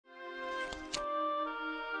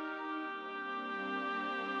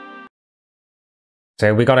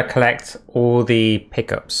So we got to collect all the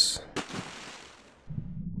pickups.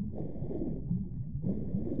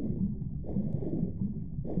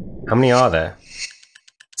 How many are there?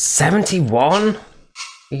 71?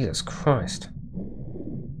 Jesus Christ.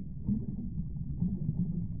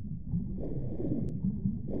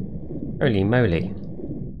 Holy moly.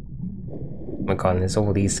 Oh my god, there's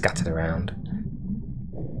all these scattered around.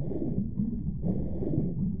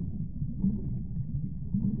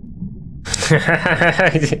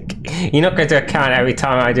 You're not going to account every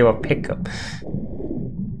time I do a pickup.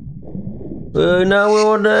 No, we're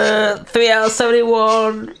on 3 out of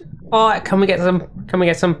 71. Alright, can we get some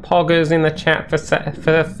poggers in the chat for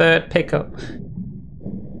the third pickup?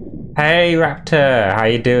 Hey Raptor, how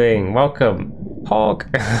you doing? Welcome.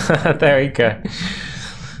 Pog. There we go.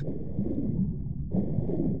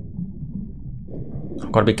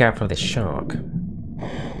 I've got to be careful of this shark.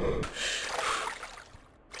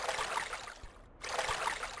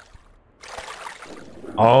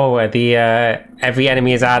 Oh, the every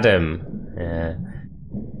enemy is Adam. Yeah,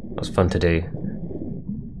 that was fun to do.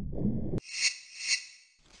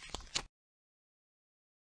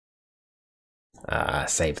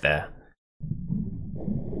 Save there.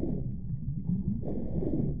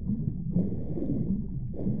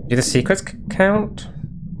 Do the secrets count?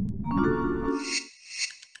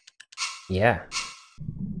 Yeah.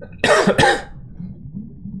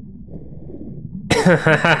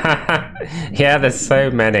 Yeah, there's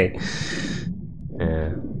so many.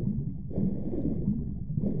 Yeah.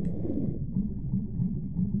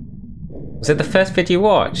 Was it the first video you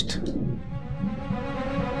watched?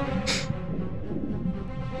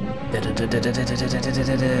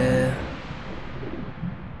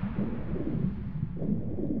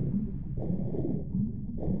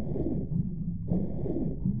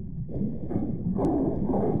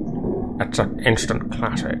 That's an instant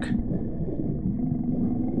classic.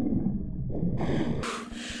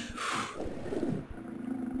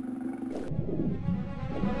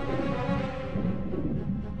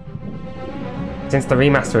 Since the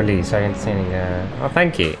remaster release, I haven't seen any. Oh,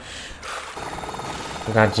 thank you.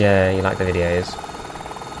 I'm glad you like the videos.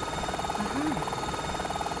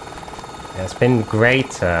 Yeah, it's been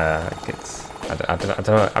great. I don't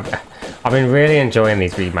know. I've been really enjoying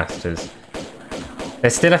these remasters.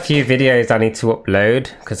 There's still a few videos I need to upload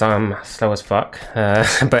because I'm slow as fuck.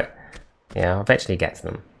 But yeah, I'll eventually get to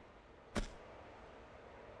them.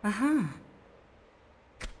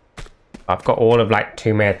 I've got all of like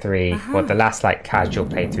Tomb Raider 3, well, the last like casual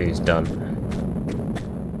playthrough is done.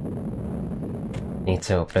 Need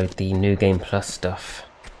to upload the New Game Plus stuff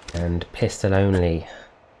and pistol only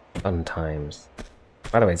fun times.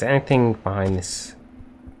 By the way, is there anything behind this?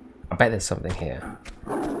 I bet there's something here.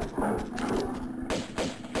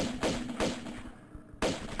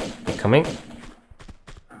 You coming?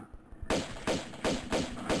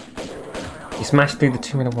 You smashed through the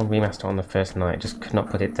 2-1 remaster on the first night, just could not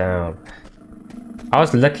put it down. I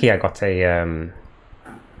was lucky I got a an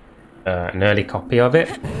early copy of it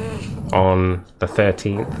on the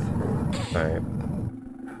 13th. So,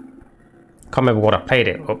 can't remember what I played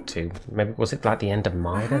it up to. Maybe was it like the end of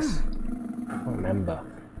Midas? I can't remember.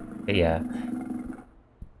 But yeah.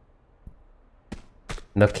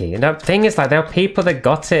 Lucky. And the thing is, like, there are people that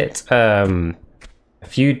got it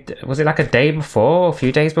was it like a day before, a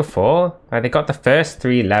few days before? Like, they got the first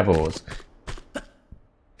 3 levels.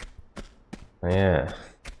 Yeah.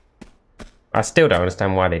 I still don't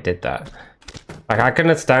understand why they did that. Like, I can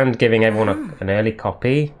understand giving everyone an early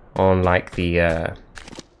copy on, like, the,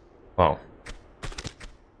 well,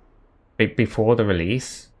 before the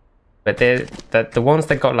release. But the ones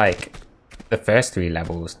that got, like, the first 3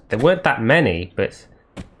 levels, there weren't that many, but...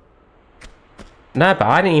 No, but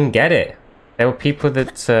I didn't even get it. There were people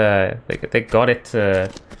that they got it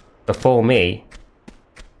before me.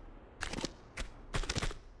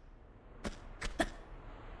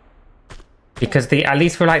 Because at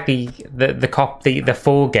least for like the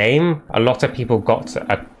full game, a lot of people got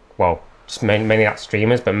well, mainly not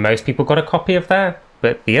streamers, but most people got a copy of that.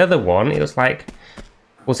 But the other one, it was like,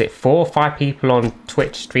 was it 4 or 5 people on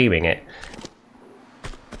Twitch streaming it?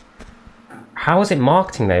 How is it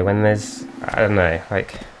marketing though when there's, I don't know,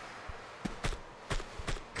 like...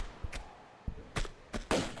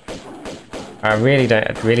 I really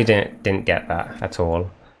didn't get that at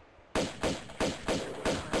all.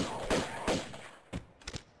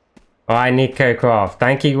 Alright, Nico Craft,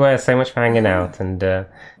 thank you so much for hanging out, and have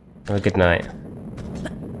a good night.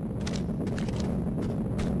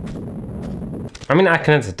 I mean, I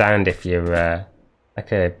can understand if you're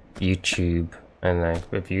like a YouTube, I don't know,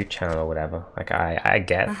 review channel or whatever. Like, I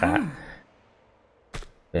get that.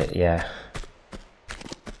 But yeah.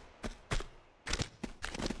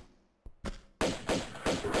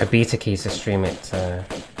 a beta keys to stream it.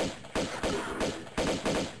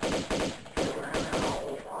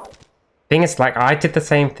 Thing is, like, I did the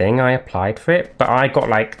same thing. I applied for it, but I got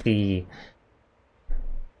like the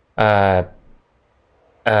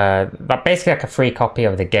basically like a free copy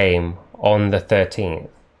of the game on the 13th,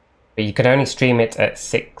 but you could only stream it at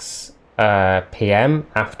 6 p.m.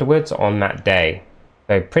 afterwards on that day.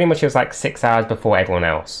 So pretty much it was like 6 hours before everyone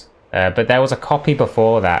else. But there was a copy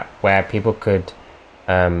before that where people could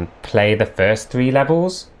play the first 3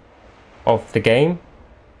 levels of the game.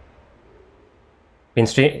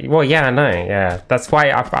 Well, yeah, I know, yeah. That's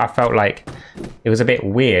why I felt like it was a bit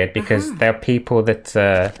weird, because there are people that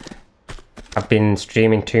have been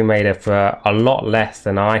streaming Tomb Raider for a lot less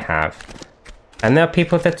than I have. And there are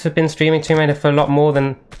people that have been streaming Tomb Raider for a lot more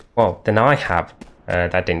than I have,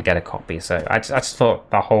 that didn't get a copy. So I just thought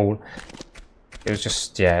the whole... It was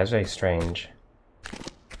just, yeah, it was very strange.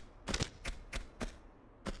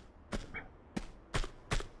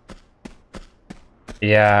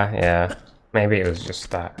 Yeah. Maybe it was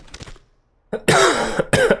just that.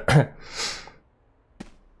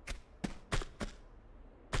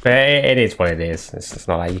 But it is what it is. It's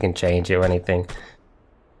not like you can change it or anything.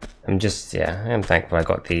 I'm thankful I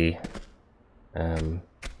got the,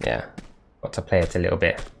 got to play it a little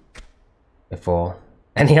bit before.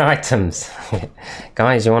 Any items?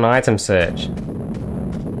 Guys, you want an item search?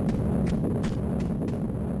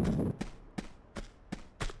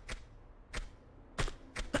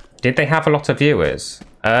 Did they have a lot of viewers?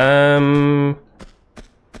 So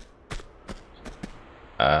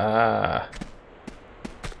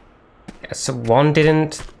one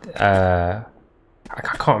didn't, I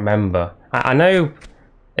can't remember. I know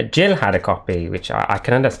Jill had a copy, which I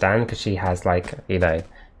can understand, because she has, like, you know,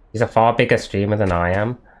 she's a far bigger streamer than I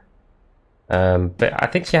am. But I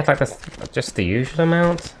think she had like just the usual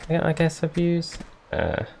amount, yeah, I guess, of views.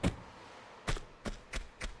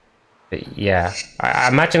 But yeah, I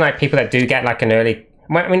imagine like people that do get like an early...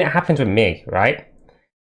 I mean, it happens with me, right?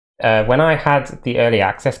 When I had the early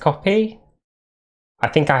access copy, I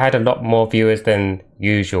think I had a lot more viewers than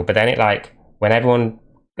usual. But then it like, when everyone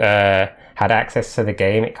had access to the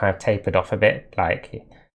game, it kind of tapered off a bit. Like,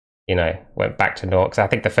 you know, went back to naught. Because I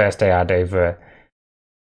think the first day I had over...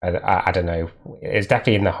 I don't know, it was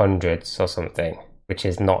definitely in the hundreds or something, which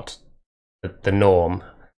is not the norm.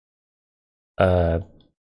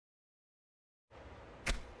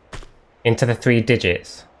 Into the 3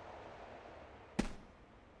 digits.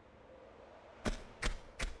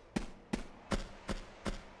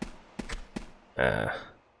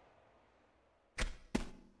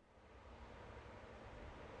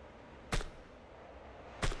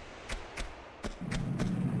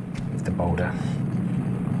 It's the boulder.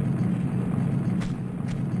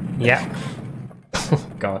 Yeah.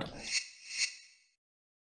 God.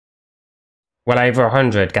 Well, over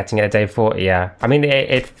 100, getting it at day 40, yeah. I mean,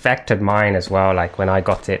 it affected mine as well, like when I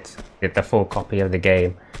got the full copy of the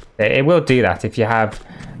game. It will do that if you have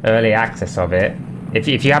early access of it.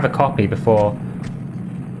 If you have a copy before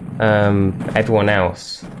everyone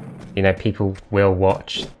else, you know, people will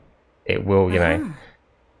watch. It will, you know,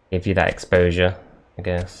 give you that exposure, I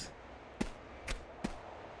guess.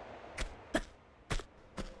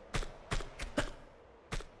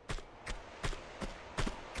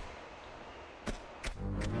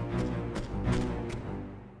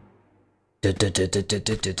 Okay,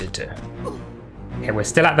 we're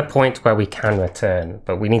still at the point where we can return,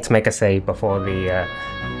 but we need to make a save before the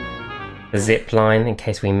zip line in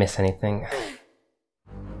case we miss anything.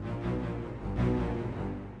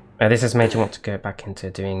 This has made you want to go back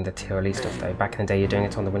into doing the TLE stuff though. Back in the day you're doing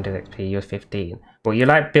it on the Windows XP, you were 15. Well, you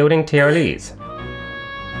like building TLEs?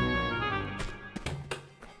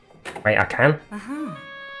 Wait, I can? I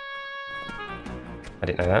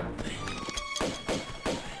didn't know that.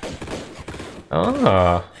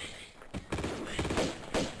 Oh.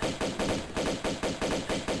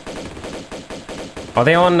 Are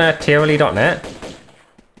they on TLE.net?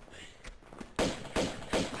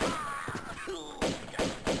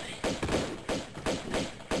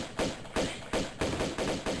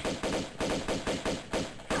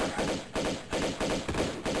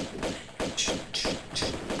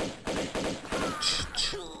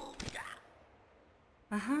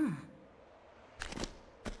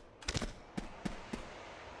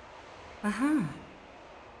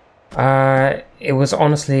 It was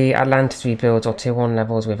honestly Atlantis rebuilds or tier 1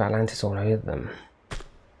 levels with Atlantis all over them.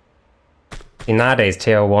 Nowadays,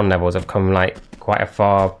 tier 1 levels have come like quite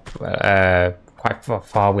far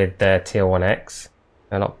with the tier 1X.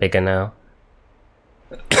 They're a lot bigger now.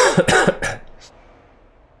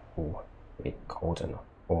 Ooh, a bit cold enough,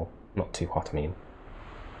 or not too hot, I mean.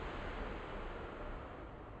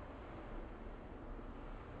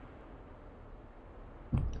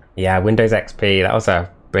 Yeah, Windows XP, that was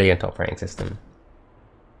a brilliant operating system.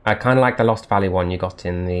 I kind of like the Lost Valley one you got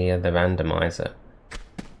in the randomizer.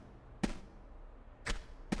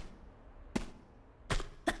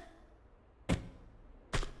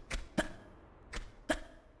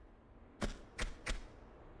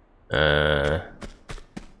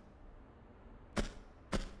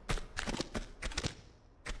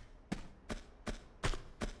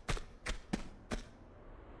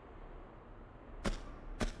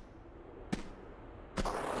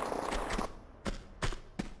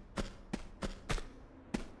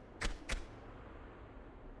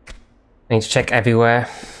 Need to check everywhere.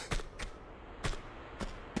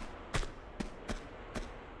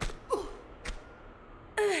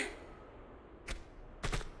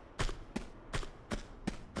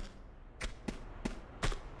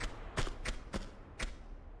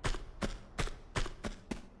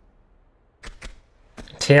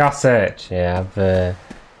 TR search, yeah, I've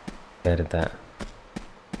heard of that.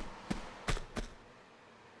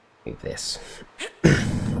 Move this.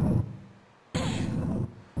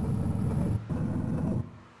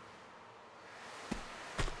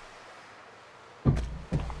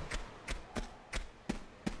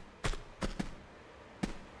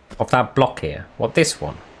 Of that block here. What, this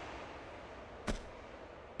one?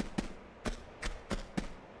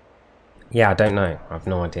 Yeah, I don't know. I've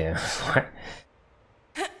no idea.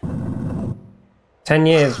 10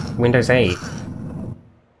 years, Windows 8.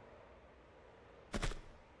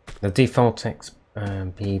 The default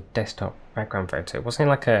be desktop background photo. Wasn't it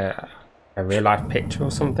like a real life picture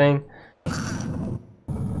or something?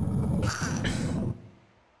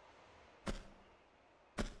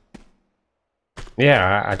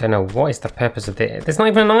 Yeah, I don't know. What is the purpose of it? There's not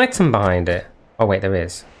even an item behind it. Oh wait, there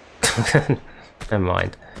is. Never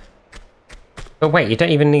mind. But wait, you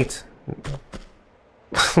don't even need...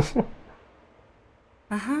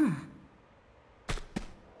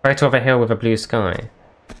 Photo of a hill with a blue sky.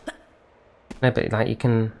 No, but like you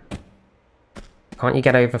can... Can't you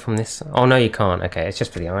get over from this? Oh no, you can't. Okay, it's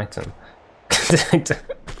just for the item.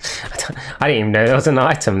 I didn't even know there was an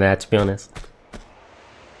item there, to be honest.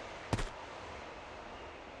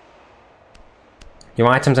 Your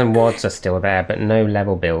items and WADs are still there, but no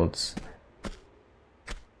level builds.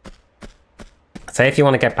 So if you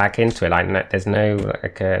want to get back into it, like there's no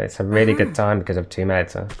like it's a really good time because of 2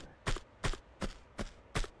 meta.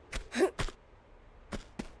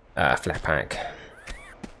 Flat pack.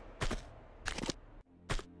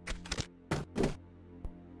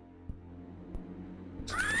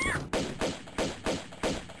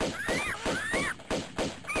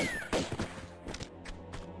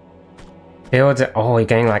 Build it. Oh, you're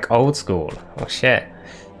going like old school. Oh shit.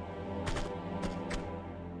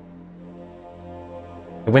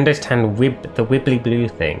 The Windows 10 the wibbly blue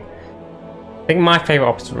thing. I think my favorite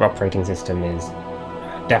operating system is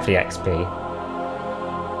definitely XP.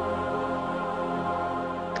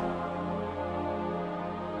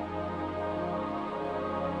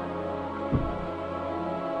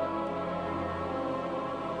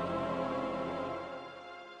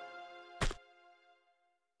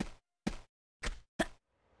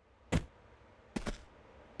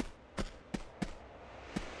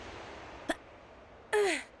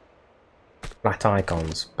 Flat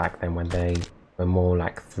icons back then when they were more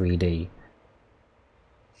like 3D.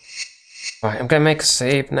 Right, I'm gonna make a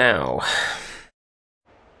save now.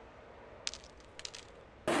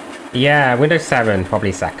 Yeah, Windows 7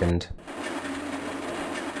 probably second.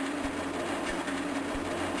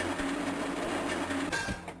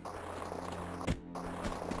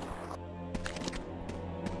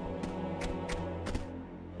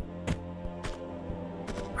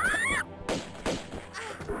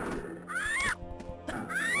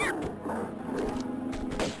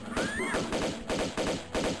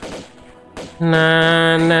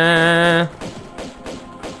 Nah, nah.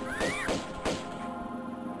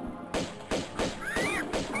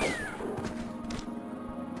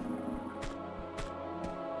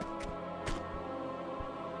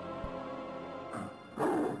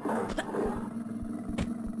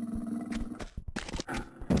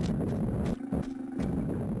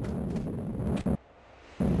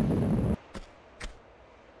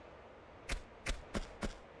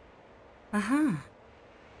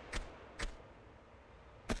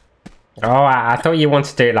 Oh, I thought you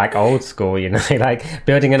wanted to do it like old school, you know, like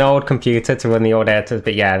building an old computer to run the old editors.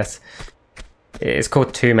 But yeah, it's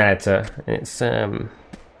called 2 meta. It's from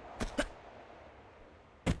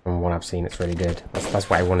what I've seen, it's really good. That's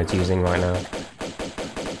what everyone is using right now.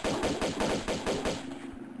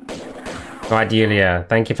 Right, Julia,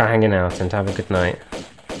 thank you for hanging out and have a good night.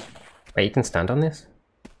 Wait, you can stand on this?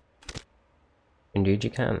 Indeed you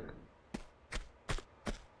can.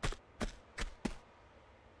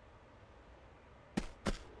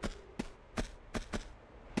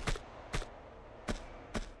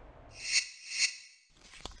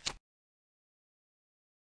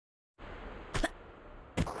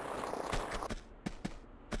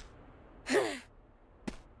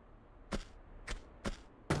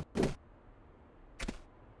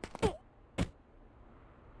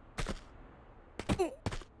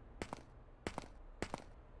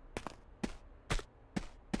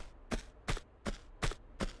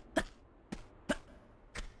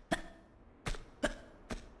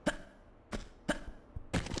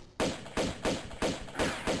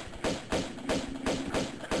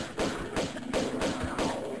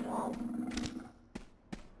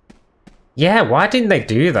 Yeah, why didn't they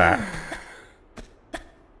do that?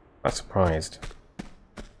 I'm surprised.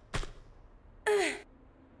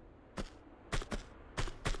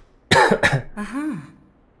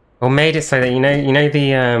 Or made it so that you know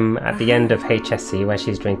the at the end of HSC where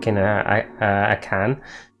she's drinking a can,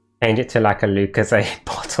 change it to like a Lucozade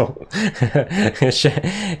bottle.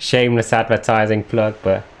 Shameless advertising plug,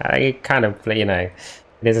 but it kind of, you know, it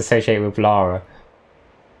is associated with Lara.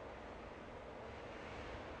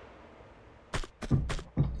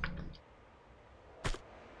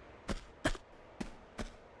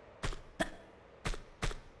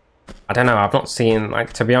 I don't know, I've not seen,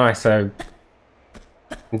 like, to be honest, so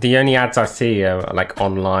the only ads I see are like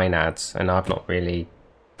online ads, and I've not really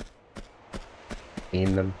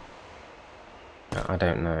seen them. I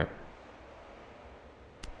don't know.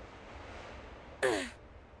 I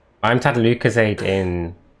haven't had Lucozade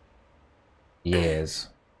in years.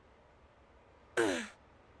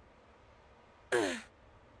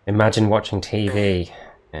 Imagine watching TV.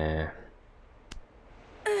 Yeah.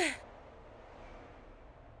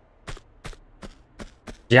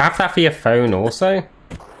 Do you have that for your phone also?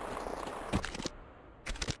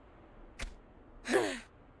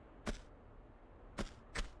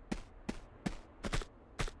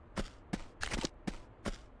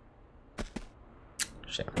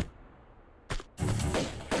 Shit.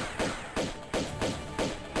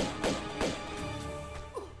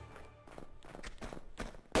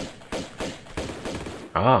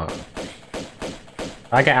 Ah.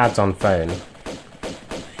 I get ads on phone.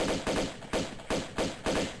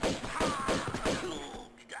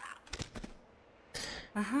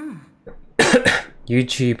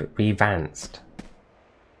 YouTube revanced.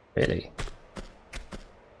 Really?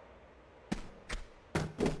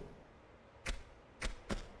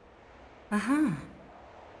 I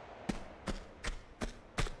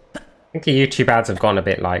think the YouTube ads have gone a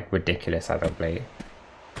bit like ridiculous as of late.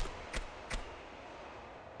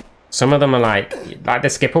 Some of them are like the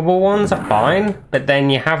skippable ones are fine, but then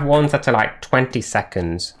you have ones that are like 20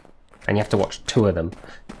 seconds and you have to watch 2 of them.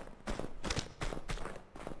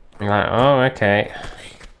 You're like, oh, okay.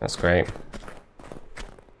 That's great.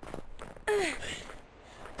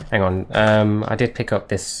 Hang on, I did pick up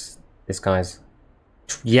this guy's...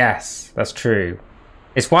 Yes, that's true.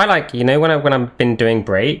 It's why, like, you know, when I've been doing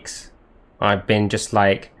breaks, I've been just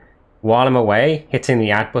like, while I'm away, hitting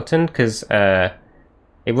the ad button, because it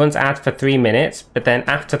runs ads for 3 minutes, but then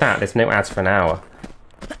after that, there's no ads for an hour.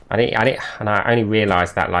 And I only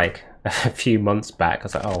realised that like a few months back. I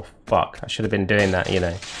was like, oh fuck, I should have been doing that, you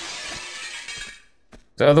know.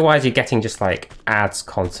 So otherwise, you're getting just like ads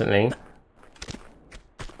constantly.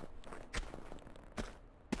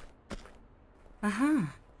 You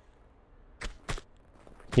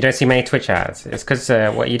don't see many Twitch ads. It's because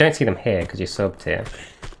well, you don't see them here because you're subbed here.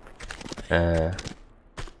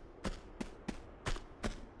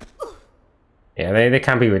 Yeah, they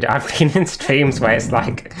can be rude. I've been in streams where it's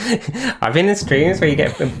like... I've been in streams where you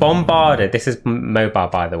get bombarded. This is mobile,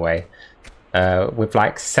 by the way. With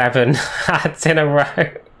like 7 ads in a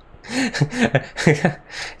row.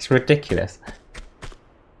 It's ridiculous.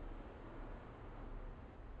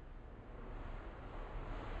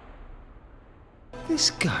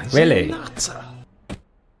 This guy's really? a nutter.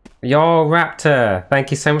 Yo, Raptor! Thank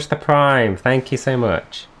you so much for the Prime. Thank you so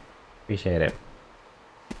much. Appreciate it.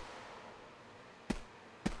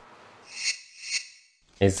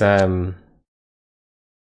 Is the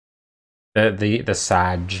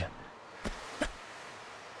Sag.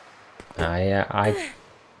 I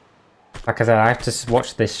like I said, I have to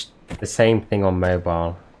watch the same thing on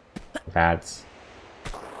mobile with ads.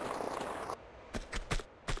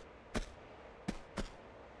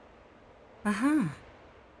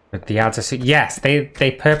 But the ads are so, yes,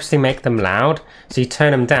 they purposely make them loud, so you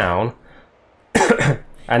turn them down,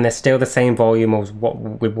 and they're still the same volume as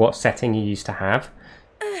what setting you used to have.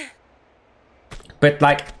 But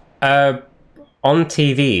like, on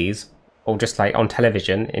TVs or just like on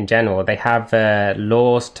television in general, they have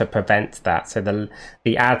laws to prevent that. So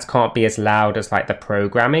the ads can't be as loud as like the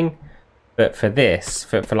programming. But for this,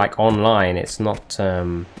 for like online, it's not.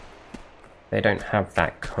 They don't have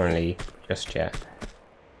that currently just yet.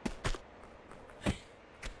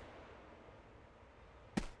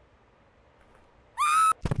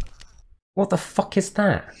 What the fuck is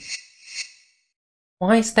that?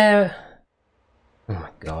 Why is there... Oh my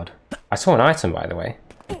god. I saw an item, by the way.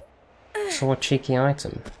 I saw a cheeky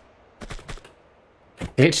item.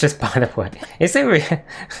 It's just by the way. Is it really...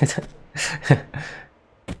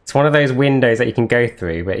 It's one of those windows that you can go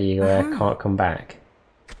through, but you can't come back.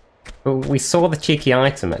 But we saw the cheeky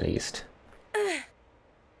item, at least.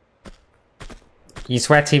 You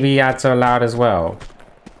swear TV ads are loud as well?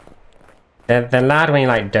 They're loud when you're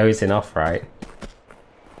like dozing off, right?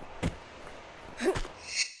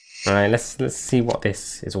 Alright, let's see what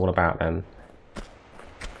this is all about then.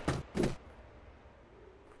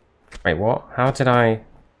 Wait, what? How did I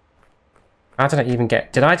even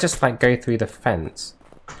get... Did I just like go through the fence?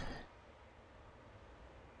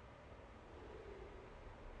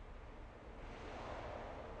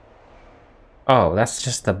 Oh, that's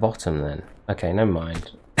just the bottom then. Okay, never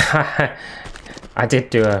mind. I did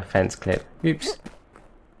do a fence clip. Oops.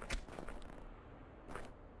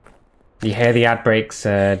 You hear the ad breaks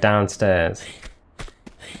downstairs.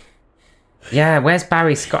 Yeah, where's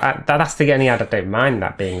Barry Scott? That's the only ad I don't mind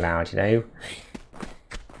that being loud, you know?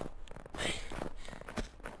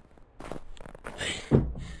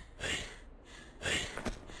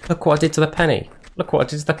 Look what I did to the penny. Look what I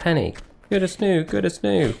did to the penny. Good as new, good as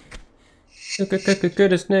new.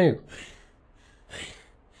 Good as new.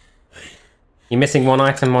 You're missing one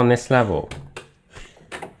item on this level.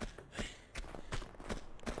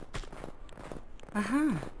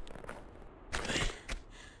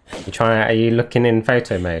 Are you looking in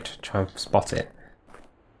photo mode to try and spot it?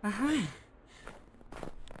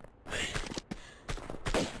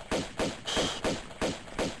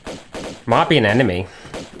 Might be an enemy.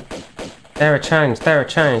 They're a challenge, they're a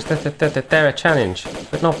challenge, they're a challenge.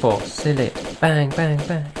 But not for silly. Bang, bang,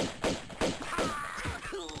 bang.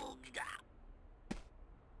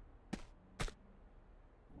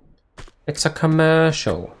 It's a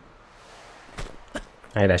commercial.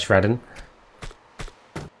 Hey there, Shredden.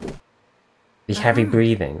 The heavy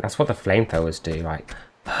breathing. That's what the flamethrowers do, like.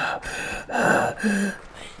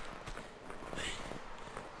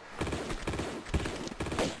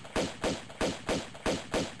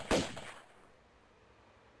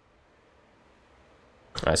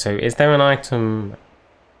 Right, so is there an item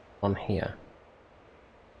on here?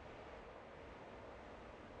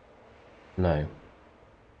 No.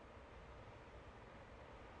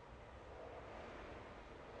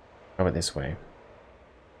 How about this way?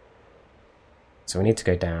 So we need to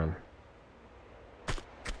go down.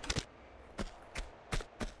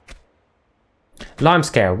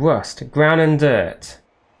 Limescale, rust, ground and dirt.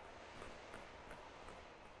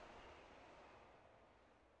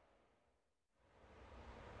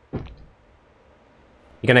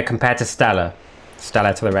 You're going to compare to Stella.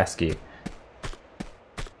 Stella to the rescue.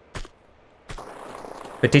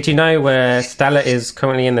 But did you know where Stella is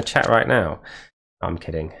currently in the chat right now? I'm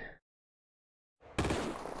kidding.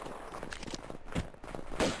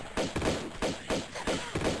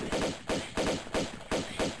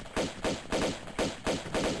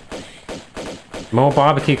 More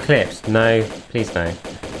barbecue clips? No, please no.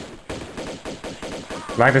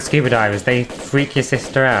 Like the scuba divers, they freak your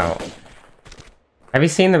sister out. Have you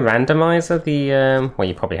seen the randomizer? Well,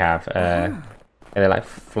 you probably have. They're like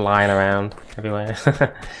flying around everywhere.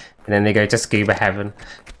 And then they go to scuba heaven.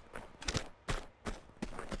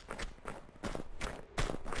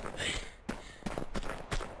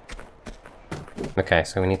 Okay,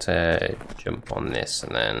 so we need to jump on this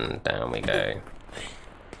and then down we go.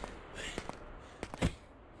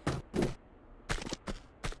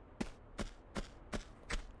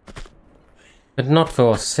 But not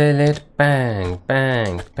for silly. Bang,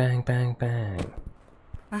 bang, bang, bang, bang.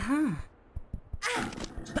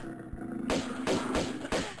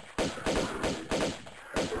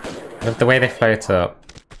 Love the way they float up.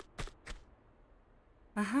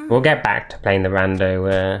 We'll get back to playing the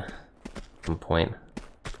rando at some point.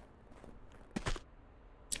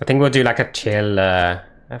 I think we'll do like a chill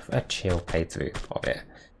playthrough of it.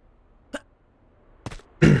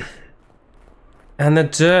 And the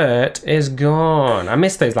dirt is gone. I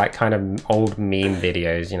miss those like kind of old meme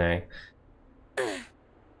videos, you know.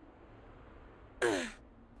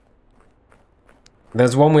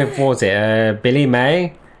 There's one with, what was it, Billy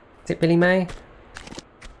May? Is it Billy May?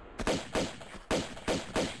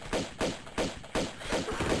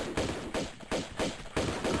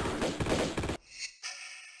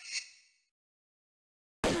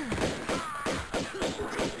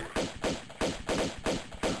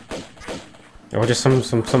 Or just some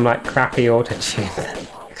like crappy auto tune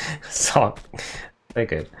song. They're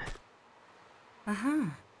good.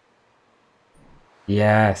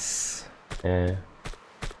 Yes. Yeah.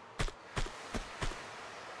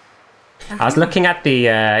 I was looking at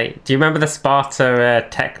the, do you remember the Sparta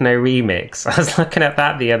techno remix? I was looking at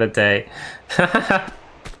that the other day. God,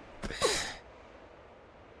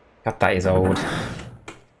 that is old.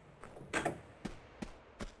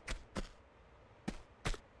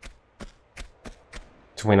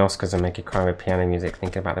 To win Oscars and make you cry with piano music,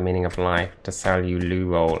 thinking about the meaning of life, to sell you loo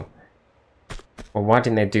roll. Well, why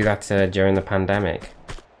didn't they do that during the pandemic?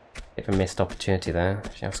 Bit of a missed opportunity there,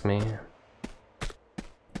 if you ask me.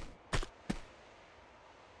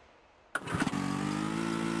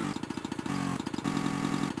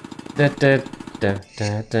 Da, da, da,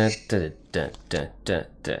 da, da, da, da, da, da,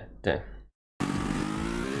 da, da.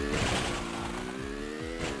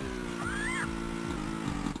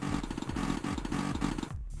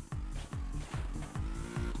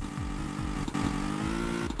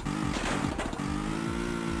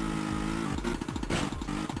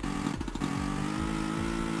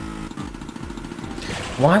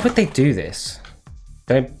 Why would they do this?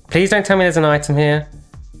 Please don't tell me there's an item here.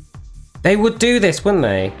 They would do this, wouldn't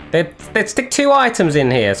they? They'd stick 2 items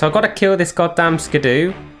in here, so I've got to kill this goddamn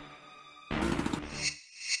skidoo.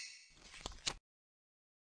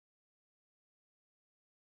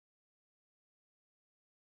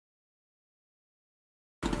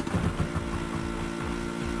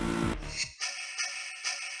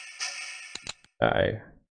 Uh-oh.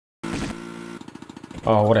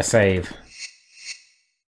 Oh, what a save.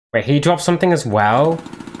 Wait, he dropped something as well?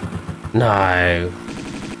 No.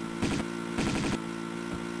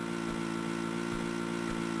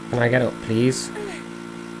 Can I get up, please?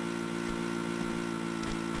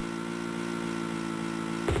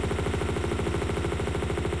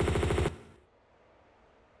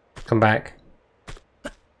 Come back.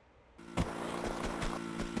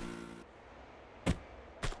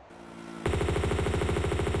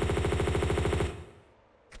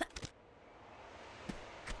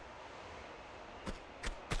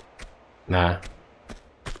 Nah.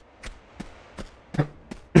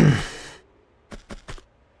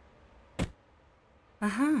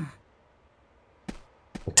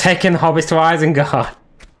 Taking the hobbits to Isengard.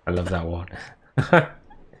 I love that one.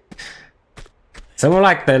 Some of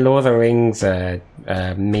like the Lord of the Rings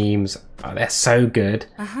memes, oh, they're so good.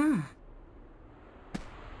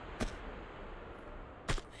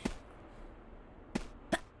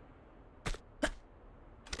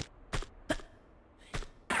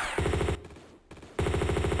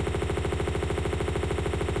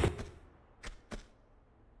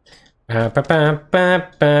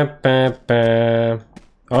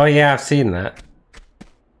 Oh yeah, I've seen that.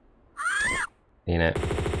 Seen it.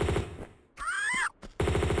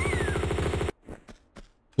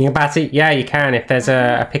 You can batty? Yeah, you can if there's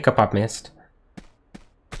a pickup I've missed.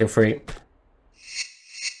 Feel free.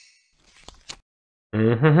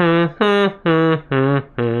 Another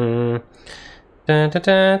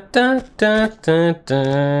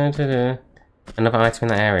item in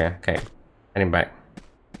that area. Okay, heading back.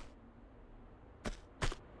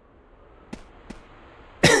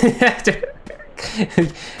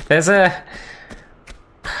 There's a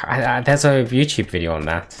YouTube video on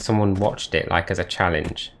that. Someone watched it like as a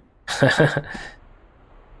challenge.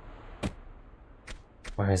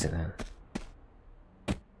 Where is it then?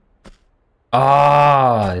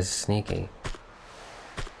 Oh, it's sneaky.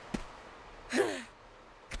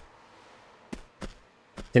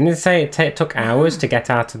 Didn't it say it took hours to get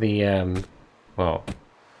out of the well,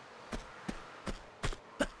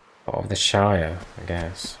 of the Shire, I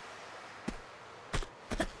guess.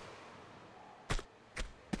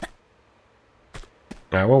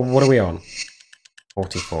 Right, well, what are we on?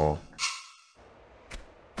 44.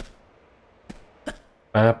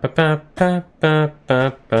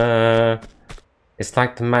 It's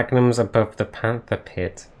like the magnums above the Panther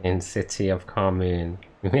Pit in City of Carmoon.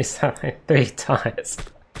 We missed that like 3 times.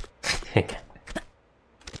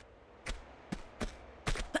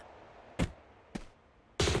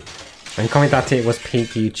 And comment that it was peak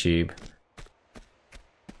YouTube.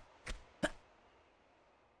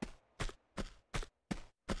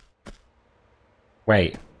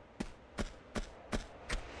 Wait.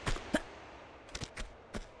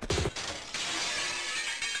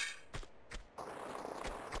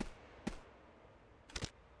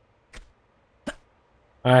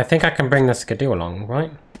 I think I can bring the skidoo along,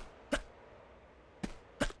 right?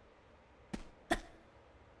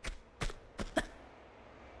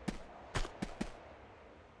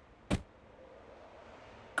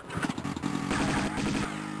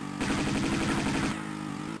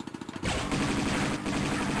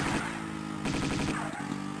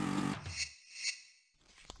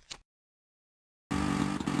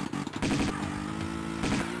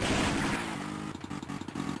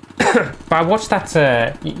 But I watched that,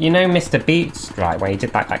 you know Mr. Beats, right, where he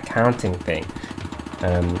did that counting thing.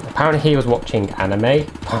 Apparently he was watching anime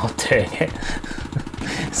while doing it.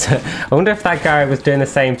 So I wonder if that guy was doing the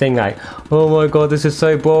same thing, like, oh my god, this is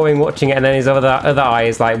so boring watching it, and then his other eye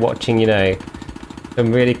is like watching, you know,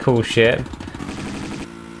 some really cool shit.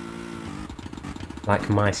 Like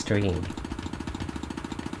my stream.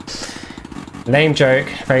 Lame joke,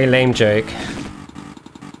 very lame joke.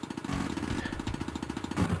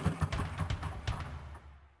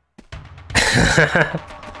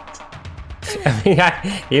 I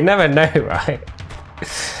mean, you never know, right? You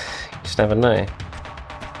just never know.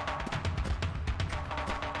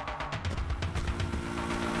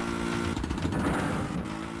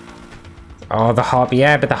 Oh, the harp,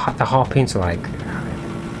 yeah, but the harpoons are like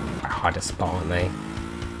hard to spot, aren't they?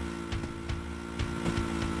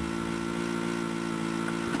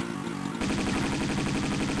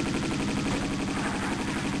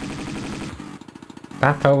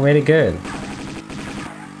 That felt really good.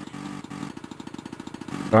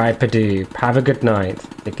 Alright, Purdue, have a good night.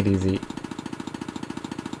 Take it easy.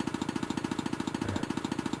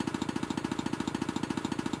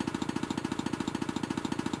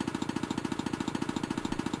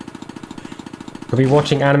 Could be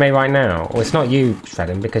watching anime right now. Well, it's not you,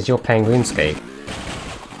 Shredden, because you're playing RuneScape.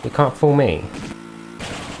 You can't fool me.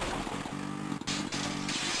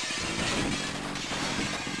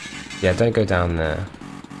 Yeah, don't go down there.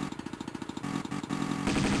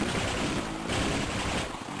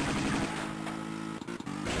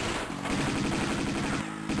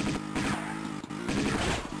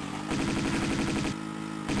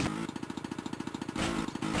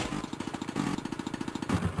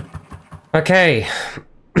 Okay.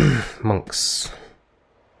 Monks.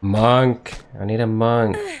 Monk. I need a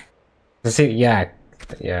monk. See, yeah,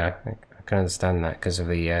 I can understand that because of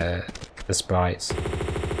the sprites.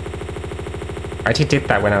 I actually did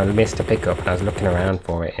that when I missed a pickup and I was looking around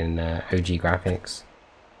for it in OG graphics.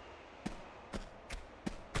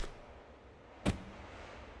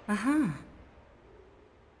 Uh-huh.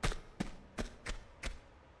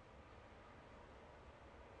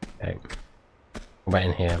 Okay. What about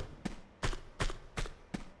in here?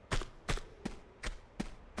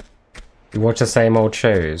 You watch the same old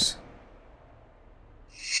shows?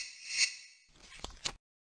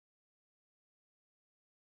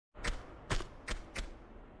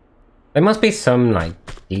 There must be some like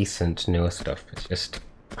decent newer stuff. It's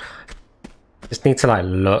just need to like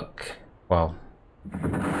look. Well,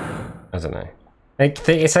 I don't know.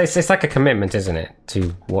 It's like a commitment, isn't it,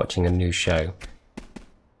 to watching a new show?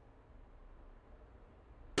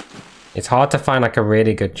 It's hard to find like a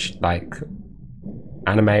really good like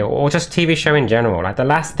anime or just TV show in general. Like the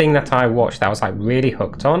last thing that I watched that I was like really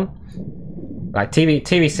hooked on, like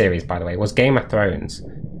TV series by the way, was Game of Thrones.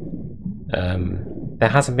 There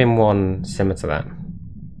hasn't been one similar to that.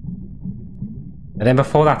 And then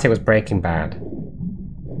before that it was Breaking Bad.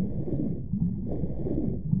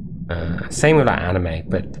 Same with like anime,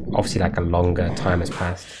 but obviously like a longer time has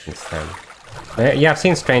passed since then. Yeah, I've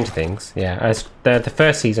seen Stranger Things. Yeah, the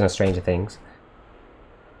first season of Stranger Things.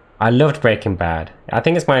 I loved Breaking Bad. I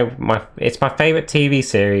think it's my favorite TV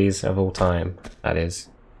series of all time. That is.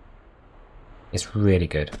 It's really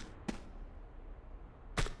good.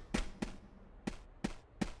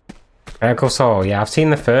 Medical Soul, yeah, I've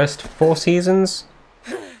seen the first 4 seasons.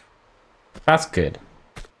 That's good.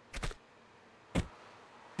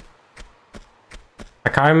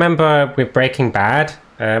 Like, I remember with Breaking Bad,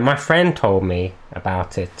 my friend told me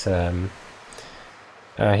about it.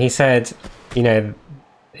 He said, you know,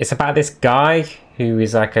 it's about this guy who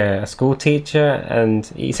is like a school teacher, and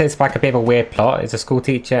he said it's like a bit of a weird plot. He's a school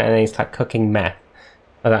teacher, and he's like cooking meth.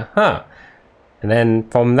 I was like, huh. And then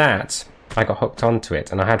from that, I got hooked onto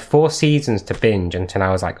it, and I had 4 seasons to binge until I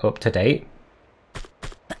was like up to date.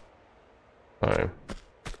 So.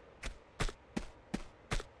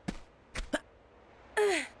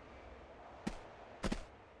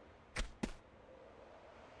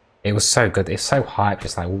 It was so good. It's so hyped,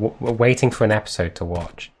 just like waiting for an episode to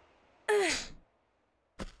watch.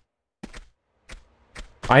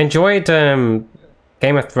 I enjoyed Game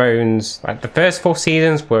of Thrones. Like the first 4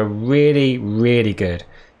 seasons were really, really good.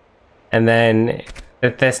 And then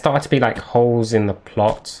there started to be like holes in the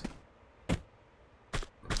plot.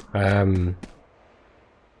 In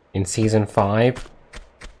season 5,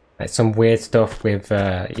 like some weird stuff with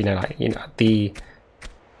the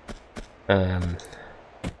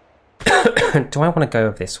do I want to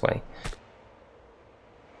go this way?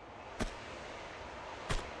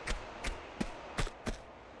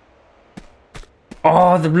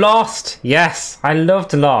 Oh, the Lost! Yes, I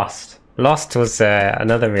loved Lost. Lost was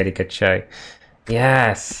another really good show.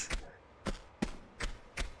 Yes.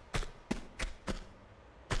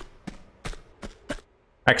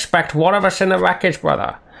 Expect one of us in the wreckage,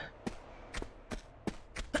 brother.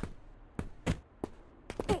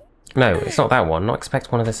 No, it's not that one. Not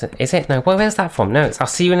expect one of us. Is it? No, where's that from? No, it's I'll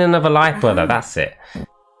see you in another life, brother. That's it.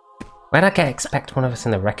 Where'd I get expect one of us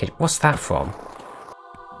in the wreckage? What's that from?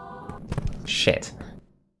 Shit.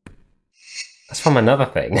 That's from another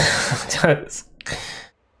thing.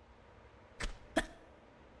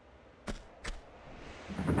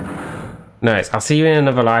 No, it's I'll see you in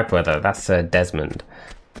another life, brother. That's Desmond.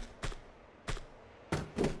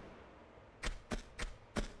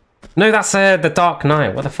 No, that's the Dark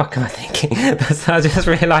Knight. What the fuck am I thinking? I just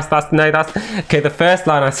realised that's okay. The first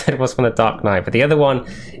line I said was from the Dark Knight, but the other one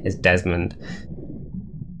is Desmond.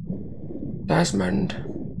 Desmond.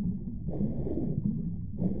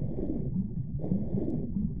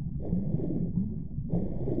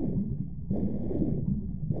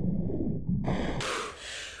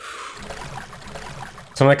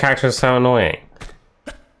 Some of the characters are so annoying.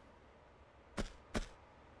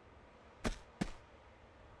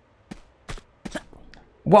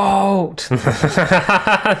 Walt!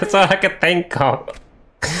 That's all I could think of.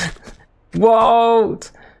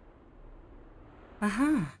 Walt!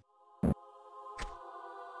 And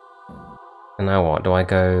now what? Do I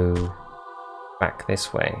go back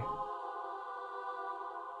this way?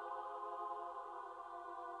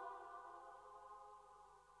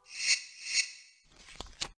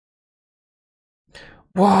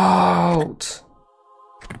 Walt!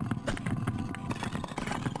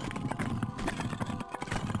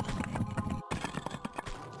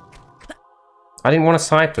 I didn't want to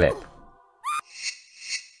side flip.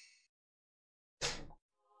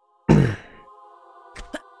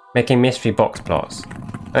 Making mystery box plots.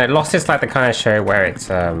 Lost is like the kind of show where it's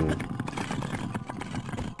there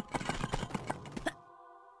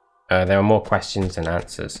are more questions than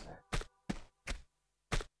answers.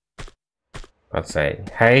 I'd say,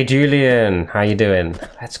 hey Julian, how you doing?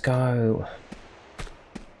 Let's go.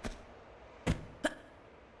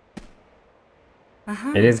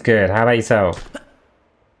 It is good. How about yourself?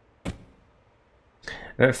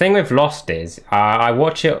 The thing with Lost is, I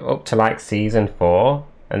watch it up to like season 4,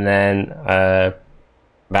 and then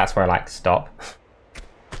that's where I like to stop.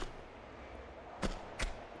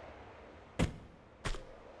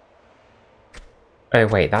 Oh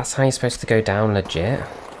wait, that's how you're supposed to go down legit?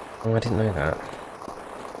 Oh, I didn't know that.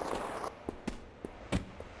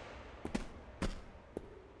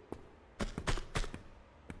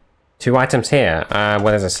 Two items here. Well,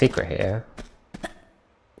 there's a secret here.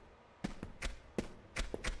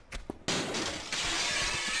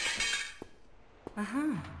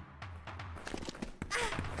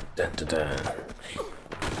 Dun, dun, dun.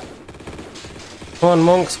 Come on,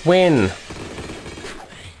 monks, win!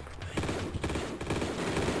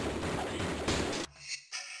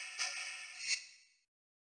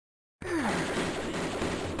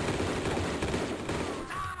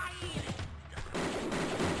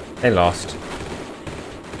 They lost.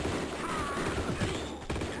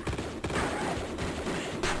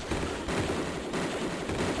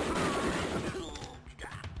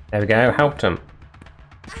 There we go, helped them.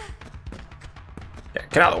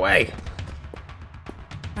 Get out of the way!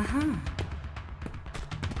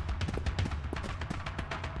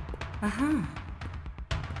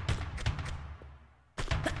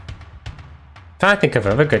 Trying to think of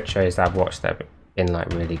other good shows that I've watched that have been like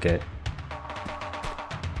really good.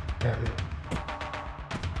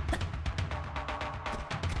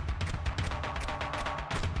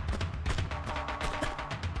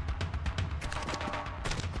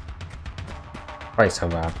 Wait,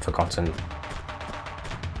 somewhere I've forgotten.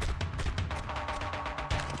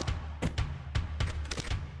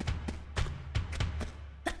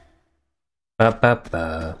 Ba ba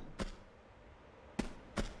ba.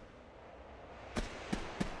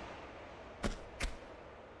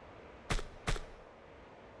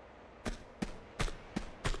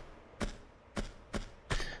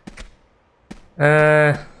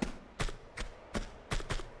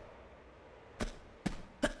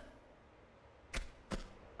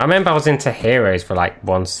 I remember I was into Heroes for like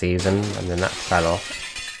one season and then that fell off.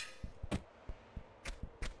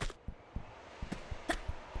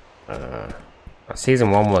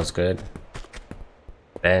 Season 1 was good.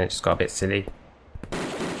 Then it just got a bit silly.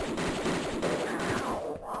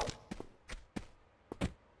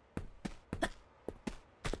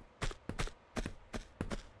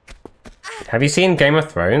 Have you seen Game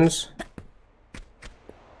of Thrones?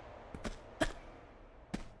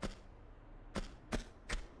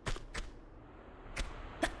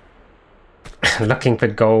 looking for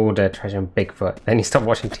gold treasure and Bigfoot. Then you stop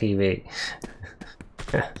watching TV.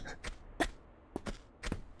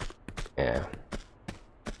 Yeah.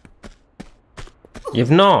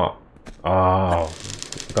 You've not? Oh,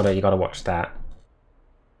 you gotta watch that.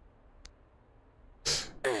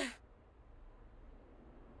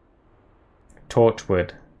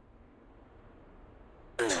 Torchwood.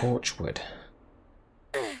 Torchwood.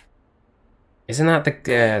 Isn't that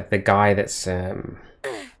the guy that's that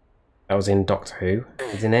was in Doctor Who?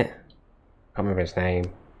 Isn't it? Can't remember his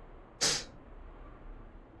name.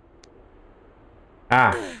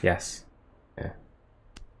 Ah, yes. Yeah.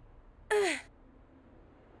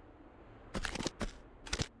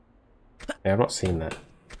 Yeah, I've not seen that.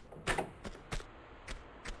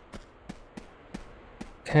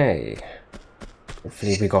 Okay.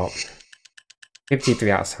 Hopefully we got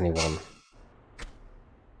 53 out of 71.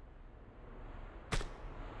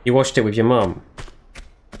 You watched it with your mum?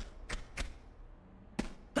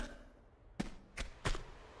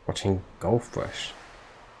 Watching Golf Rush.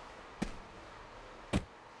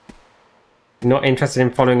 Not interested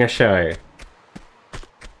in following a show?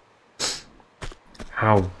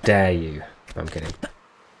 How dare you? I'm kidding.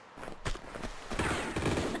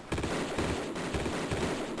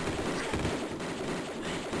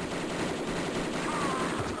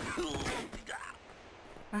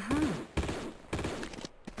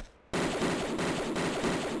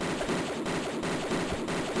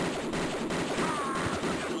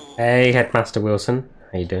 Hey, Headmaster Wilson.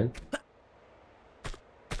 How you doing?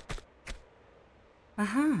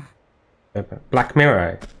 Black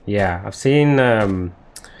Mirror. Yeah, I've seen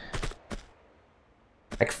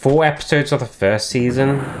like 4 episodes of the first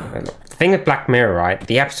season. The thing with Black Mirror, right?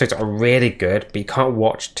 The episodes are really good, but you can't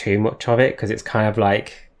watch too much of it because it's kind of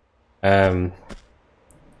like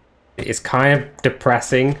it's kind of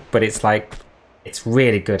depressing, but it's like it's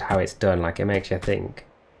really good how it's done. Like it makes you think.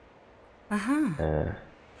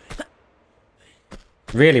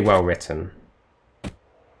 Really well written.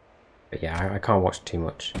 But yeah, I can't watch too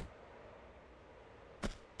much.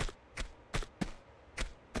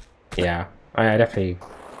 Yeah, I definitely...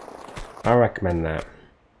 I recommend that.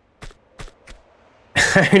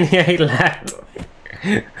 Only 8 left.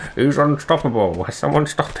 Who's unstoppable? Why someone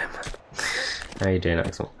stop him? How you doing,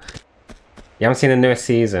 Axel? You haven't seen the newest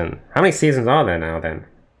season. How many seasons are there now, then?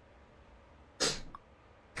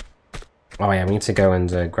 Oh yeah, we need to go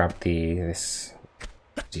and grab this...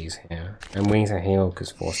 Jeez, here. And we need to heal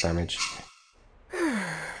because force damage.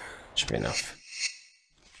 Should be enough.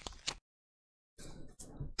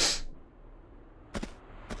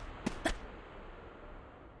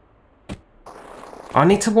 I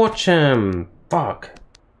need to watch, fuck.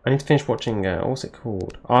 I need to finish watching, what's it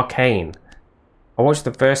called? Arcane. I watched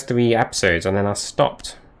the first 3 episodes and then I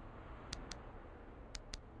stopped.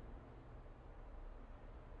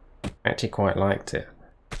 I actually quite liked it.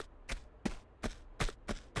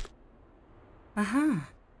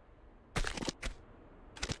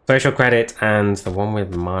 Social Credit and the one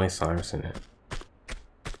with Miley Cyrus in it.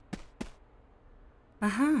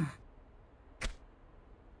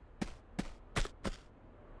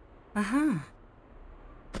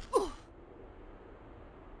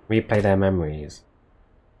 Replay their memories.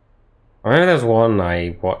 I remember there was one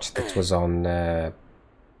I watched that was on, I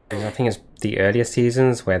think it's the earlier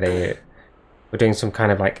seasons where they were doing some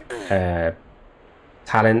kind of like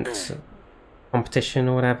talent competition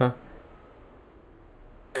or whatever.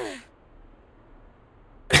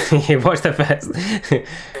 You watched the first.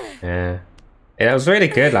 Yeah. It was really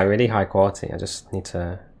good, like really high quality. I just need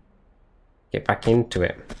to get back into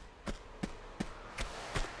it.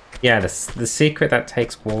 Yeah, the secret that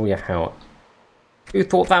takes all your health. Who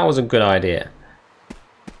thought that was a good idea?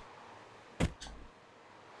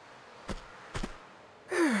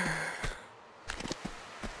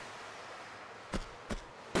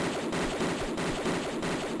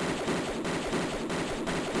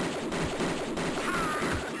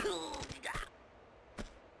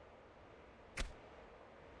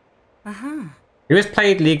 Who has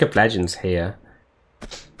played League of Legends here?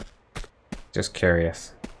 Just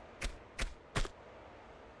curious.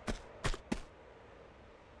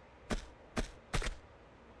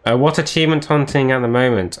 What achievement hunting at the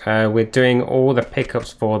moment? We're doing all the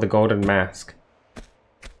pickups for the Golden Mask.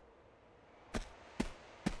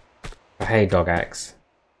 Oh, hey, Dog Axe.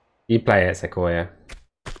 You play it, Sequoia.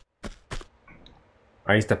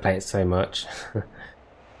 I used to play it so much.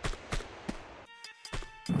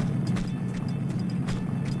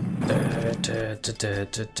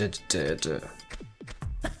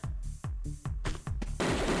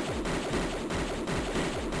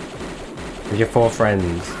 With your 4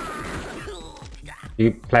 friends. Do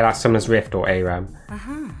you play like Summoner's Rift or ARAM?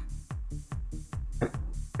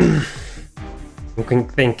 I'm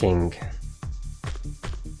thinking.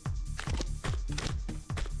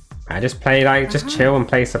 I just play like, just chill and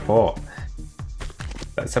play support.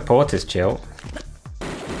 But support is chill.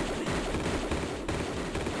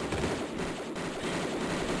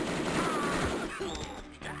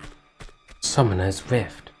 Summoner's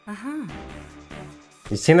Rift.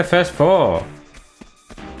 You've seen the first 4.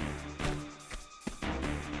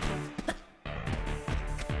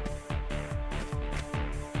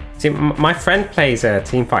 See, my friend plays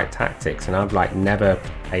Teamfight Tactics, and I've like never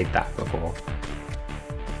played that before.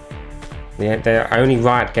 The only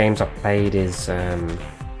Riot games I've played is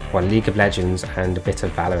well, League of Legends and a bit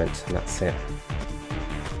of Valorant, and that's it.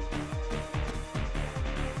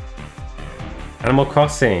 Animal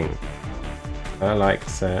Crossing. I like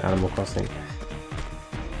Animal Crossing.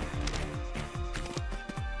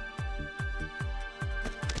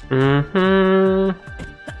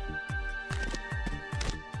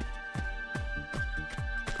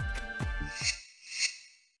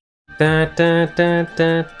 Da da da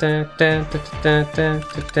da da da da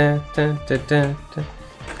da da da da.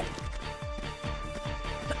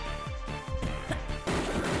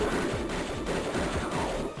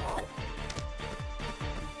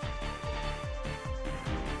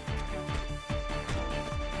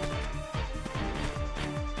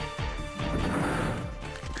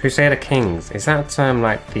 Crusader Kings, is that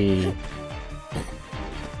like the,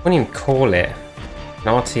 what do you call it? An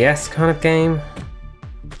RTS kind of game?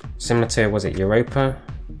 Similar to, was it Europa?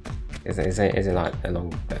 Is it like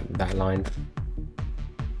along that line?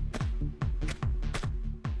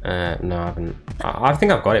 No, I haven't. I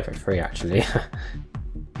think I've got it for free actually.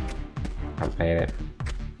 Haven't played it.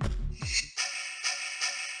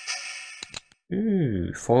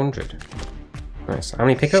 Ooh, 400. Nice. How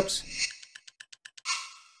many pickups?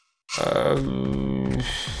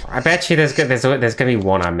 I bet you there's gonna be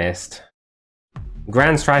one I missed.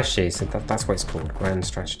 Grand Strategy, so that's what it's called. Grand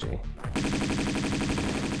Strategy.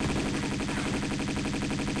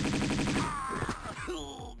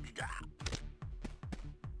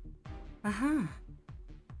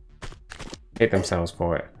 Hit themselves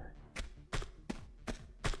for it.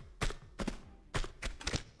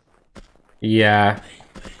 Yeah.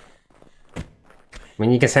 I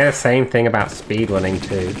mean, you can say the same thing about speedrunning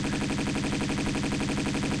too.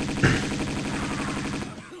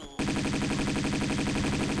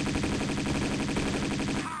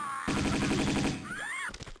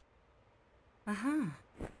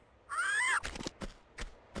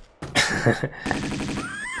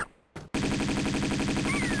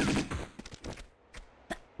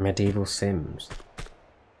 Medieval Sims.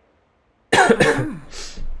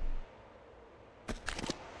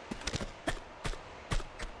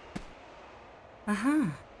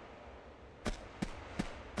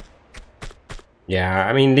 Yeah,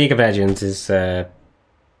 I mean, League of Legends is has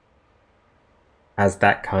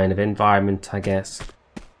that kind of environment, I guess.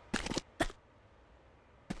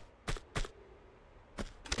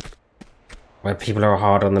 Where people are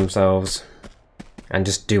hard on themselves and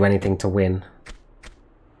just do anything to win.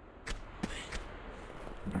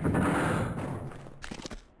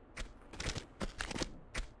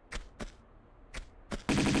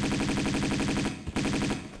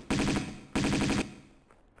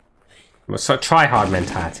 So try hard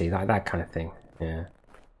mentality, like that kind of thing. Yeah.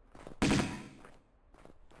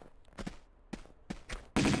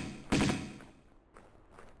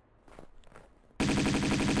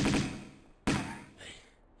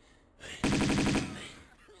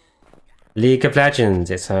 League of Legends,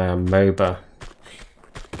 it's a MOBA.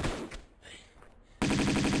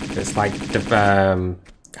 It's like the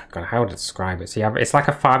God, how to describe it? So you have, it's like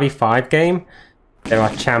a 5v5 game. There are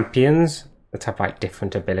champions that have like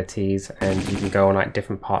different abilities, and you can go on like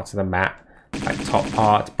different parts of the map, like top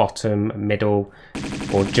part, bottom, middle,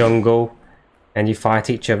 or jungle, and you fight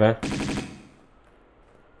each other,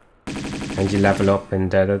 and you level up,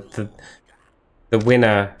 and the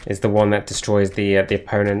winner is the one that destroys the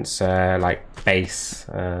opponent's like base.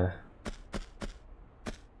 Can't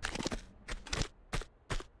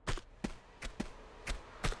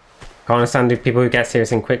understand the people who get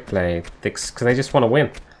serious in quick play because they just want to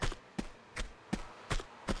win.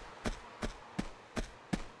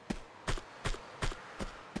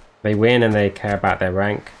 They win and they care about their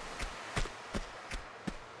rank.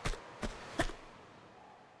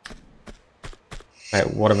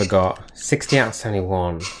 Right, what have I got? 60 out of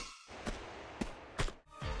 71.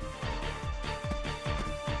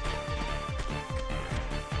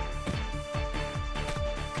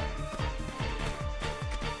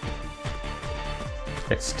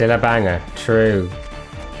 It's still a banger, true.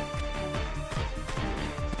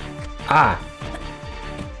 Ah!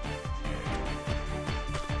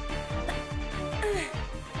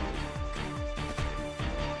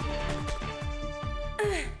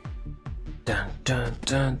 Dun, dun,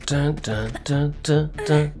 dun, dun, dun, dun, dun,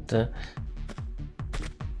 dun, dun.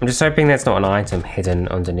 I'm just hoping there's not an item hidden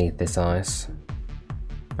underneath this ice.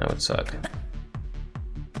 That would suck.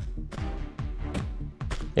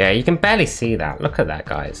 Yeah, you can barely see that. Look at that,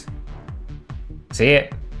 guys. See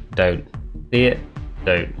it? Don't. See it?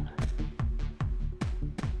 Don't.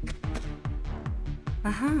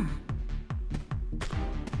 Uh-huh.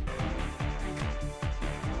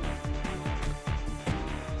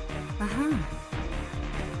 Uh-huh.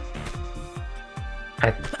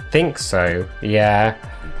 I think so, yeah.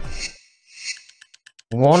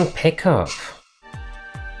 One pickup.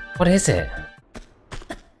 What is it?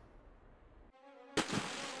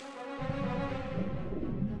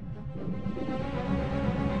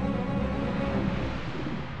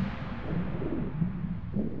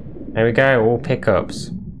 There we go, all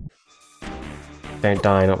pickups. Don't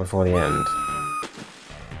die, not before the end.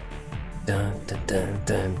 Dun dun dun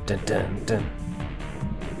dun dun dun dun.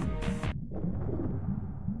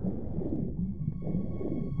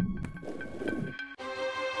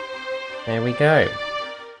 There we go.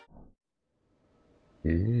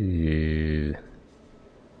 Ooh.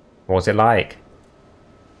 What was it like?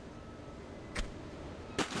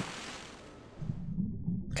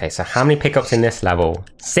 Okay, so how many pickups in this level?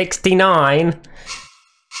 69?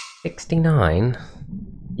 69?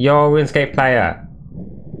 Yo, RuneScape player.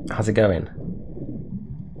 How's it going?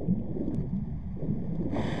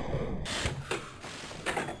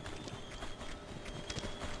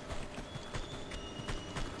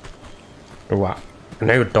 Wow. I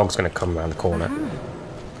know the dog's gonna come around the corner.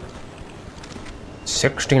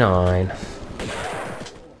 69.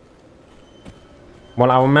 Well,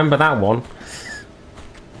 I'll remember that one.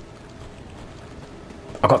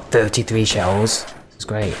 I got 33 shells. It's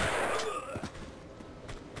great.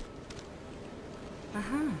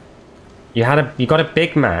 You got a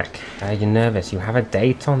Big Mac. You're nervous. You have a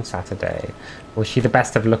date on Saturday. Wish you the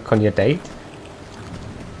best of luck on your date.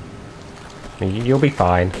 You'll be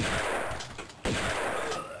fine.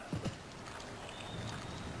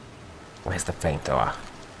 Where's the flamethrower?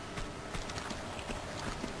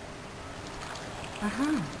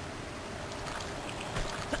 Uh-huh.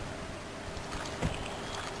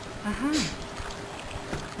 Uh-huh.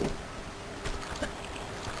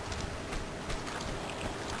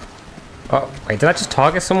 Oh, wait, did I just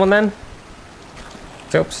target someone then?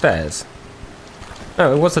 Is it upstairs?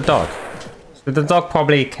 No, it was the dog. So the dog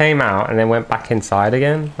probably came out and then went back inside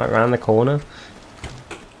again, like around the corner.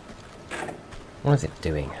 What is it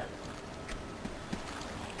doing?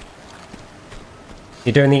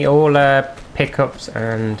 You're doing the all pickups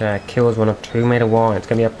and kills 1 of 2 made of 1. It's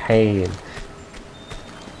gonna be a pain.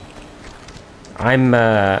 I'm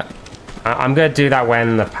gonna do that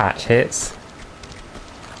when the patch hits.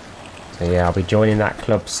 So yeah, I'll be joining that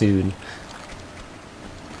club soon.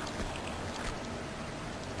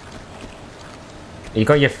 You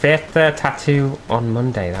got your 5th tattoo on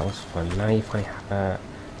Monday. That was fun. Now you finally have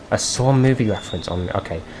a Saw movie reference on me.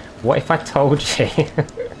 Okay, what if I told you?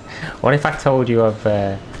 What if I told you of?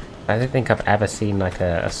 I don't think I've ever seen like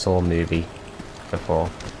a Saw movie before.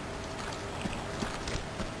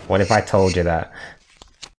 What if I told you that?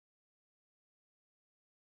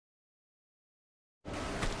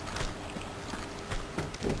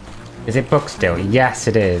 Is it bugged still? Yes,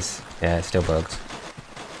 it is. Yeah, it's still bugged.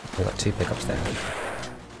 We've got 2 pickups there.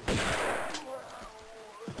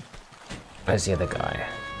 Where's the other guy?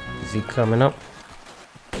 Is he coming up?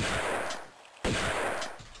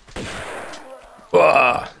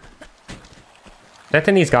 Whoa! Don't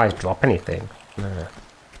think these guys drop anything. No.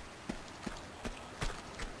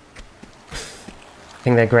 I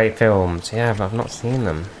think they're great films. Yeah, but I've not seen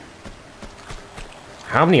them.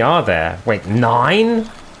 How many are there? Wait, 9?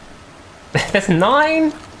 There's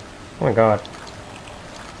 9? Oh my god.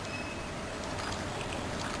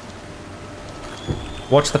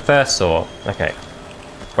 Watch the first Saw. Okay.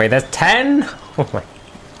 Wait, there's 10? Oh my...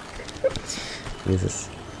 Jesus.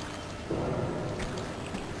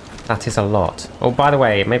 That is a lot. Oh, by the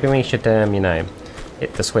way, maybe we should, you know,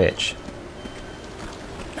 hit the switch.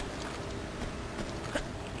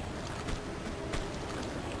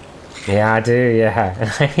 Yeah, I do, yeah.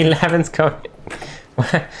 11's coming.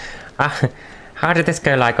 How did this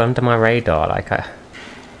go, like, under my radar? Like,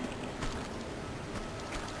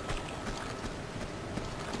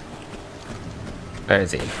 Where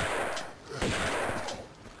is he?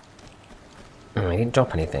 Oh, he didn't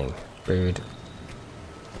drop anything. Rude.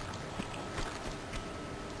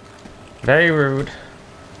 Very rude.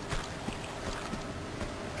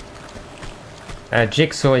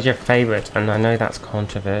 Jigsaw is your favourite, and I know that's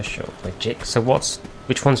controversial. Wait, so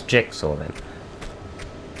which one's Jigsaw then?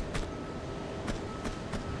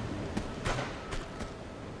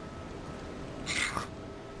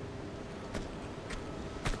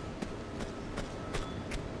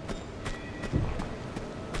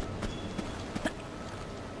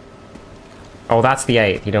 Oh, that's the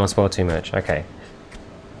 8th. You don't want to spoil too much. Okay.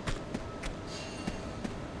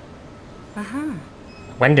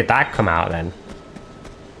 When did that come out then?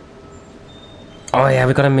 Oh yeah,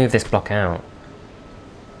 we've got to move this block out.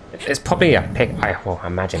 It's probably a pick. I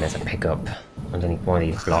imagine there's a pickup underneath one of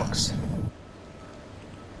these blocks.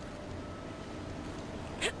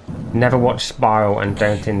 Never watched Spiral and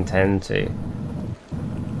don't intend to.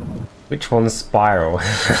 Which one's Spiral?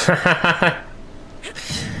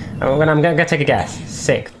 I'm gonna take a guess.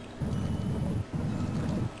 6th.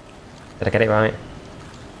 Did I get it right?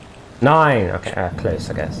 9! Okay, close,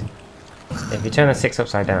 I guess. If you turn the 6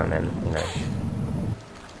 upside down, then, you know...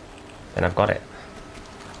 Then I've got it.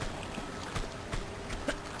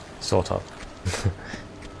 Sort of.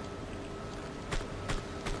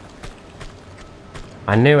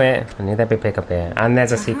 I knew it! I knew there'd be a pickup here. And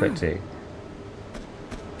there's a secret too.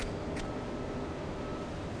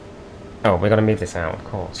 Oh, we're gonna move this out, of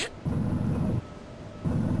course.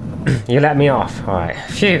 You let me off. Alright.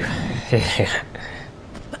 Phew!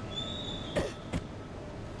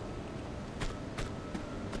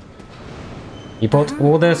 You bought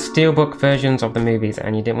all the steelbook versions of the movies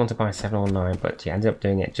and you didn't want to buy 7 or 9, but you ended up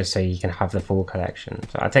doing it just so you can have the full collection.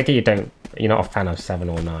 So I take it you're not a fan of 7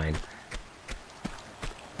 or 9.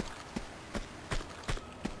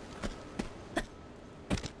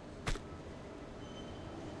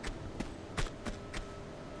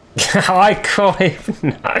 I call it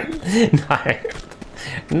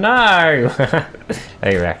no.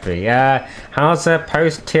 Hey referee, how's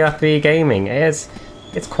post TR3 gaming? It's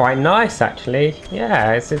quite nice actually.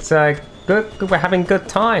 Yeah, it's good. We're having good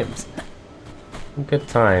times. Good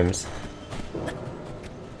times.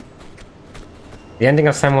 The ending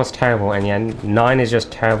of 7 was terrible, and yeah, 9 is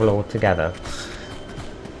just terrible altogether.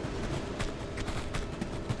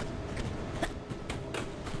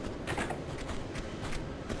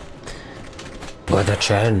 Brother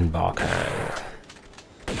Chen, Barco.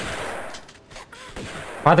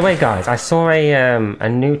 By the way, guys, I saw a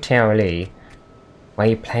new TRLE where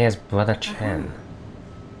you play as Brother Chen.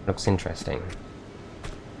 Looks interesting.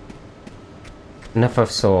 Enough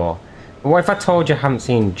of Saw. What if I told you I haven't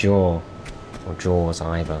seen Jaw? Or Jaws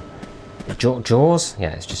either? Jaws? Yeah,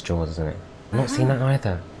 it's just Jaws, isn't it? I've not seen that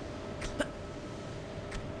either.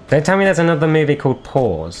 Don't tell me there's another movie called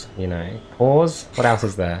Pause, you know. Pause? What else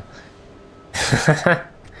is there?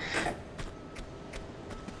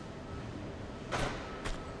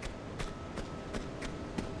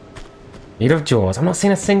 You love Jaws? I've not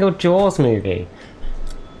seen a single Jaws movie.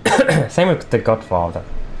 Same with The Godfather.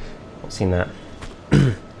 Not seen that.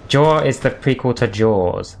 Jaw is the prequel to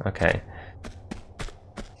Jaws. Okay.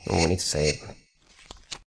 Oh, we need to save.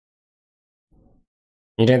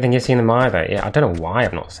 You don't think you've seen them either? Yeah, I don't know why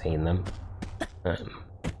I've not seen them.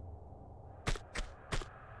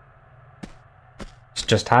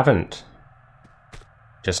 Just haven't.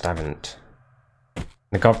 Just haven't.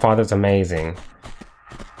 The Godfather's amazing.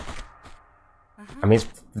 I mean, it's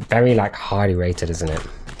very, like, highly rated, isn't it?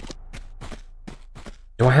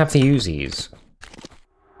 Do I have the Uzis?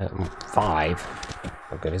 5.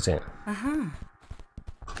 How good is it?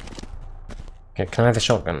 Okay, can I have the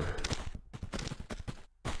shotgun?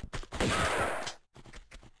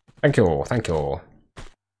 Thank you, thank you.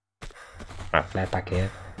 Right, flare back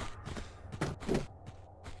here.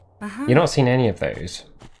 You're not seen any of those.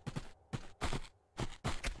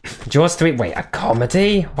 Jaws 3, wait, a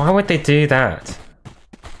comedy? Why would they do that?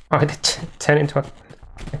 Why would they turn it into a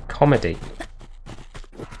comedy?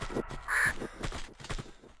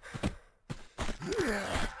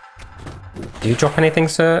 Do you drop anything,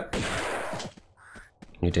 sir?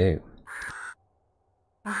 You do.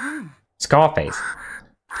 Scarface.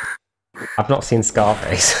 I've not seen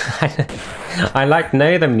Scarface. I like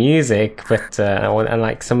know the music, but and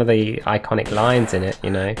like some of the iconic lines in it, you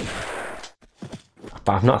know.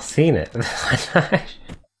 But I've not seen it.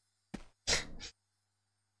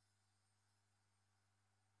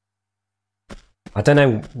 I don't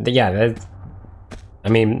know. Yeah, I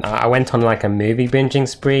mean, I went on like a movie binging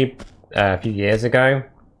spree a few years ago,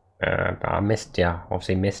 but I missed. Yeah,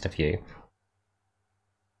 obviously missed a few.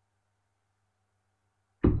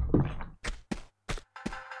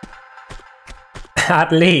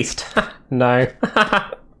 At least. No.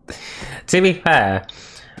 To be fair,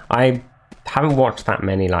 I haven't watched that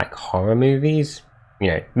many like horror movies you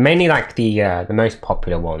know, mainly like the most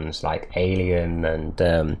popular ones, like Alien and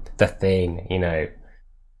The Thing, you know,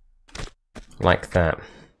 like that.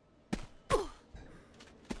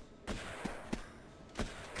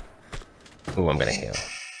 Oh, I'm gonna heal.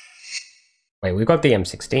 Wait, we've got the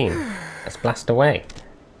M16. Let's blast away.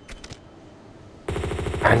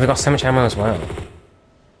 And we've got so much ammo as well.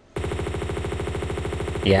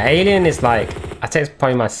 Yeah, Alien is like, I'd say it's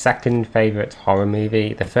probably my second favourite horror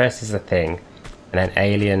movie. The first is The Thing, and then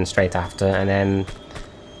Alien straight after, and then...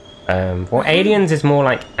 well, Aliens is more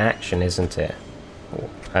like action, isn't it?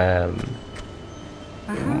 More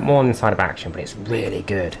on the side of action, but it's really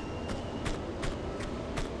good.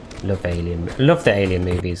 Love Alien. Love the Alien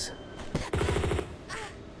movies.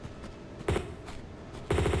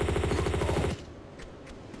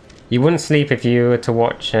 You wouldn't sleep if you were to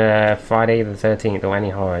watch Friday the 13th or any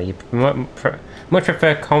horror. You much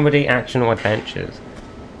prefer comedy, action, or adventures.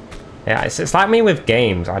 Yeah, it's like me with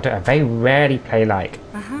games. I very rarely play like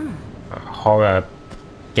horror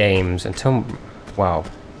games until, well,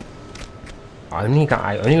 I only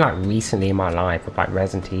like recently in my life with like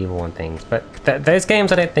Resident Evil and things. But those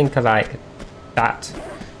games I don't think are like that.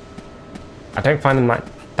 I don't find them like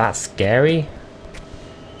that scary,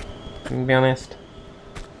 to be honest.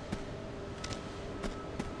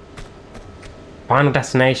 Final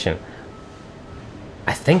Destination.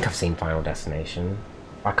 I think I've seen Final Destination.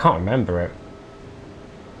 I can't remember it.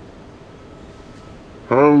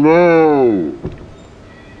 Hello!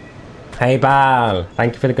 Hey Bal,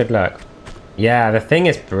 thank you for the good luck. Yeah, The Thing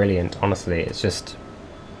is brilliant, honestly. It's just...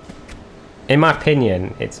 in my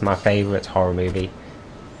opinion, it's my favourite horror movie.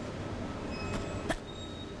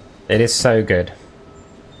 It is so good.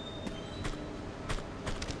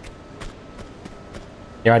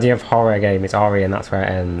 The idea of horror game is RE and that's where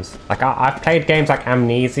it ends. Like, I've played games like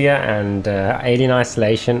Amnesia and Alien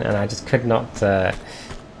Isolation, and I just could not...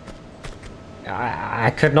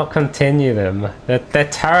 I could not continue them. They're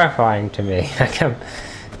terrifying to me.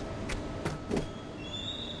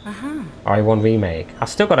 RE1 Remake. I've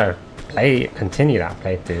still got to continue that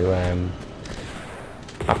playthrough.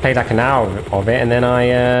 I played like an hour of it and then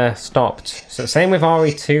I stopped. So same with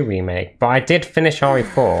RE2 Remake, but I did finish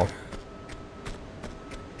RE4.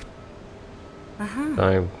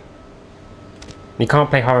 So, you can't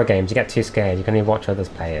play horror games, you get too scared, you can only watch others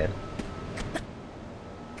play it.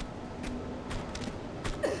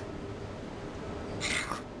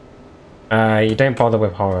 You don't bother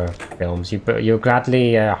with horror films, you'll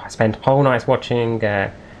gladly spend whole nights watching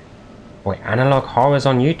wait, analog horrors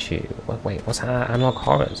on YouTube. Wait, what's analog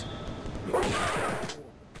horrors?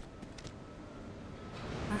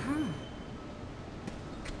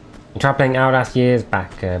 You tried playing Outlast years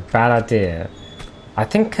back, bad idea. I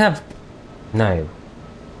think no.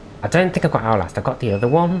 I don't think I've got Outlast. I've got the other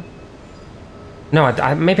one. No,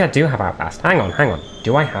 maybe I do have Outlast. Hang on.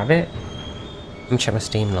 Do I have it? Let me check my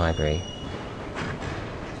Steam library.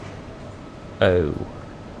 Oh.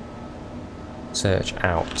 Search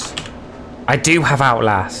out. I do have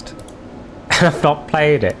Outlast. I've not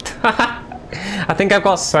played it. I think I've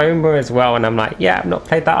got Soma as well, and I'm like, yeah, I've not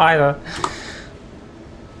played that either.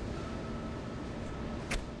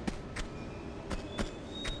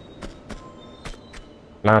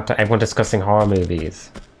 Now to everyone discussing horror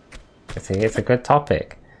movies. See, it's a good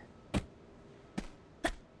topic.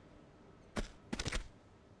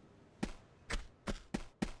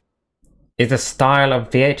 Is the style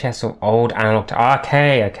of VHS or old analog?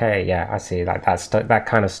 Okay, yeah, I see. Like that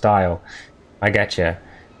kind of style. I get you.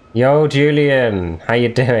 Yo, Julian, how you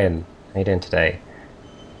doing? How you doing today?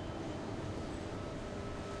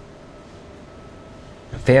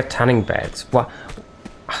 Fear of tanning beds. What?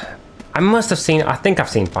 I must have seen... I think I've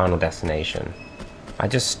seen Final Destination. I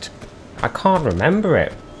can't remember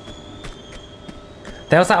it.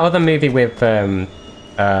 There was that other movie with...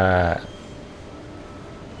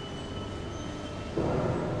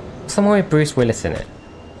 someone with Bruce Willis in it.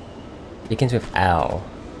 Begins with L.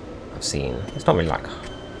 I've seen. It's not really like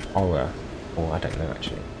horror. Or I don't know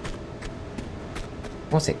actually.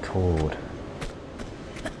 What's it called?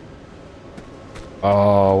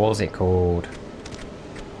 Oh, what was it called?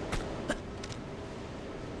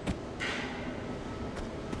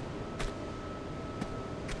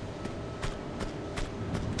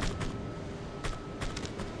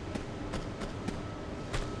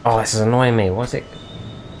 Oh, this is annoying me. What's it?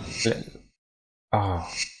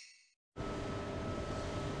 Oh.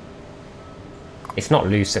 It's not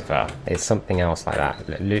Lucifer. It's something else like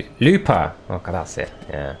that. Looper. Okay, that's it.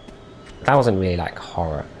 Yeah. That wasn't really like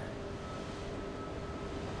horror.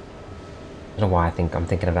 I don't know why I'm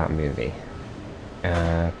thinking of that movie.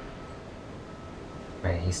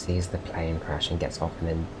 where he sees the plane crash and gets off and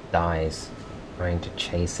then dies trying to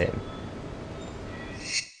chase him.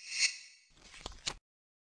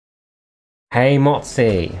 Hey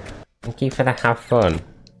Motzi! Thank you for the have fun.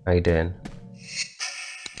 How you doing?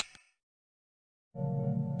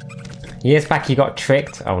 Years back you got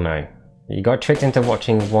tricked. Oh no. You got tricked into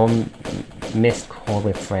watching one missed call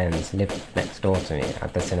with friends lived next door to me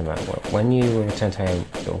at the cinema. When you returned home,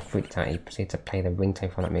 you all freaked out. He proceeded to play the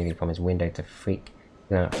ringtone from that movie from his window to freak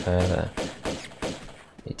you out further.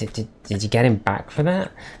 Did you get him back for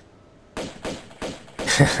that?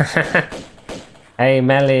 Hey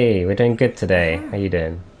Melly, we're doing good today. How you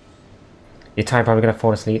doing? You're tired, probably gonna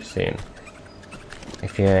fall asleep soon.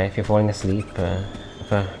 If you're falling asleep,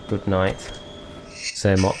 have a good night,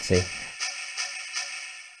 Sir Motzi.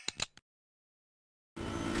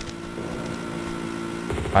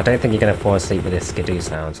 I don't think you're gonna fall asleep with this skidoo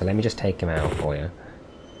sound, so let me just take him out for you.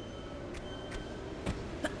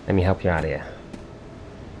 Let me help you out here.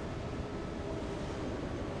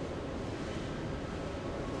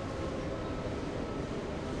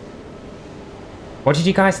 What did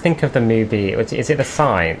you guys think of the movie? Is it The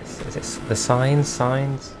Signs? Is it The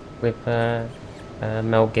Signs with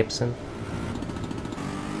Mel Gibson?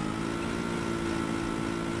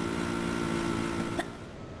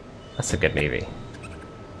 That's a good movie.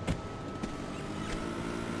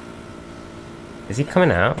 Is he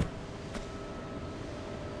coming out?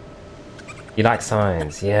 You like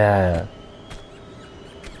Signs? Yeah.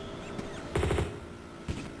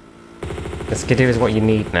 The skidoo is what you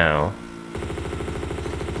need now.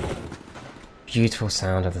 Beautiful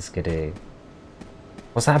sound of the skidoo.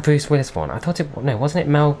 Was that a Bruce Willis one? I thought it... No, wasn't it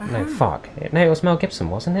Mel... No, fuck. No, it was Mel Gibson,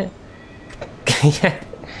 wasn't it? Yeah.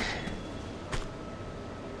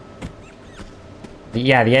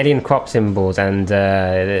 Yeah, the alien crop symbols and...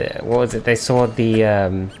 what was it? They saw the...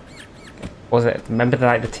 what was it? Remember the,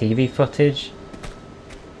 like, the TV footage?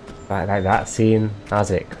 Like that scene? That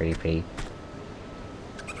was a bit creepy.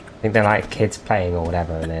 I think they're like kids playing or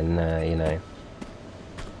whatever, and then, you know...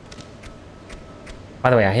 By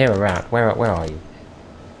the way, I hear a rat. Where are you?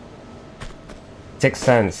 Sixth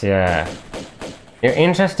Sense, yeah. You're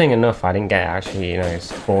interesting enough. I didn't get actually, you know,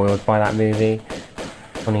 spoiled by that movie.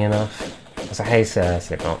 Funny enough. I was like, hey sir,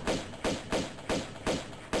 Slipknot.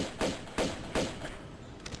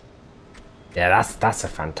 Yeah, that's a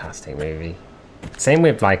fantastic movie. Same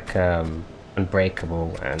with like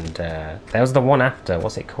Unbreakable, and there was the one after.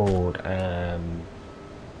 What's it called?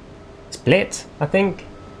 Split, I think.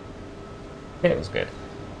 It was good.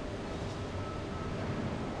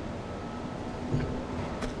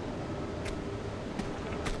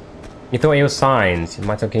 You thought it was Signs. You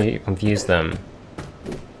might have confused them.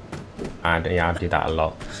 Yeah, I do that a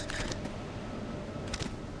lot.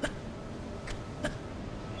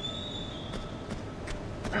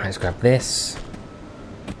 Let's grab this.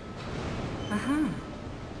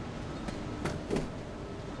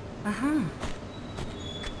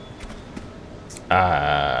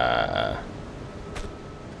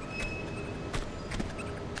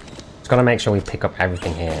 Just gotta make sure we pick up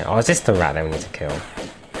everything here. Oh, is this the rat that we need to kill?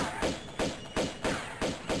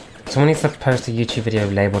 Someone needs to post a YouTube video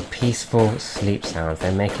labeled Peaceful Sleep Sounds.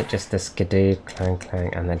 They make it just the skidoo, clang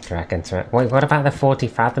clang, and the dragon. Wait, what about the 40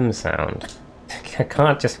 fathom sound? I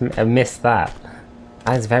can't just miss that.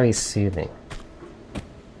 That is very soothing.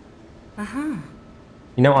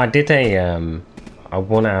 You know, I did a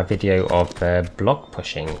 1 hour video of block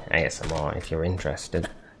pushing ASMR if you're interested.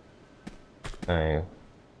 So,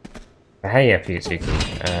 hey, Futsuki.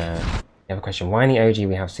 I have a question. Why in the OG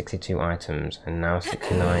we have 62 items and now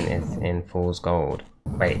 69 is in Fool's Gold?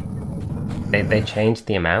 Wait, they changed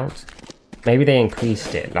the amount? Maybe they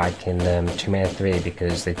increased it like in Tomb Raider 3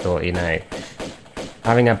 because they thought, you know,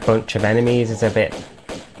 having a bunch of enemies is a bit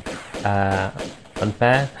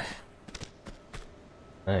unfair.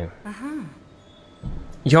 Oh.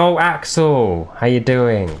 Yo, Axel! How you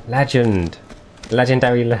doing? Legend!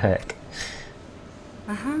 Legendary lurk.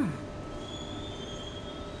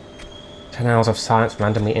 10 hours of silence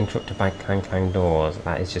randomly interrupted by clang clang doors.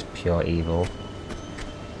 That is just pure evil.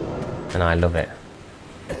 And I love it.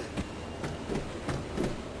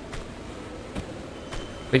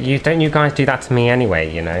 But don't you guys do that to me anyway,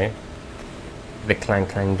 you know? The clang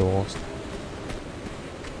clang doors.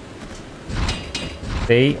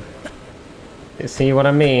 See? See what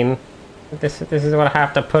I mean? This is what I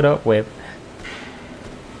have to put up with.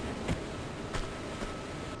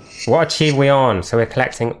 What achieve we on? So we're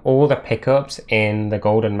collecting all the pickups in the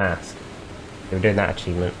Golden Mask. We're doing that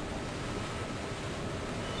achievement.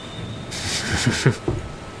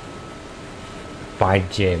 By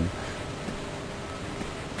Jim.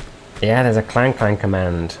 Yeah, there's a clang clang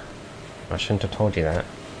command. I shouldn't have told you that.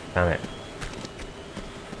 Damn it.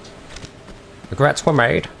 Regrets were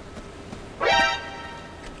made.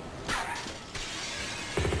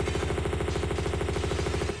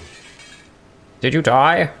 Did you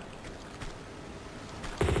die?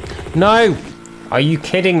 No! Are you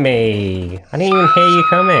kidding me? I didn't even hear you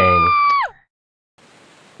coming.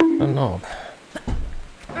 Oh, knob.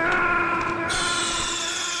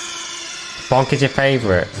 Bonk is your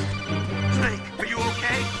favourite. Snake, are you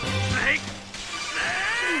okay? Snake?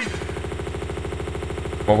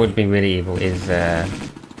 Snake! What would be really evil is,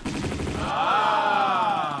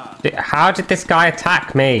 How did this guy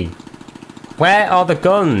attack me? Where are the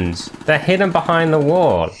guns? They're hidden behind the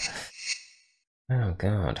wall. Oh,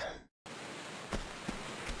 God.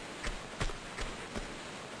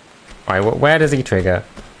 Alright, where does he trigger?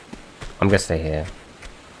 I'm gonna stay here.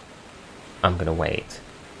 I'm gonna wait.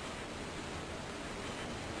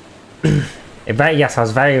 Yes, I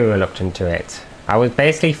was very reluctant to it. I was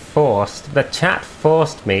basically forced, the chat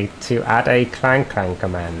forced me to add a clang clang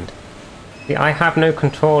command. See, I have no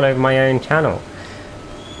control over my own channel.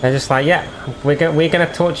 They're just like, yeah, we're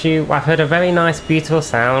gonna torture you. I've heard a very nice, beautiful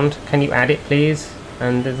sound. Can you add it, please?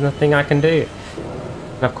 And there's nothing I can do.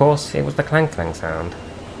 And of course, it was the clang clang sound.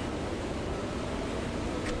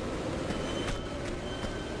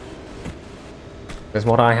 That's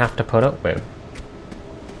what I have to put up with.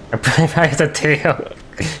 It's a deal.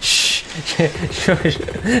 Shh. Shush.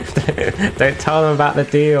 Don't tell them about the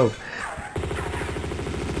deal.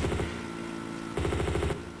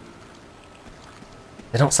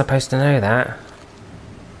 They're not supposed to know that.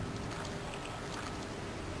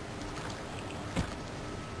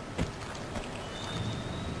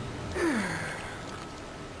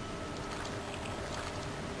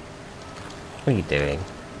 What are you doing?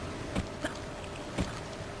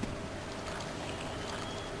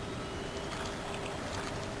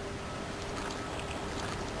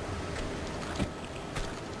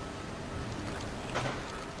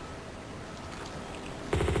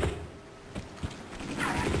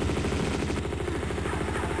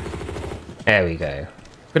 There we go.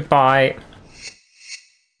 Goodbye.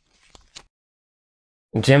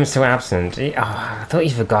 Jim's still absent. Oh, I thought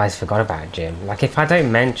you guys forgot about Jim. Like, if I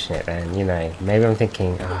don't mention it, then, you know, maybe I'm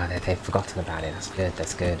thinking, oh, they've forgotten about it. That's good,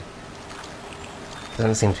 that's good.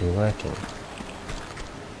 Doesn't seem to be working.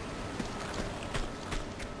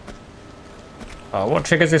 Oh, what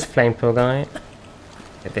triggers this flame pill guy?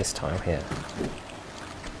 At this time here.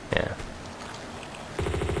 Yeah.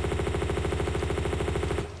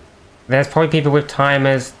 There's probably people with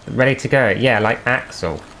timers ready to go. Yeah, like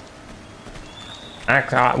Axel.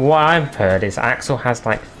 What I've heard is Axel has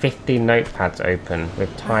like 50 notepads open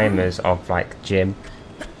with timers of like Jim.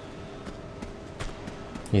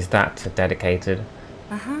 He's that dedicated.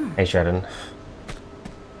 Hey, Sheridan.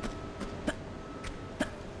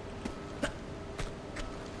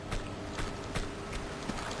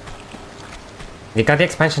 The Guardian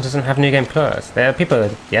expansion doesn't have New Game Plus. There are people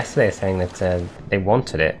yesterday saying that they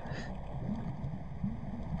wanted it.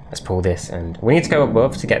 Let's pull this, and we need to go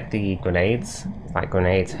above to get the grenades. Like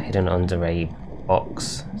grenades hidden under a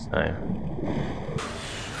box. So,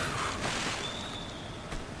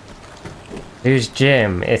 who's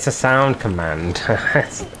Jim? It's a sound command.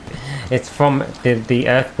 It's from the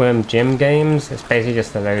Earthworm Jim games. It's basically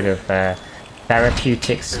just a load of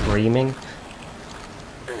therapeutic screaming.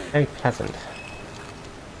 Very pleasant.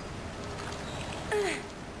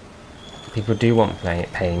 People do want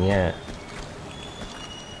pain, yeah.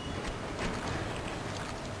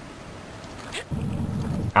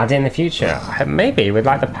 Add in the future. Maybe with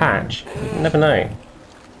like the patch. You never know.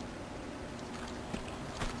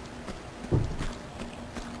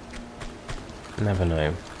 Never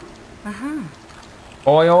know.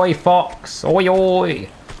 Oi oi fox! Oi oi!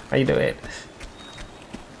 How you doing?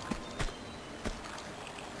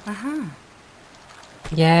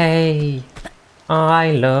 Yay!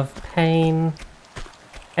 I love pain.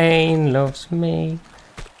 Pain loves me.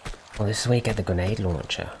 Well, this is where you get the grenade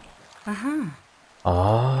launcher.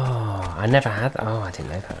 Oh, I never had. Oh, I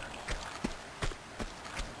didn't know that.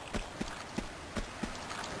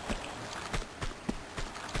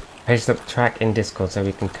 Post up track in Discord so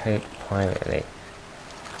we can cope privately.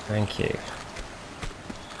 Thank you.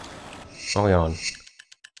 What are we on?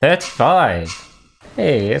 35!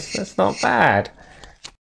 Hey, it's not bad.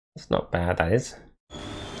 It's not bad, that is.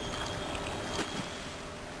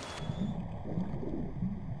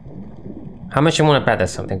 How much you want to bet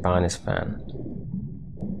there's something behind this fan?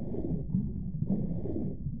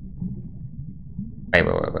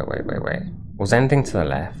 Wait. Was anything to the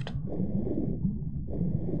left?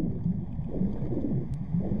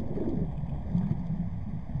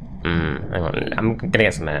 I'm gonna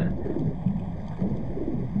get some air.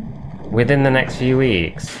 Within the next few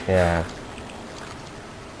weeks, yeah.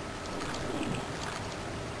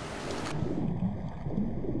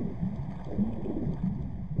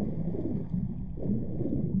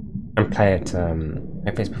 And play it,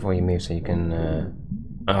 if it's before you move so you can,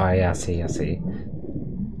 oh yeah, I see.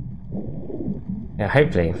 Yeah,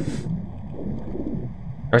 hopefully.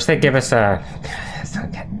 I wish they'd give us a...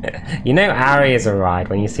 You know Ari is a ride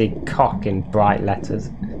when you see cock in bright letters.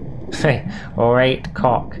 Hey, alright,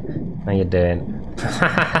 cock. How you doing?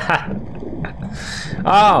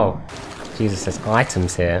 Oh! Jesus, there's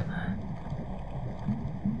items here.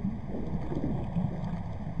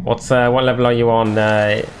 What level are you on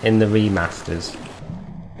in the remasters?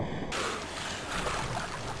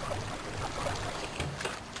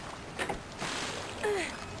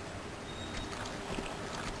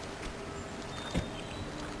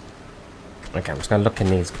 Okay, I'm just gonna look in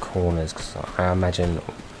these corners because I imagine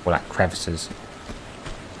all like crevices.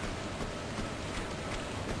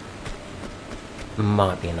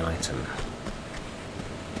 Might be an item.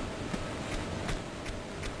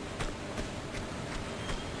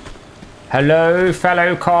 Hello,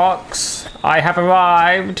 fellow cocks. I have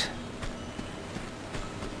arrived.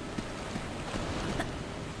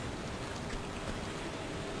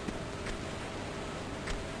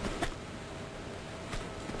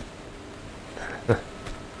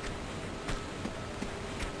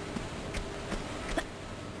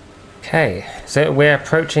 Okay, so we're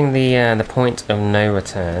approaching the point of no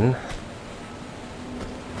return.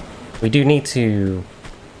 We do need to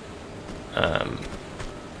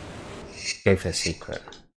go for the secret.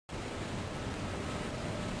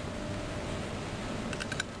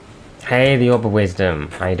 Hey, the Orb of Wisdom.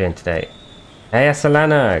 How you doing today? Hey,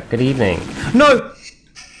 Asalana. Good evening. No!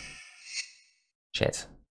 Shit.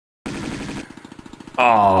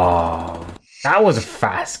 Oh, that was a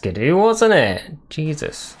fast skidoo, wasn't it?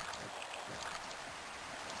 Jesus.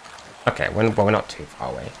 Okay, well, we're not too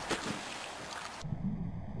far away.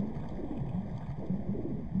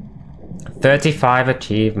 35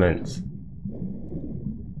 achievements.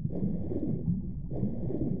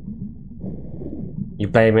 You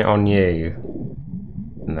blame it on you.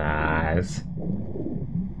 Nah, it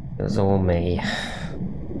was all me.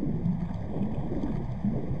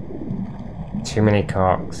 Too many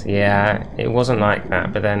cocks. Yeah, it wasn't like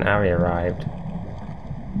that, but then Ari arrived.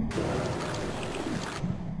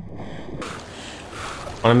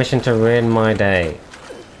 On a mission to ruin my day.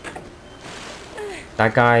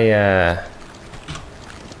 That guy,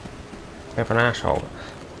 bit of an asshole.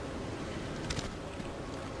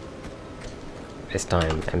 This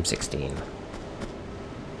time, M16.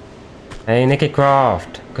 Hey, Nicky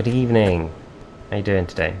Croft. Good evening. How you doing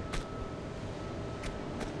today?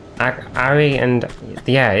 Ari and...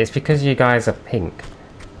 Yeah, it's because you guys are pink.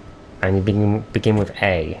 And you begin with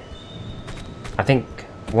A. I think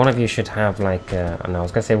one of you should have like... I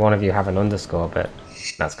was going to say one of you have an underscore, but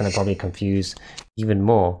that's going to probably confuse even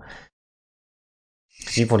more.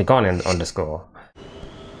 Because you've already got an underscore.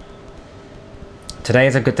 Today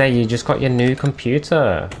is a good day. You just got your new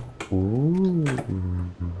computer. Ooh.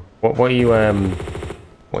 What are you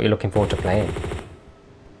looking forward to playing?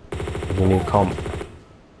 Your new comp.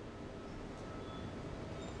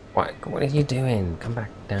 What are you doing? Come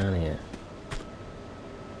back down here.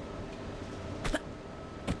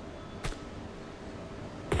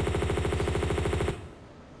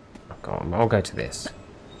 Oh, God, I'll go to this.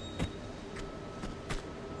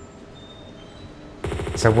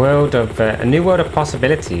 It's a world of a new world of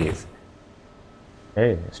possibilities.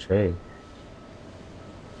 Oh, that's true.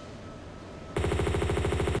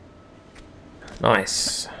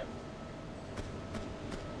 Nice.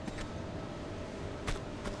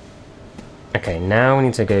 Okay, now we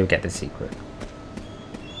need to go get the secret.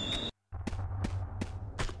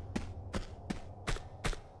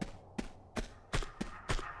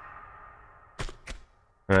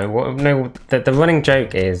 No, the running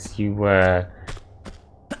joke is you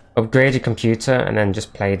upgrade your computer and then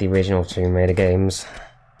just play the original Tomb Raider games.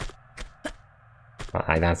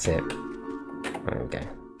 Like, that's it. There we go.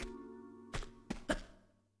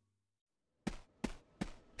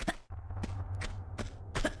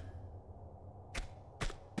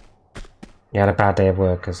 You had a bad day of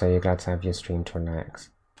work, so you're glad to have your stream to relax.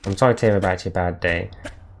 I'm sorry to hear about your bad day,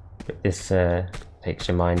 but this takes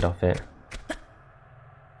your mind off it.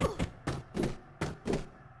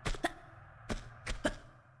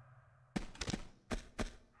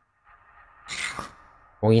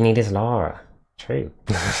 All you need is Lara. True.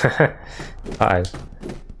 Uh-oh.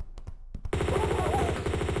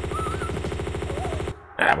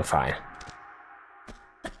 We're fine.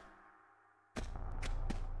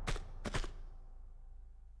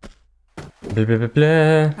 Blah, blah, blah,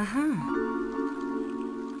 blah.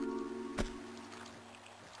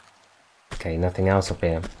 Okay, nothing else up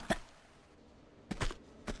here.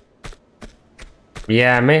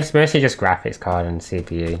 Yeah, mostly just graphics card and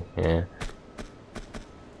CPU, yeah.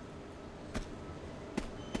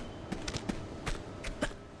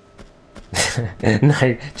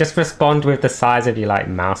 No, just respond with the size of your like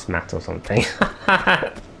mouse mat or something.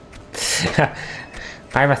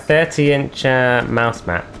 I have a 30-inch mouse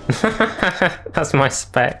mat. That's my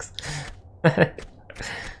specs.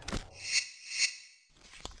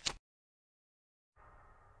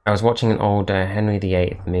 I was watching an old Henry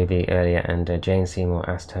VIII movie earlier, and Jane Seymour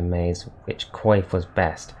asked her maids which coif was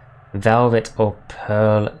best, velvet or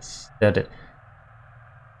pearl studded.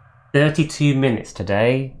 32 minutes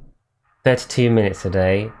today. 32 minutes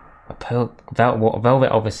today. A pearl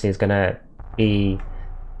velvet obviously is gonna be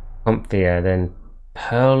comfier than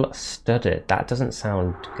pearl studded. That doesn't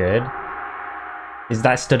sound good. Is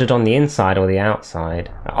that studded on the inside or the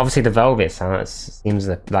outside? Obviously the velvet seems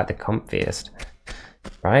like the comfiest,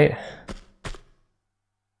 right?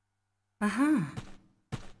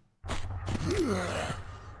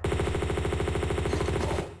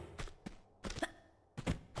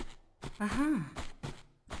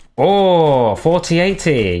 Oh,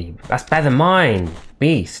 4080. That's better than mine.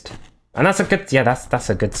 Beast. And that's a good, yeah, that's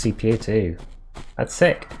a good CPU too. That's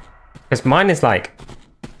sick. Because mine is like,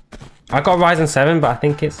 I got Ryzen 7, but I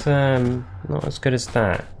think it's not as good as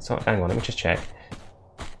that. So hang on, let me just check.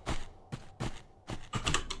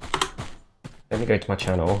 Let me go to my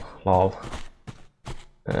channel. Lol.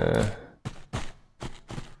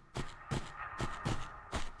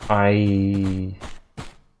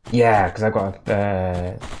 Yeah, because I've got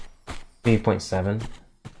a 3.7.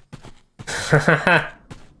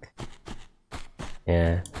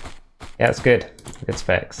 Yeah, it's good. Good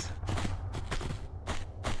specs.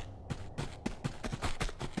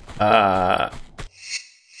 No,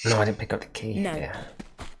 I didn't pick up the key. No. Yeah.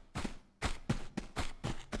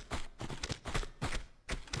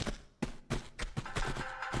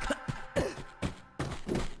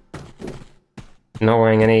 Not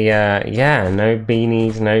wearing any, yeah, no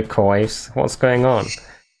beanies, no coifs. What's going on?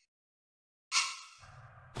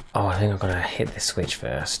 Oh, I think I'm gonna hit this switch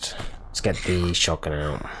first. Let's get the shotgun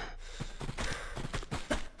out.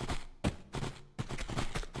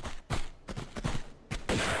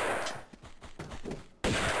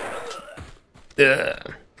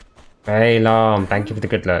 Ugh. Hey, Lom, thank you for the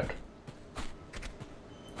good luck.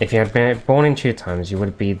 If you had been born in 2 times, you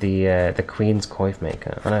would be the Queen's coif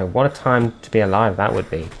maker. I know, what a time to be alive that would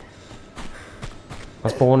be. I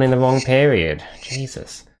was born in the wrong period.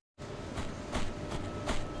 Jesus.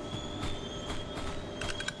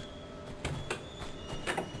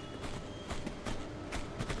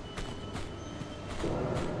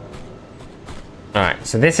 Alright,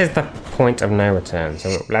 so this is the point of no return.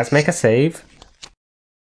 So let's make a save.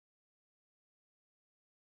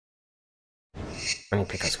 How many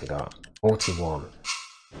pickups we got? 41.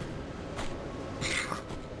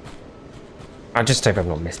 I just hope I've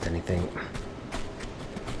not missed anything.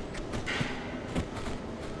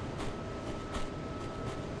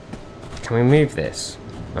 Can we move this?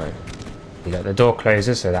 No. You got the door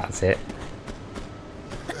closes, so that's it.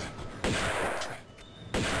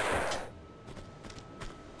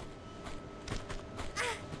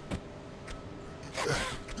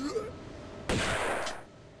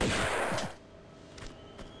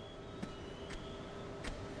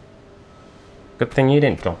 Good thing you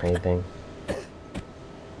didn't drop anything.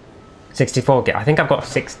 64 gig. I think I've got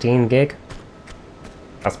 16 gig.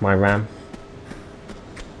 That's my RAM.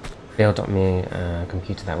 Build.me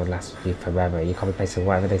computer that would last you forever. You copy paste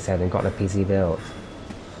whatever they said and got the PC built.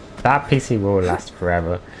 That PC will last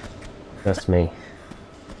forever. Trust me.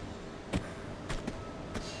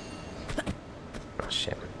 Oh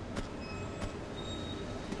shit.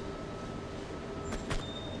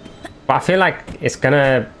 But I feel like it's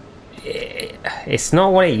gonna... It's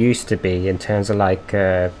not what it used to be in terms of like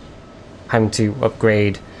having to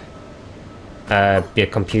upgrade your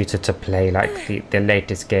computer to play like the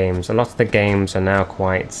latest games. A lot of the games are now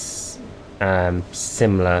quite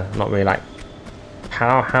similar, not really like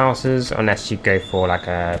powerhouses unless you go for like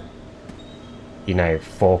a, you know,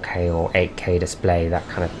 4K or 8K display, that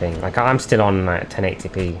kind of thing. Like I'm still on like a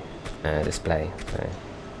 1080p display, so,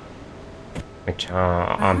 which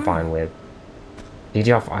I'm fine with.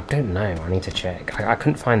 DDR4, I don't know, I need to check. I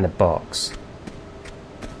couldn't find the box.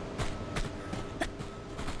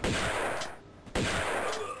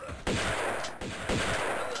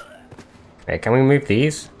 Okay, can we move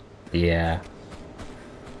these? Yeah.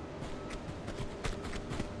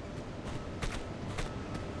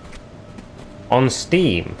 On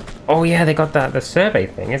Steam. Oh yeah, they got the survey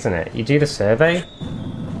thing, isn't it? You do the survey.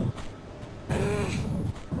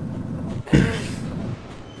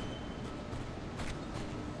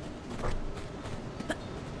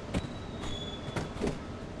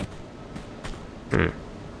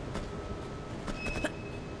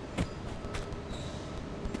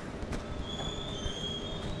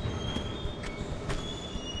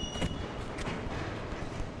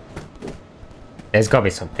 There's got to be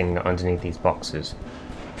something underneath these boxes.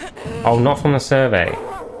 Oh, not from the survey.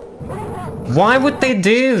 Why would they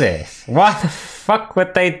do this? Why the fuck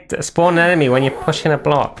would they spawn an enemy when you're pushing a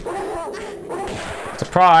block?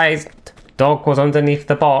 Surprise! Dog was underneath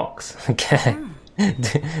the box. Okay.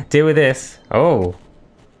 Deal with this. Oh.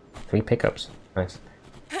 3 pickups. Nice.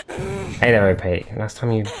 Hey there, OP. Last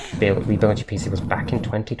time you rebuilt your PC was back in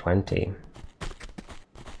 2020.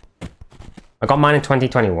 I got mine in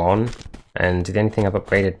 2021. And the only thing I've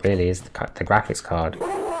upgraded really is the graphics card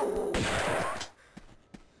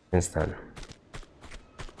since then.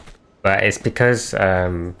 But it's because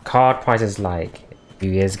card prices like a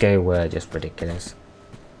few years ago were just ridiculous.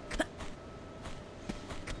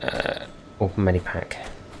 Open Medipack.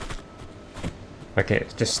 Like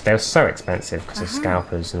it's just, they were so expensive because of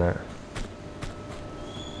scalpers and that.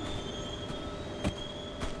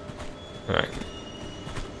 Alright.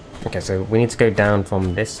 Okay, so we need to go down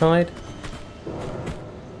from this side.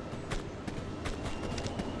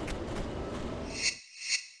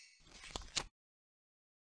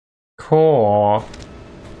 Core.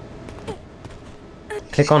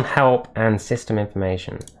 Click on help and system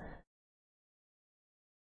information.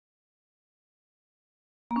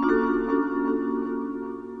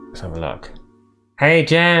 Let's have a look. Hey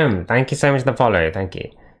Jem, thank you so much for the follow, thank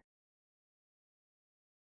you.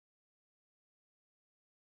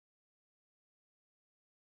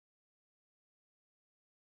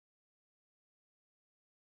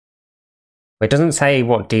 It doesn't say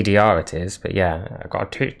what DDR it is, but yeah, I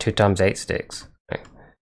got 2x8 sticks.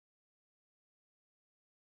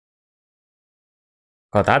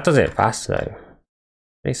 God, that does it fast though.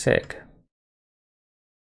 Pretty sick.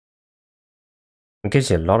 It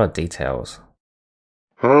gives you a lot of details.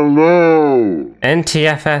 Hello!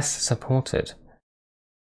 NTFS supported.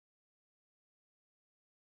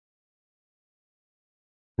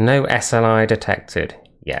 No SLI detected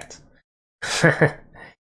yet.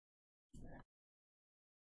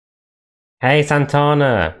 Hey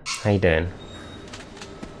Santana, how you doing?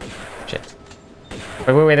 Shit.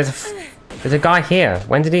 Wait, there's a guy here.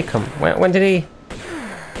 When did he come? When did he?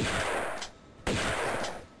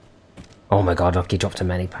 Oh my god, look, he dropped a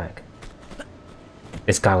Medipack.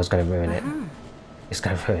 This guy was going to ruin it. He's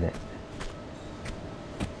going to ruin it.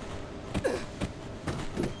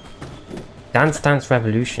 Dance Dance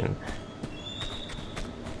Revolution.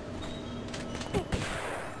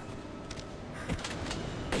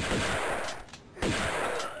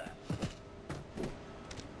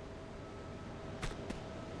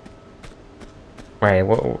 Wait,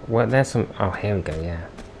 what, there's some... Oh, here we go, yeah.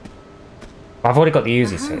 I've already got the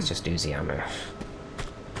Uzi, so it's just Uzi ammo.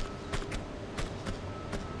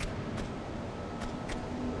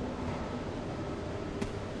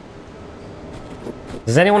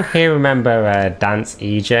 Does anyone here remember Dance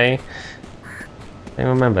EJ?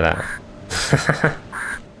 Anyone remember that?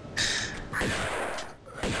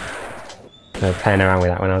 I was playing around with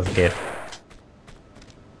that when I was a kid.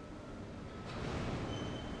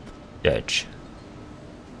 Judge.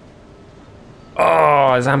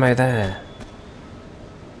 Oh, there's ammo there.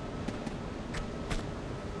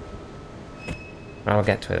 I'll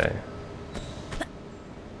get to it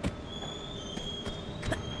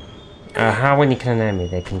though. How when you kill an enemy,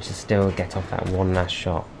 they can just still get off that one last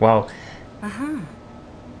shot. Well,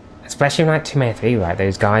 especially in like 2 right?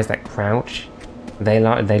 Those guys that crouch, they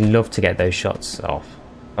love to get those shots off,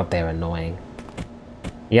 but they're annoying.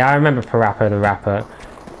 Yeah, I remember Parappa the Rapper.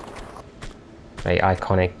 Very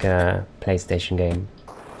iconic PlayStation game.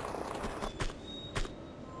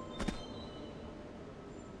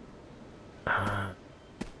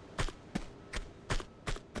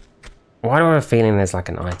 Why do I have a feeling there's like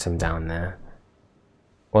an item down there?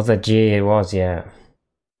 Was it G? It was, yeah.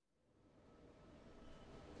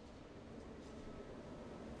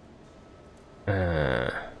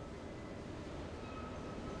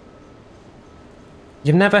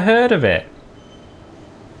 You've never heard of it?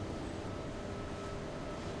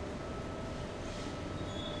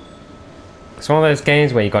 It's one of those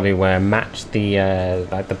games where you got to match the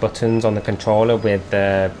like the buttons on the controller with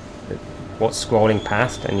what's scrolling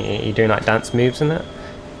past, and you're doing like dance moves and that,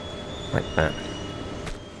 like that.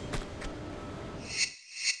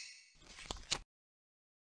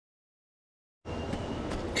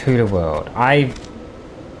 Cooler World. I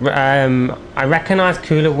recognise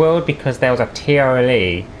Cooler World because there was a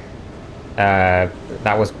TRLE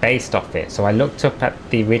that was based off it. So I looked up at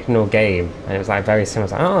the original game and it was like very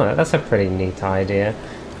similar. I was like, oh, that's a pretty neat idea.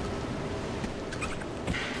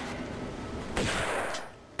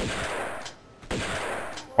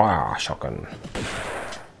 Wow, shotgun.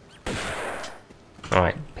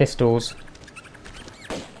 Alright, pistols.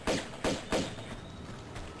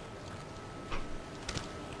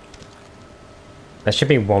 There should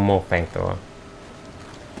be one more flamethrower.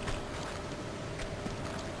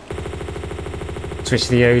 Switch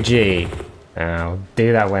to the OG. I'll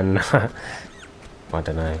do that when... I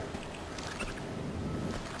don't know.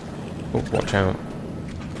 Oh, watch out.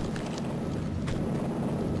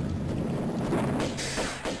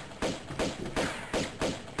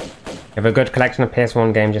 If a good collection of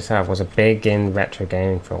PS1 games yourself, was a big in retro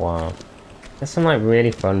gaming for a while. There's some like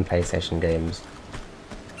really fun PlayStation games.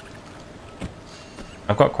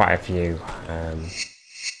 I've got quite a few,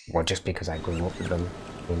 well, just because I grew up with them.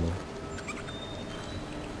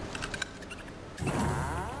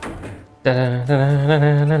 Da -da -da -da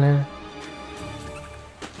 -da -da -da.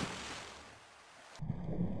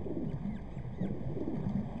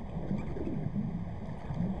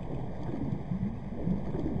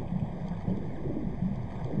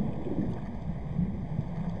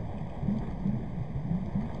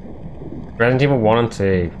 Resident Evil 1 and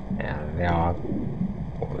 2, yeah, they are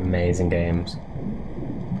amazing games.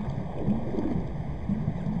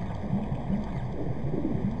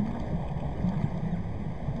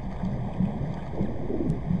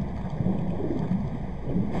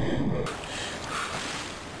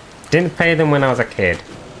 Didn't play them when I was a kid.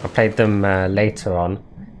 I played them later on.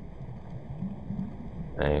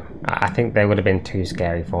 No, I think they would have been too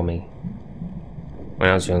scary for me when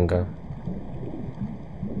I was younger.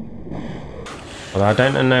 Although I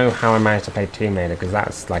don't know how I managed to play Tomb Raider, because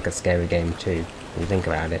that's like a scary game too, when you think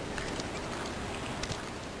about it.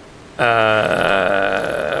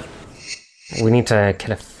 We need to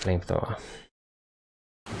kill a flamethrower.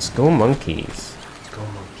 Skull monkeys. Skull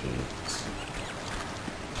monkeys.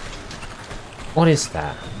 What is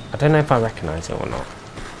that? I don't know if I recognize it or not.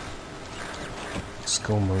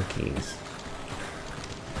 Skull monkeys.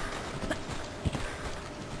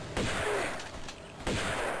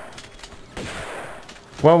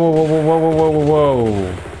 Whoa, whoa, whoa, whoa, whoa, whoa, whoa,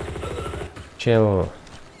 whoa. Chill.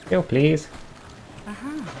 Chill, please.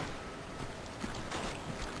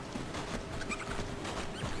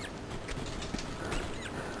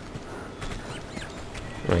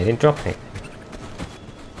 Oh, he didn't drop it.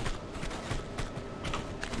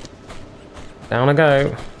 Down I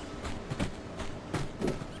go.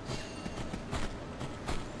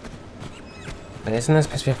 But isn't there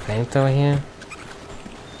supposed to be a flamethrower here?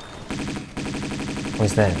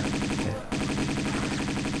 What's there? Okay.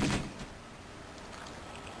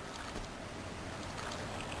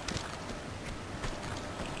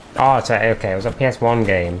 Oh, so, okay, it was a PS1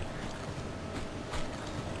 game.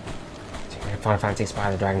 Final Fantasy,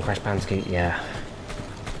 Spyro the Dragon, Crash Bandicoot, yeah.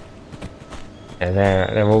 Yeah,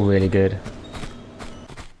 they're all really good.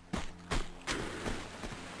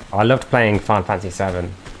 Oh, I loved playing Final Fantasy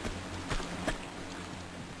 7.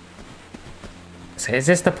 So is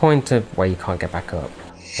this the point of where you can't get back up?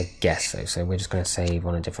 I guess so. So we're just going to save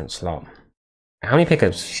on a different slot. How many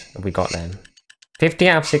pickups have we got then? 50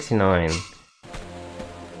 out of 69.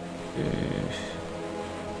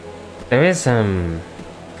 There is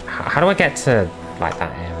how do I get to like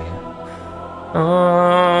that area?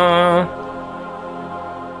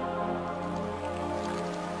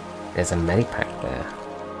 There's a medipack there.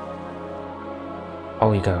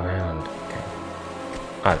 Oh, you go around. Okay.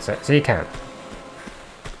 Alright, so you can.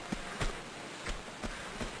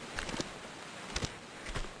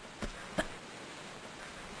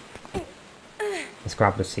 Let's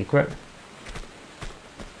grab the secret.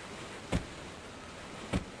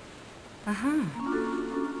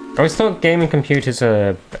 I always thought gaming computers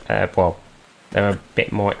are, well, they're a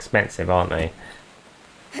bit more expensive, aren't they?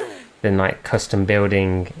 Than like custom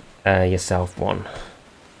building yourself one.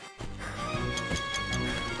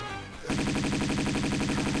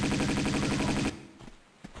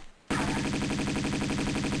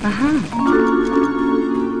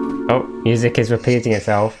 Oh, music is repeating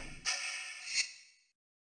itself.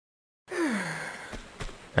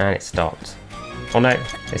 And it stopped. Oh no,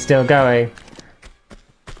 it's still going.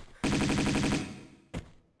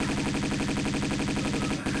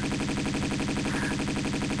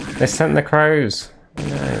 They sent the crows. Oh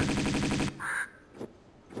no.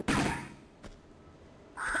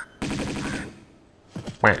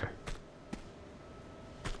 Wow.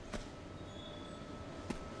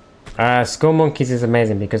 Skull Monkeys is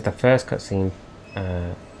amazing because the first cutscene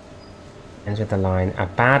ends with the line, a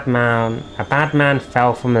bad man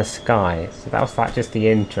fell from the sky. So that was like just the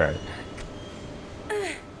intro.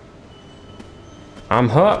 I'm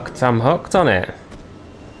hooked on it.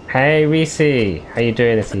 Hey Reese, how you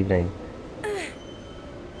doing this evening?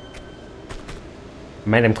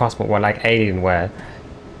 Made them cost more like Alienware.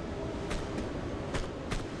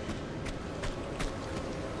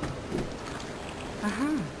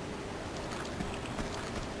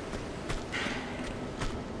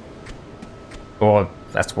 Or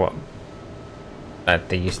that's what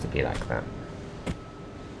they used to be like that.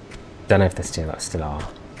 Don't know if they still are.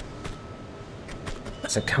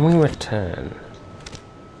 So can we return?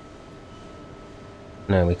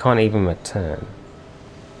 No, we can't even return.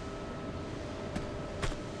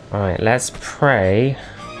 Alright, let's pray.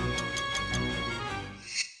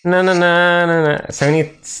 No. So we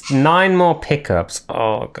need 9 more pickups.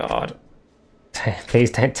 Oh god. Please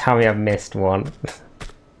don't tell me I've missed one.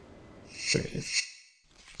 Please.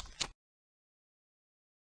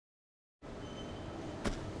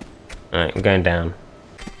 Alright, we're going down.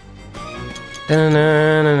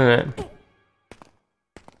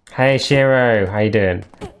 Hey Shiro, how you doing?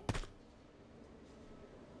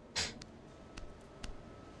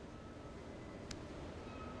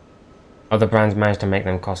 Other brands manage to make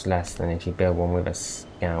them cost less than if you build one with a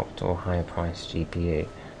Scout or higher priced GPU.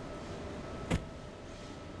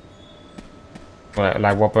 Well,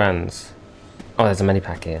 like what brands? Oh, there's a mini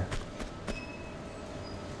pack here.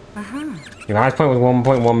 Your highest point was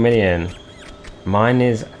 1.1 million. Mine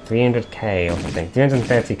is 300k or something.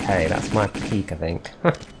 330k. That's my peak, I think.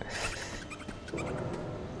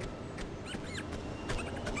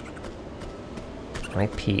 I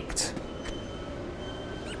peaked.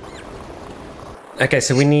 Okay,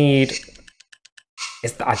 so we need...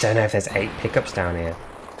 I don't know if there's 8 pickups down here.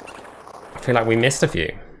 I feel like we missed a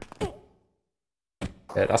few.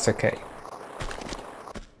 But that's okay.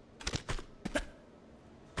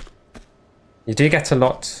 You do get a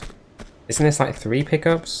lot. Isn't this like 3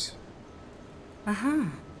 pickups?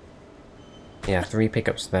 Yeah, 3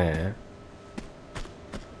 pickups there.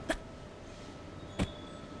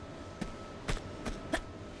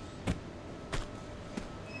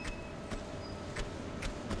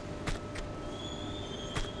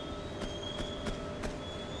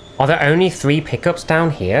 Are there only 3 pickups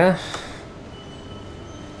down here?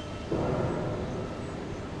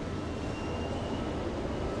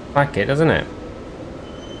 Like it, doesn't it?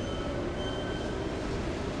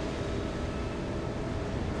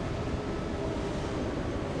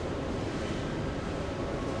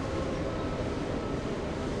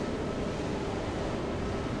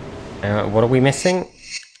 What are we missing?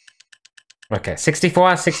 Okay, 64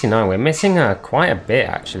 out of 69. We're missing quite a bit,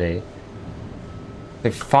 actually.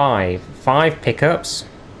 So 5 pickups.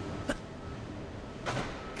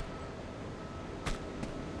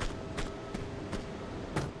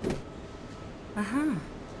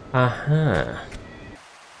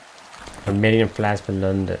 A million flags for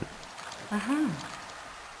London.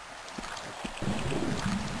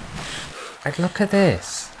 Like, look at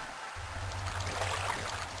this.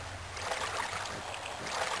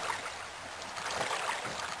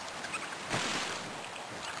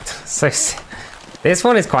 So this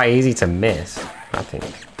one is quite easy to miss, I think.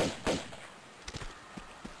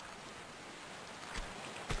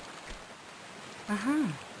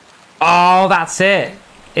 Oh, that's it.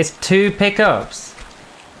 It's 2 pickups.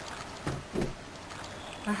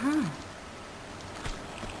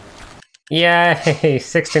 Yay,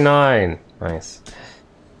 69. Nice.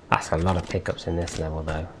 That's a lot of pickups in this level,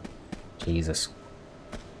 though. Jesus.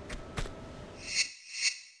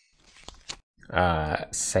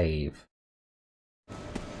 Save.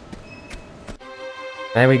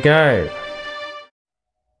 There we go.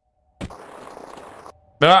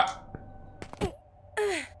 Ah!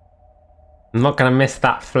 I'm not gonna miss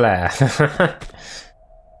that flare.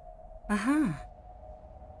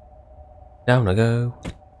 Down I go.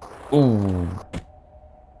 Ooh.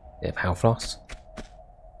 Bit of how floss.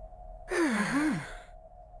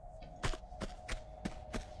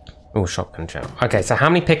 Oh, shotgun shell. Okay, so how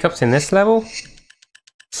many pickups in this level?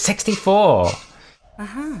 64.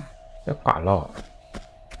 Still quite a lot.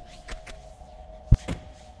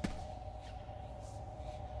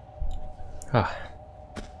 Ah.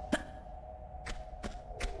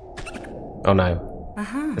 Oh no.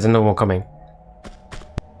 There's another one coming.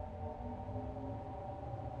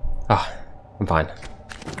 Ah, I'm fine.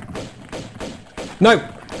 No!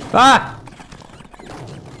 Ah!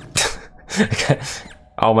 Okay.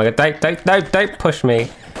 Oh my god, don't push me.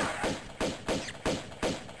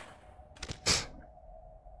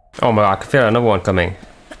 Oh my god, I can feel another one coming.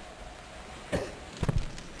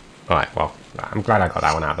 Alright, well, I'm glad I got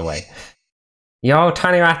that one out of the way. Yo,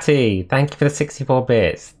 Tiny Ratty! Thank you for the 64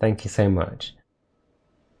 bits. Thank you so much.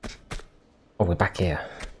 Oh, we're back here.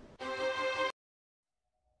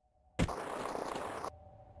 Oh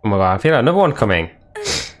my god, I feel another one coming.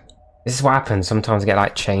 This is what happens. Sometimes I get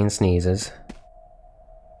like chain sneezes.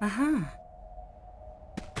 Uh-huh.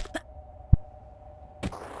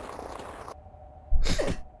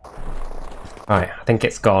 Alright, I think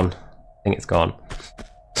it's gone. I think it's gone.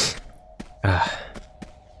 Uh-huh.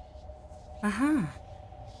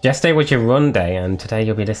 Yesterday was your run day, and today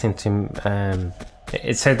you'll be listening to.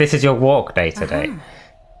 So this is your walk day today.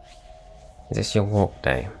 Is this your walk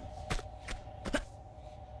day?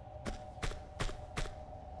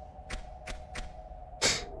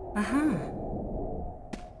 Uh-huh.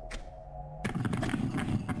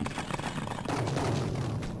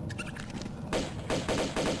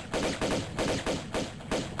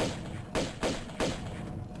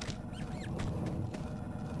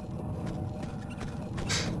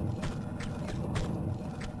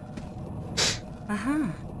 Uh-huh.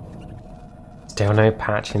 Still no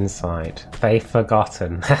patch inside. They've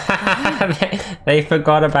forgotten. They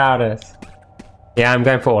forgot about us. Yeah, I'm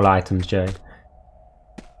going for all items, Joe.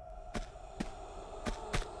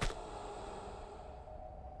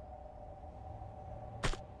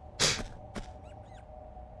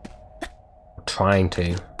 Trying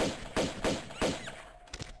to.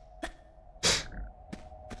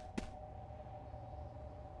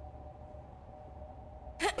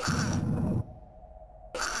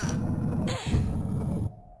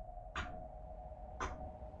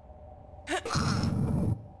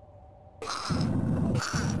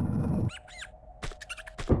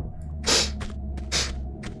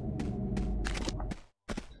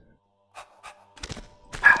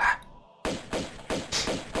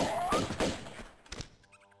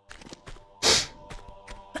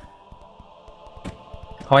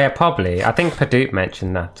 Oh yeah, probably. I think Padoop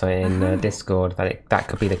mentioned that in Discord, that that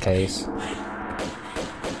could be the case.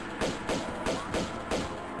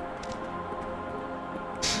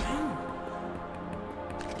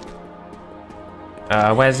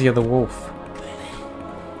 Where's the other wolf?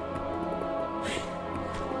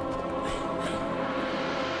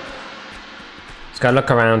 Just go look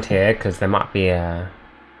around here, because there might be a...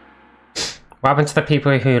 What happened to the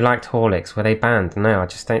people who liked Horlicks? Were they banned? No, I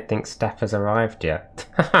just don't think Steph has arrived yet.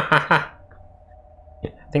 I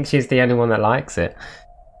think she's the only one that likes it.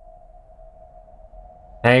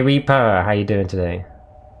 Hey Reaper, how you doing today?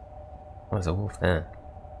 Oh, there's a wolf there.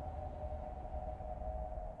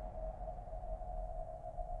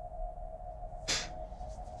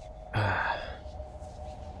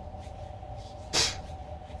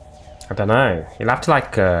 I don't know. You'll have to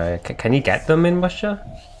like, can you get them in Russia?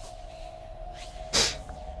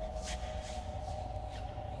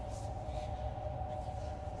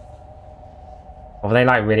 Or are they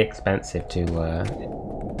like really expensive to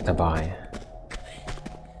buy?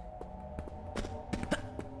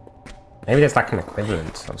 Maybe there's like an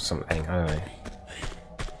equivalent of something, I don't know.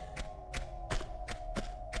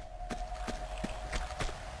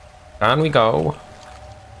 Down we go.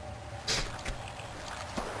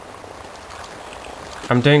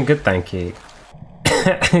 I'm doing good, thank you.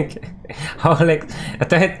 Horlicks,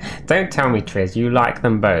 don't tell me, Triz, you like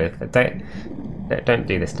them both. Don't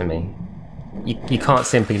do this to me. You can't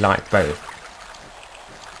simply like both.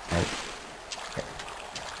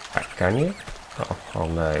 Can you? Oh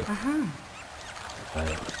no.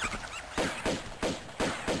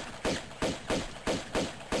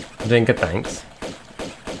 I'm doing good, thanks.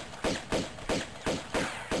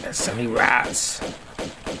 There's so many rats.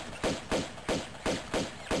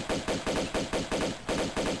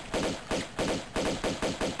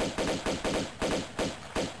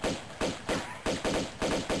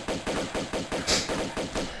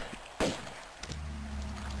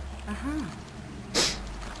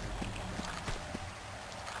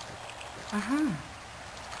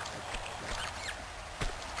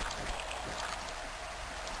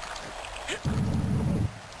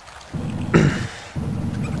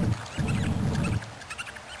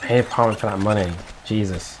 Pay a pound for that money.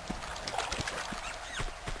 Jesus.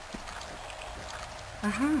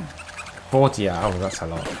 40 hours, that's a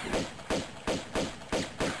lot.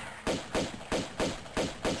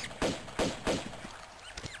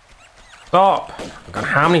 Stop! Oh God,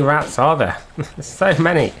 how many rats are there? There's so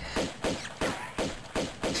many.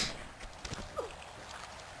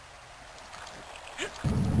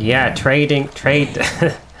 Yeah, trade.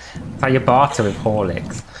 That's how you barter with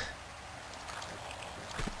Horlicks.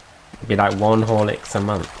 It'd be like 1 Horlicks a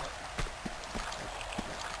month.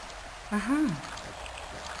 Aha.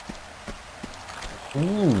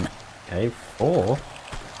 Ooh. Okay, 4.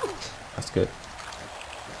 That's good.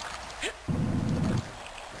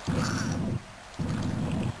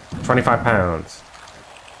 £25.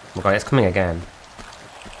 Oh my god, it's coming again.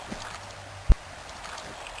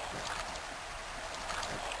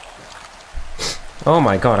 Oh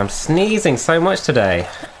my god, I'm sneezing so much today.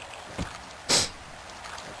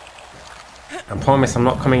 I promise I'm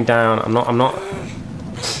not coming down. I'm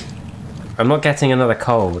not getting another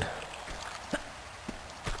cold.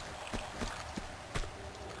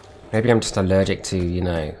 Maybe I'm just allergic to, you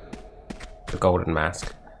know, the golden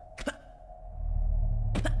mask.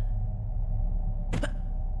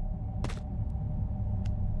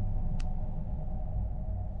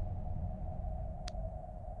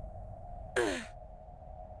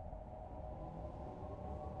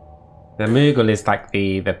 The Moogle is like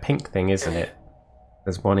the pink thing, isn't it?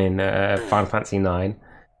 There's one in Final Fantasy 9.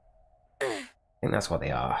 I think that's what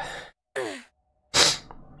they are.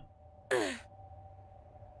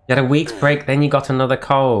 You had a week's break, then you got another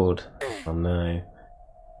cold. Oh no.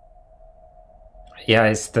 Yeah,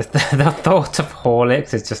 it's the thought of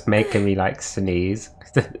Horlicks is just making me like sneeze.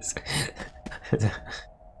 I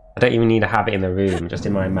don't even need to have it in the room, just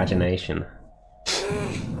in my imagination.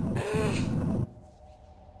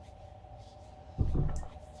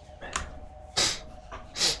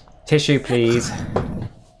 Tissue, please.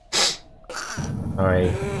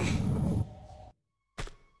 Sorry.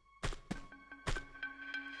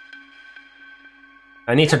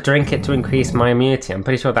 I need to drink it to increase my immunity. I'm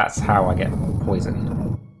pretty sure that's how I get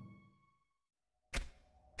poisoned.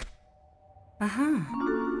 Aha.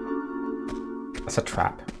 That's a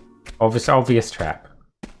trap. Obvious trap.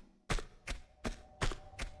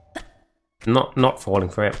 Not falling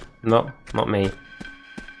for it. Not me.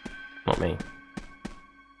 Not me.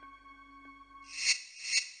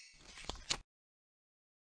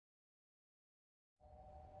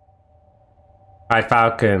 Hi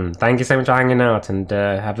Falcon, thank you so much for hanging out and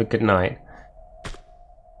have a good night.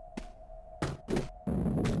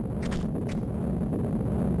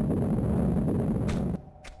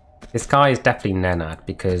 This guy is definitely Nenad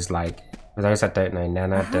because, like, for those that don't know,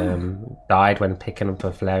 Nenad died when picking up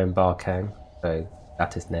a flaring Barkang, so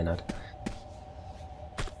that is Nenad.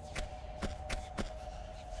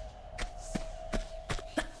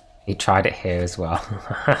 He tried it here as well.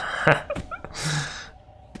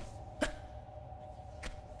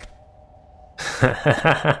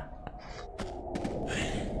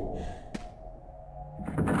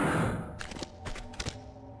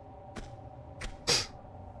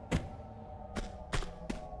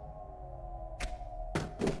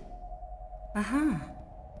 Aha.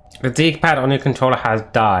 The D-pad on your controller has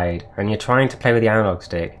died, and you're trying to play with the analog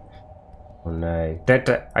stick. Oh no!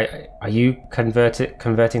 Are you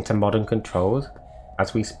converting to modern controls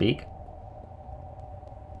as we speak?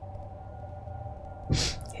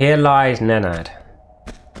 Here lies Nenad,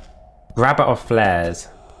 grabber of flares.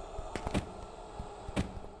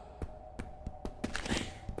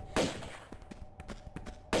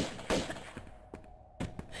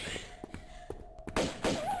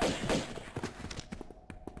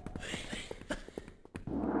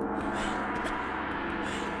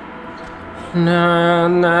 No,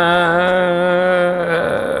 no.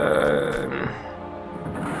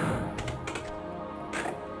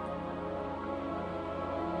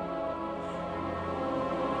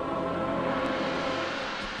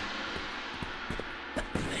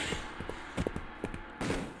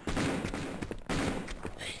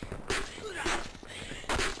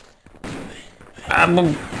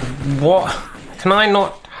 What? Can I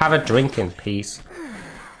not have a drink in peace?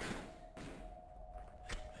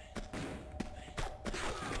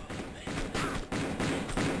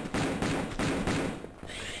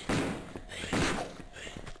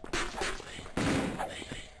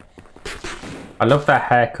 I love their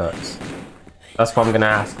haircuts. That's what I'm gonna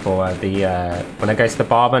ask for when I go to the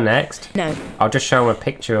barber next. No. I'll just show him a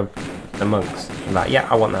picture of the monks. I'm like, yeah,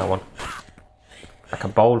 I want that one. Like a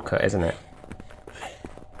bowl cut, isn't it?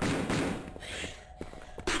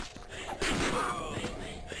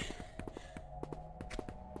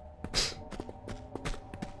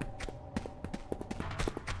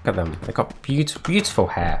 Look at them. They've got beautiful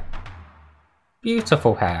hair.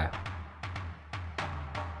 Beautiful hair.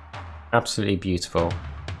 Absolutely beautiful.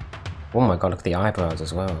 Oh my god, look at the eyebrows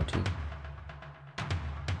as well. Gee.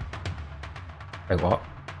 Wait, what?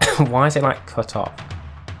 Why is it like cut off?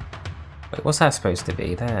 Wait, what's that supposed to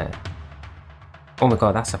be there? Oh my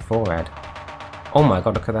god, that's a forehead. Oh my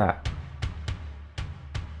god, look at that.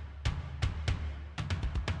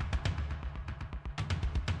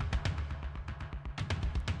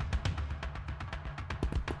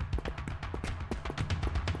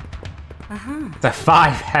 The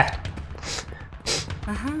 5 head.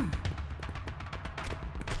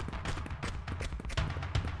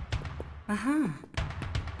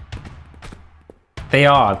 They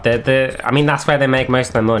are. I mean, that's where they make most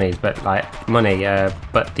of their money, but like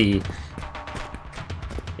but the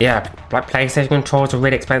like PlayStation controllers are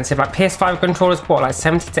really expensive. Like PS5 controllers, what, like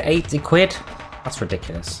 70 to 80 quid? That's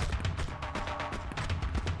ridiculous.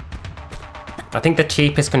 I think the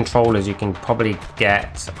cheapest controllers you can probably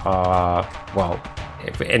get are, well,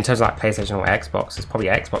 in terms of like PlayStation or Xbox, it's probably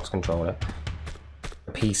Xbox controller.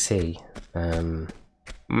 PC.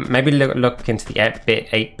 Maybe look into the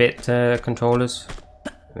 8-bit controllers.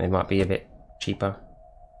 They might be a bit cheaper.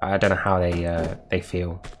 I don't know how they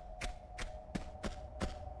feel.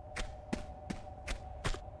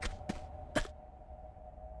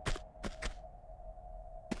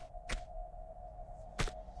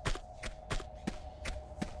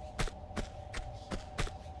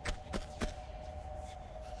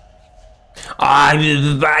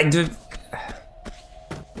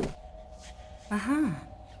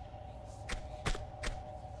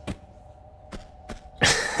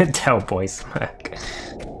 Del boy smack.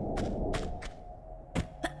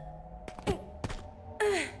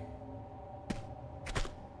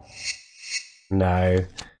 No.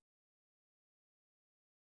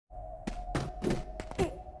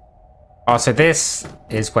 Oh, so this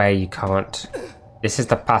is where you can't. This is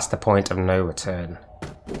past the point of no return.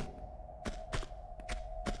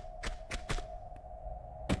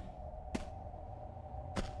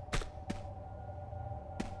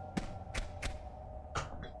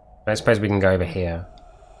 I suppose we can go over here.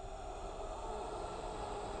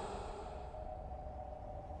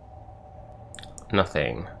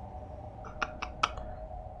 Nothing.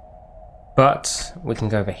 But we can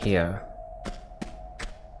go over here.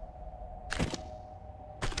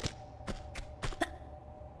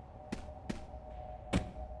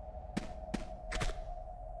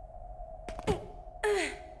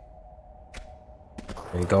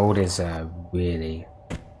 And gold is really...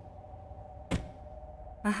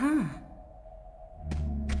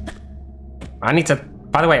 I need to...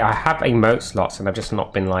 By the way, I have emote slots and I've just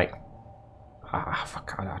not been like...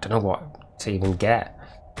 fuck, I don't know what to even get.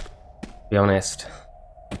 To be honest.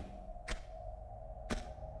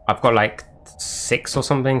 I've got like 6 or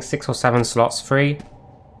something, 6 or 7 slots free.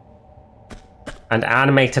 And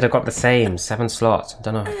animated I've got the same, 7 slots. I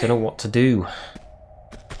don't know what to do.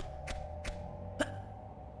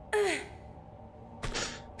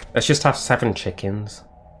 Let's just have 7 chickens.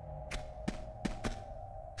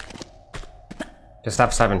 Just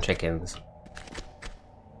have 7 chickens.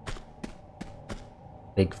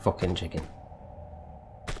 Big fucking chicken.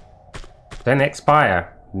 Don't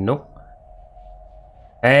expire. Nope.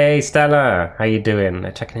 Hey Stella, how you doing?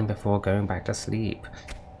 They're checking in before going back to sleep.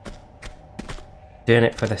 Doing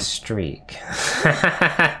it for the streak.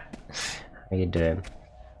 How you doing?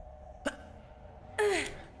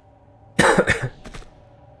 I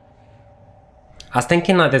was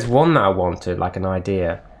thinking like there's one that I wanted, like an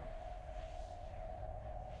idea.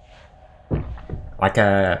 Like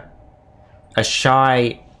a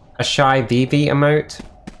shy VV emote.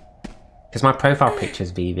 Because my profile picture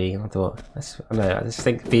is VV. I thought, I just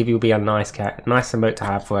think VV would be a nice emote to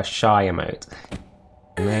have for a shy emote.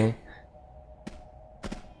 You know?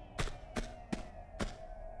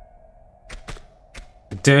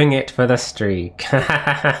 Doing it for the streak.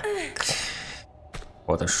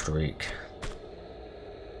 For the streak.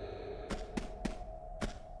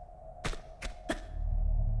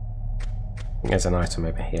 There's an item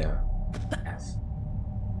over here. Yes.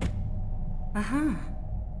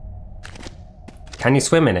 Can you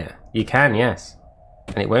swim in it? You can, yes.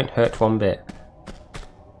 And it won't hurt one bit.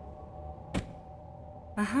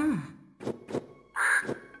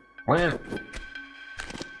 Wow.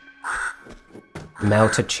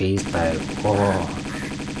 Melted cheese though. Oh.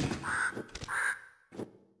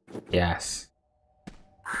 Yes.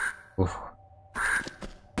 Oof.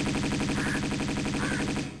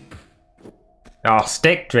 Oh,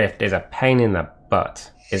 stick drift is a pain in the butt,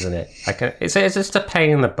 isn't it? It's just a pain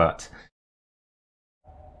in the butt.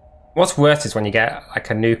 What's worse is when you get like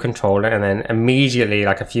a new controller and then immediately,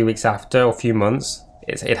 like a few weeks after or a few months,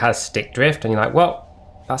 it has stick drift and you're like,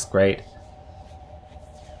 well, that's great.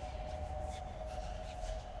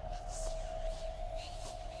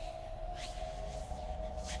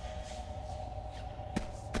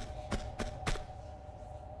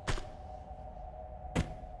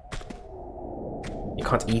 You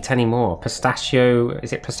can't eat anymore. Pistachio,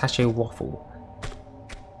 is it pistachio waffle?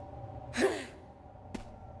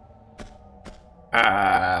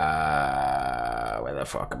 Where the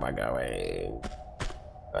fuck am I going?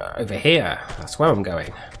 Over here. That's where I'm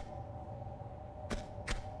going.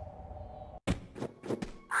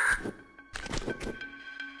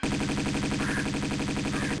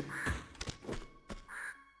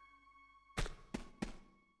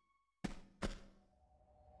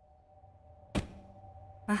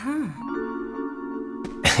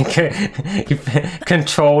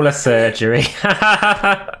 Controller surgery.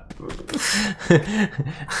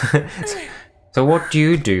 So what do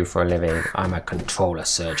you do for a living? I'm a controller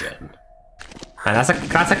surgeon. And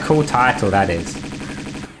that's a cool title, that is.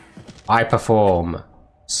 I perform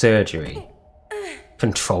surgery.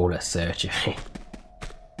 Controller surgery.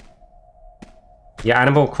 Yeah,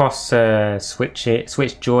 Animal Cross Switch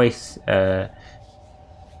joist it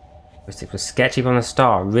was sketchy from the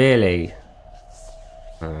start, really.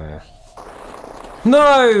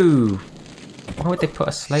 No! Why would they put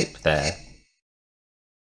a slope there?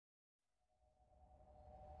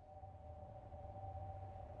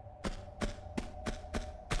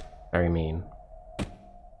 Very mean.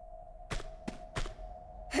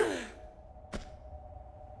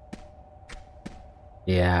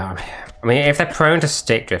 Yeah, I mean, if they're prone to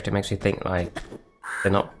stick drift, it makes me think like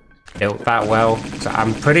they're not built that well. So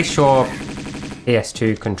I'm pretty sure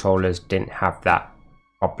PS2 controllers didn't have that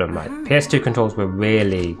problem. Like PS2 controls were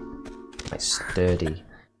really like sturdy.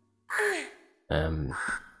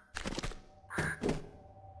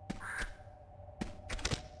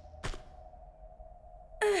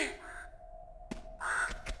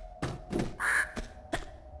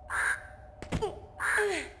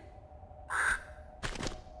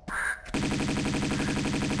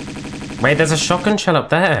 Wait, there's a shotgun shell up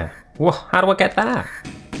there. Whoa, how do I get that?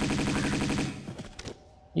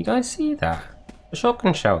 You guys see that? A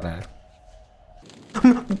shotgun shell there.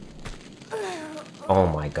 Oh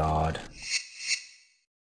my god.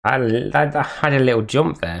 I had a little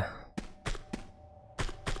jump there.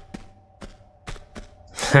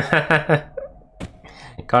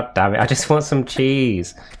 God damn it, I just want some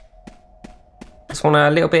cheese. Just want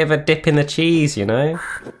a little bit of a dip in the cheese, you know?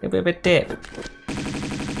 A little bit of a dip.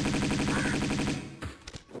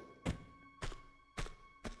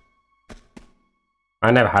 I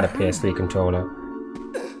never had a PS3 controller.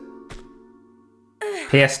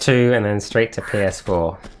 PS2 and then straight to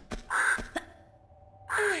PS4.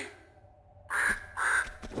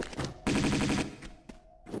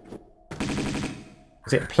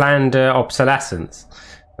 Was it planned obsolescence?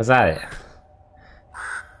 Was that it?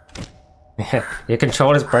 Yeah, your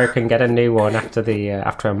controller's broken, get a new one after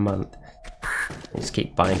a month. You just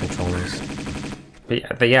keep buying controllers.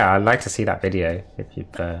 But yeah, I'd like to see that video if you've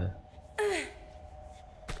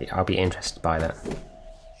I'll be interested by that.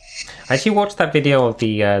 I actually watched that video of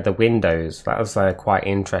the windows. That was quite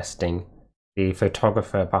interesting. The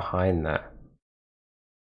photographer behind that.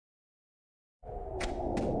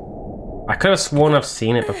 I could have sworn I've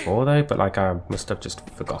seen it before though, but like I must have just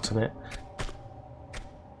forgotten it.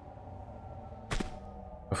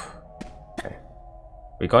 Oof. Okay,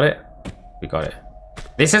 we got it. We got it.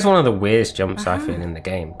 This is one of the weirdest jumps I feel in the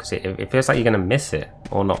game because it feels like you're gonna miss it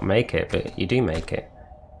or not make it, but you do make it.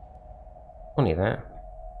 Funny that.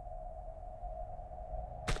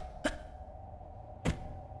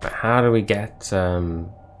 But how do we get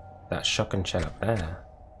that shotgun shell up there?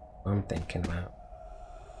 I'm thinking about.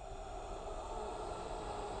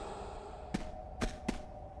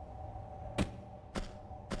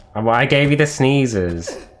 Oh, well, I gave you the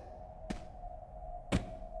sneezes.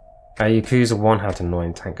 Yakuza 1 had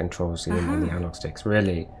annoying tank controls even on the analog sticks.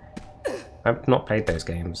 Really? I've not played those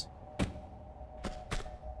games.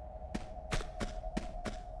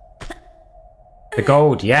 The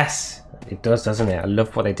gold, yes! It does, doesn't it? I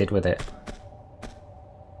love what they did with it.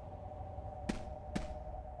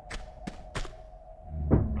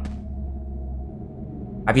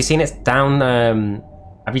 Have you seen it down,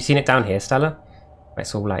 have you seen it down here, Stella?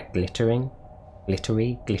 It's all like glittering.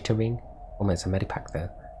 Glittering. Oh, there's a medipack there.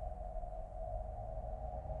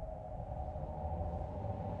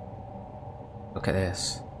 Look at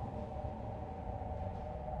this.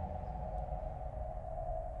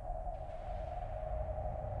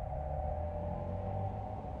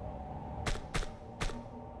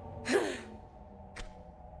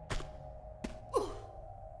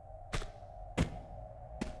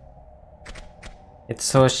 It's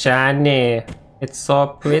so shiny. It's so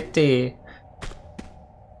pretty.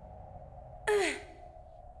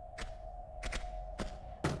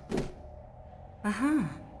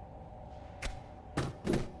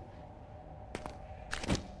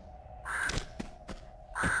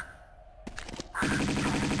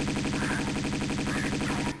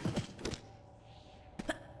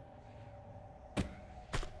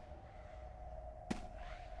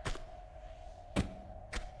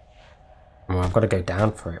 I've got to go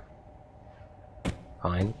down for it.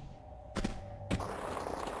 Fine.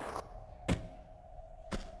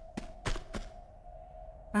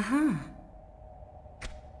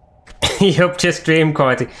 You upped your stream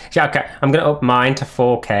quality. Yeah, okay, I'm gonna up mine to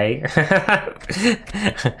 4K.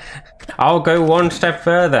 I'll go one step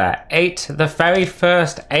further. The very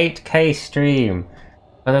first 8K stream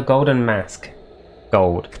for the golden mask.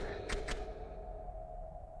 Gold.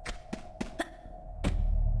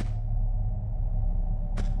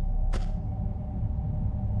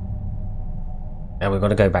 And we've got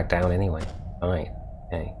to go back down anyway. Fine.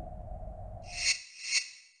 Okay.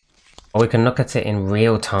 Or we can look at it in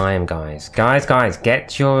real time, guys. Guys,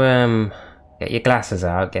 get your glasses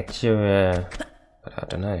out. Get your I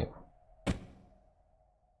don't know.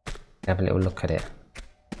 Have a little look at it.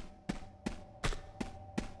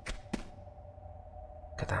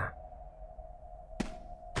 Look at that.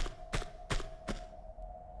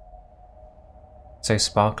 So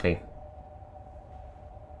sparkly.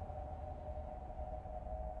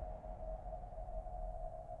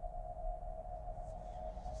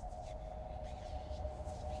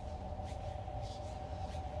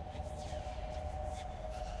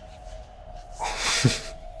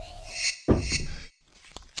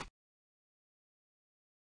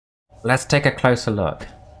 Let's take a closer look.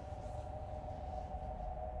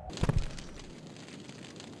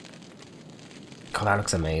 God, that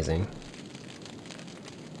looks amazing.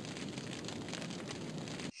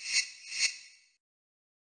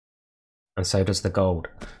 And so does the gold.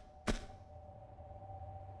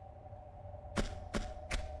 It'd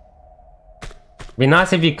be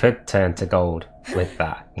nice if you could turn to gold with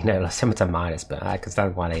that. You know, like similar to Midas, but I can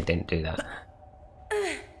understand why they didn't do that.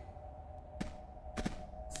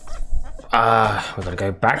 We've got to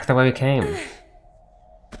go back the way we came.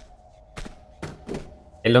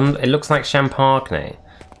 It looks like Champagne.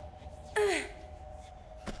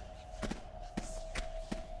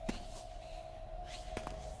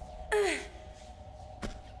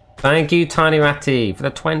 Thank you, Tiny Ratty, for the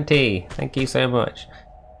 20. Thank you so much.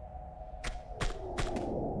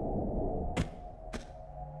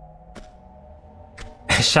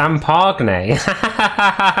 Champagne.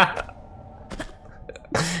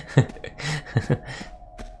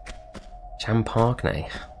 Champagne.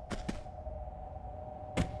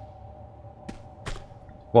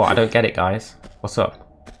 What? I don't get it, guys. What's up?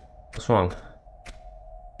 What's wrong?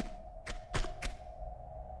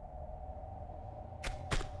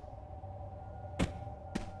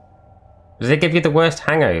 Does it give you the worst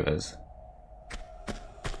hangovers?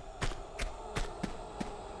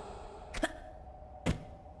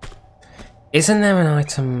 Isn't there an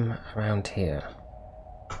item around here?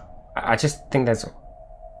 I just think there's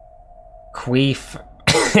queef.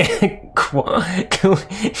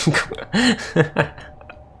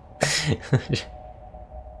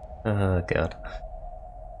 Oh god.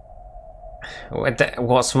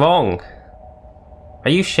 What's wrong?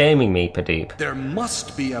 Are you shaming me, Padoop? There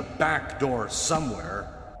must be a back door somewhere.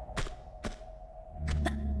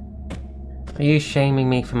 Are you shaming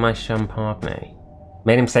me for my champagne?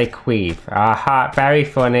 Made him say queef. Aha, very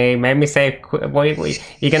funny. Made me say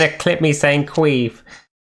you're gonna clip me saying queef.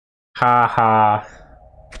 Ha ha.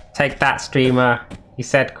 Take that, streamer. You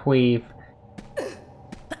said queef.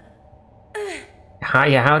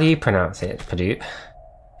 How do you pronounce it, Padoop?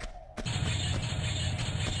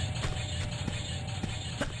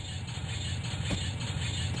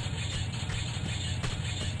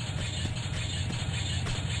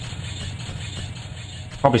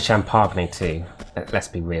 Probably Champagne too. Let's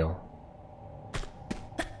be real.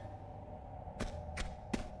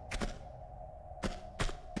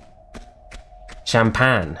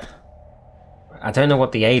 Champagne. I don't know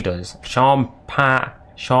what the A does. Champagne.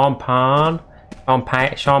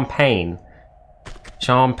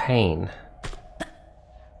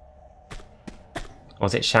 Or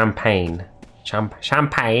is it champagne?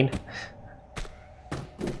 Champagne.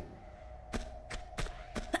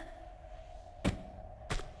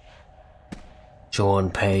 Sean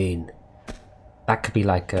Payne. That could be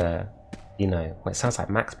like a, you know, well, it sounds like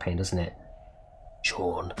Max Payne, doesn't it?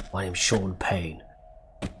 Sean, my name's Sean Payne.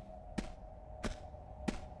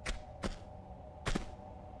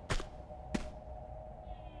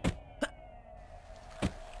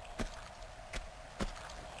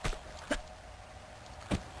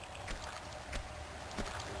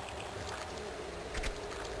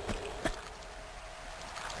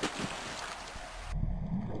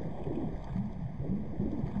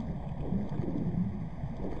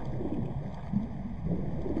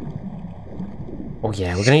 Oh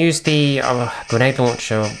yeah, we're going to use the grenade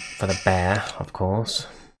launcher for the bear, of course.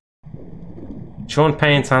 Sean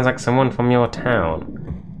Payne sounds like someone from your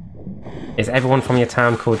town. Is everyone from your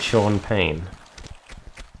town called Sean Payne?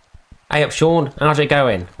 Hey up, Sean. How's it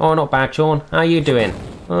going? Oh, not bad, Sean. How you doing?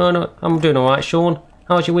 Oh, no, I'm doing alright, Sean.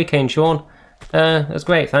 How was your weekend, Sean? It was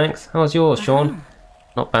great, thanks. How was yours, Sean?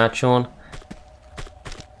 Not bad, Sean.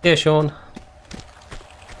 Yeah, Sean.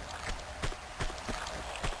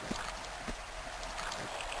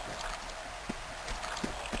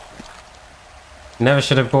 Never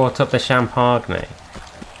should have brought up the champagne.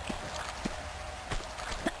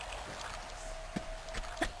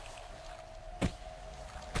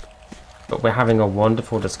 But we're having a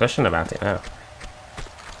wonderful discussion about it now.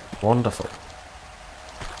 Wonderful.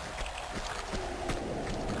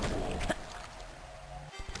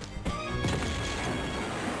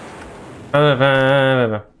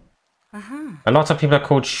 A lot of people are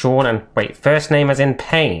called Sean and wait, first name as in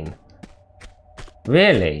Payne.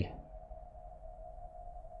 Really?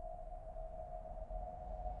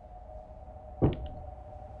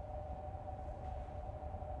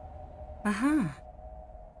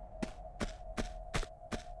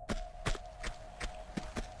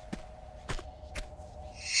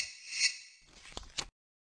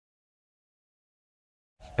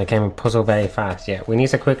 Became a puzzle very fast. Yeah, we need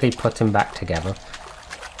to quickly put him back together.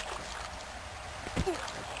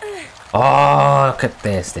 Oh, look at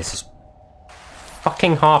this. This is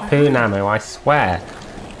fucking harpoon ammo, I swear.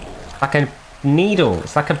 Like a needle.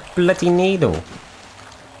 It's like a bloody needle.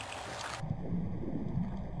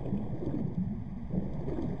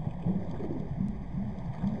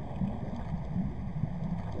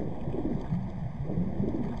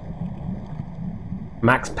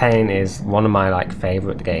 Max Payne is one of my like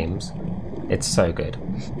favorite games. It's so good.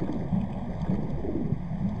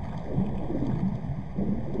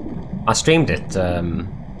 I streamed it.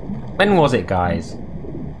 When was it, guys?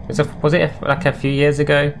 Was it like a few years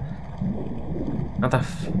ago? How the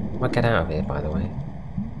f... I'll get out of here, by the way.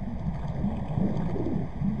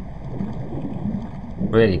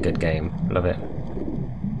 Really good game. Love it.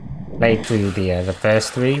 Played through the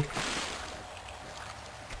first 3.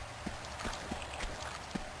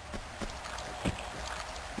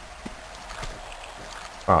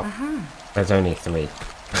 Oh, there's only 3.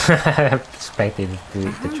 Just played through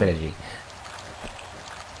the trilogy.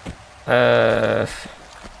 Oh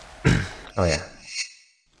yeah.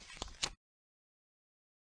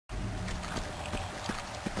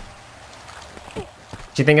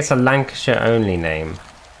 Do you think it's a Lancashire only name?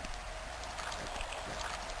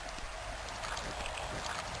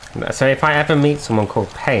 So if I ever meet someone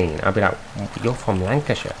called Payne, I'll be like, you're from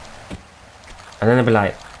Lancashire? And then they'll be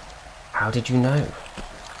like, how did you know?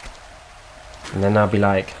 And then I'll be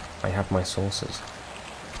like, I have my sources.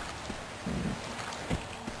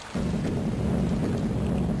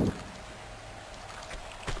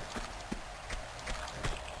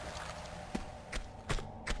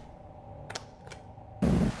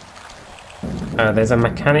 There's a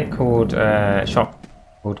mechanic called shop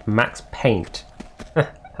called Max Paint.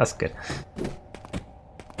 That's good.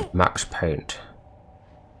 Max Paint.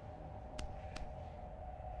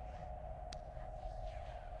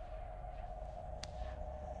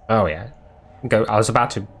 Oh yeah. Go. I was about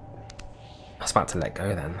to let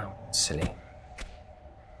go then. Oh, silly.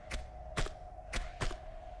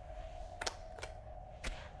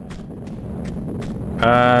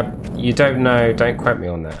 You don't know. Don't quote me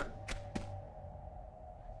on that.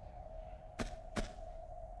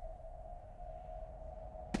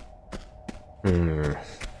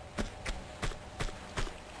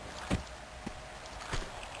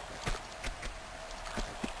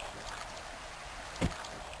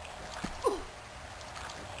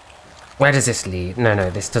 Where does this lead?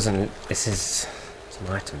 No, this doesn't. This is some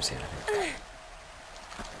items here.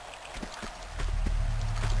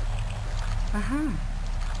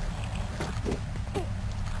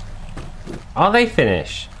 Are they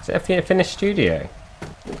finished? Is it a finished studio?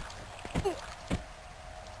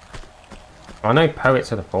 I know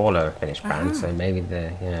Poets of the Fall are a finished band, so maybe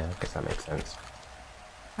the yeah, I guess that makes sense.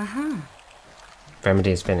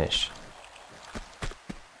 Remedy is finished.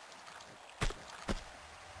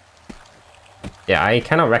 Yeah, I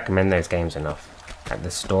cannot recommend those games enough. Like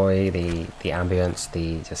the story, the ambience,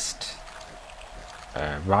 the just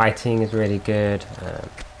writing is really good.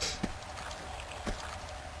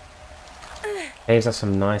 These are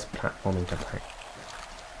some nice platforming to play.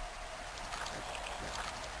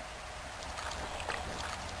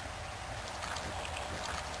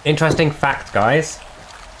 Interesting fact, guys.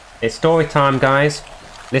 It's story time, guys.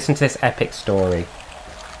 Listen to this epic story.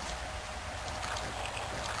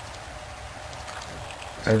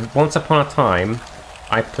 Once upon a time,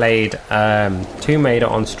 I played Tomb Raider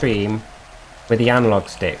on stream with the analog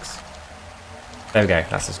sticks. There we go,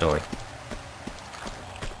 that's the story.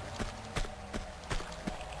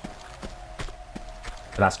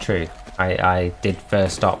 But that's true. I did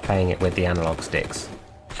first start playing it with the analog sticks.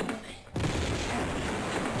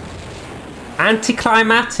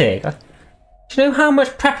 Anticlimactic! Do you know how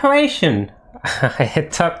much preparation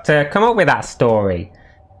it took to come up with that story?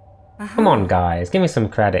 Come on, guys, give me some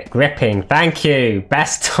credit. Gripping, thank you.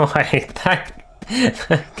 Best toy.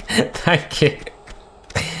 Thank you.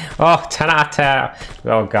 Oh, 10 out of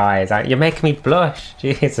 10. Oh, guys, you're making me blush.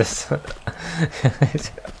 Jesus.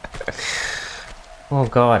 Oh,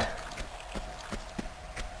 God.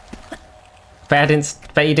 Bet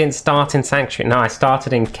you didn't start in Sanctuary. No, I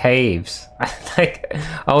started in Caves. I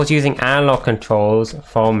was using analog controls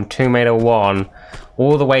from Tomb Raider 1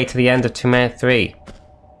 all the way to the end of Tomb Raider 3.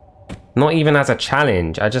 Not even as a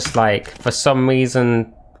challenge. I just, like, for some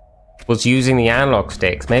reason was using the analog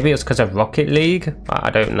sticks. Maybe it was because of Rocket League. I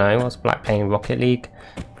don't know. I was playing Rocket League.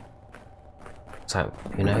 So,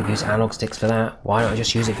 you know, use analog sticks for that. Why not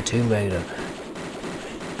just use it for Tomb Raider?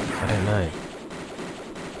 I don't know.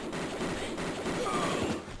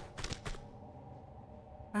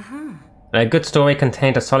 A good story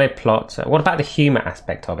contained a solid plot. What about the humour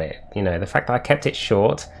aspect of it? You know, the fact that I kept it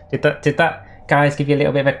short. Did that guys give you a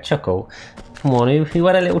little bit of a chuckle? Come on, who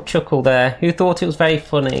had a little chuckle there? Who thought it was very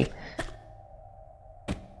funny?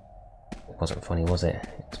 It wasn't funny, was it?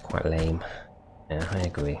 It was quite lame. Yeah, I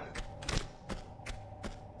agree.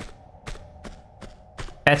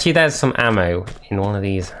 Bet you there's some ammo in one of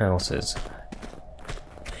these houses.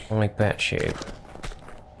 I bet you.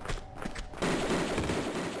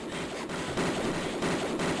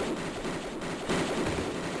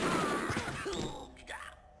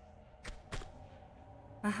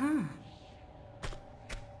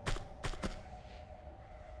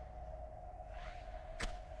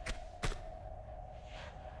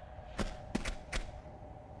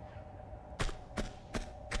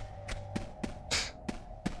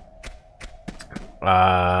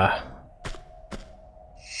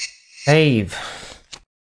 Save.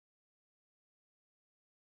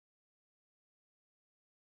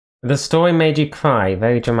 The story made you cry,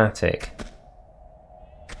 very dramatic.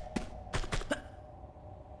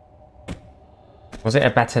 Was it a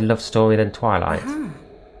better love story than Twilight?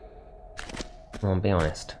 I'll be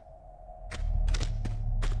honest.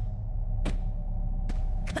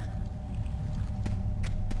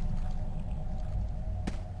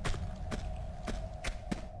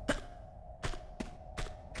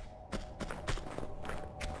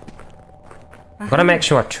 Gotta make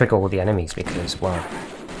sure I trigger all the enemies because, well...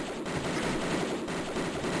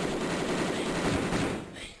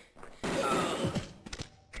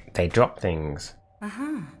 they drop things.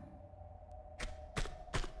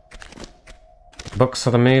 Books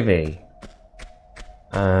for the movie.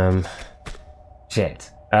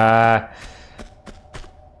 Shit.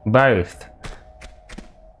 Both.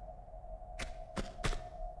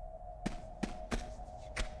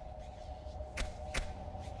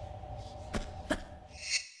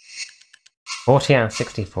 Out of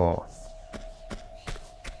 64.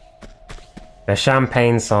 The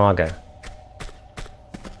Champagne Saga.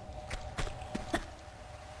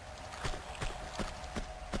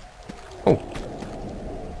 Oh.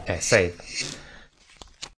 Okay, save.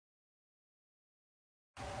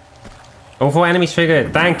 All 4 enemies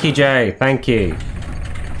triggered. Thank you, Jay. Thank you.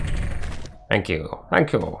 Thank you.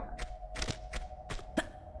 Thank you.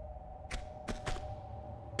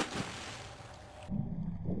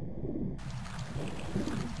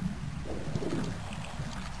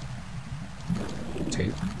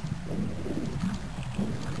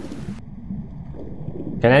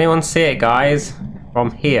 Can anyone see it, guys?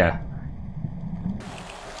 From here.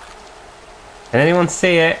 Can anyone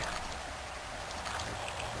see it?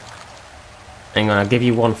 Hang on, I'll give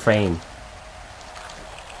you 1 frame.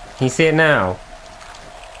 Can you see it now?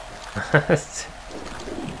 It's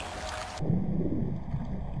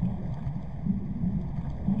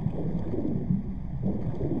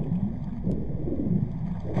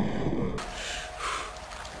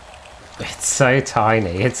so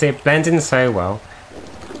tiny. It blends in so well.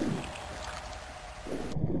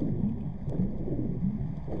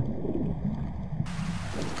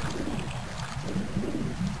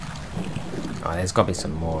 Oh, there's got to be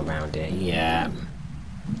some more around here. Yeah.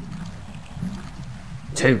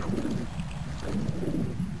 2.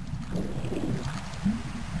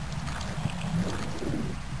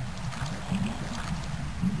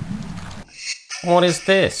 What is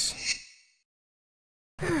this?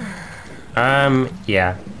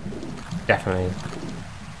 Yeah. Definitely.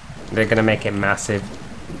 They're gonna make it massive.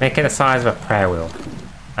 Make it the size of a prayer wheel.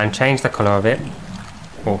 And change the colour of it.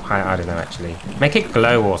 Or, I don't know actually. Make it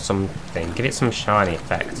glow or something. Give it some shiny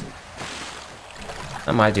effect.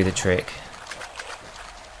 That might do the trick.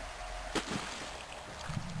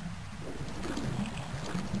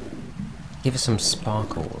 Give it some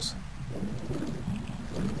sparkles.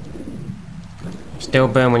 Still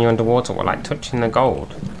burn when you're underwater. What, like touching the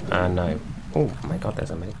gold? No. Oh my god, there's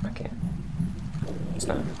a medic back here. What's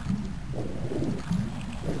that?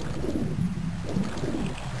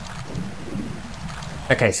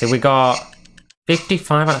 Okay, so we got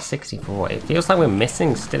 55 out of 64. It feels like we're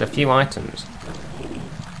missing still a few items.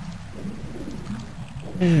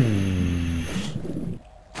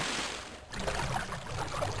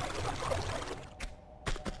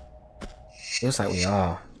 Feels like we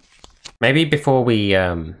are. Maybe before we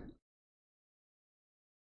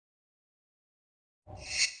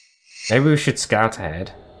maybe we should scout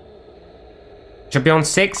ahead. Should be on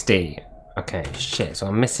 60. Okay, shit. So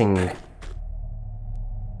I'm missing.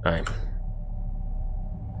 Alright.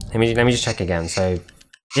 Let me just check again. So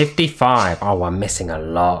 55. Oh, I'm missing a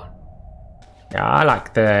lot. Yeah, I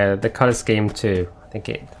like the color scheme too. I think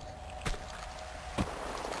it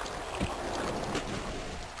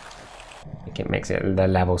makes it the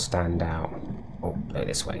level stand out. Oh, go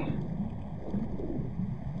this way.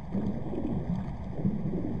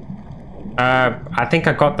 I think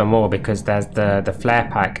I got them all because there's the flare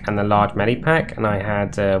pack and the large medi pack, and I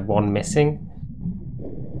had one missing.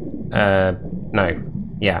 No,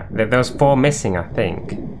 yeah, there was 4 missing. I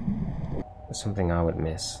think there's something I would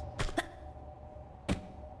miss.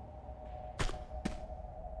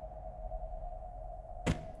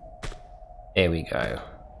 Here we go.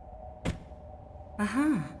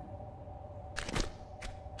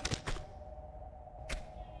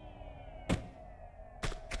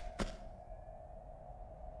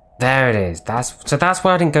 There it is. That's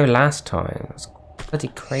why I didn't go last time. That's bloody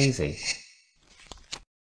crazy.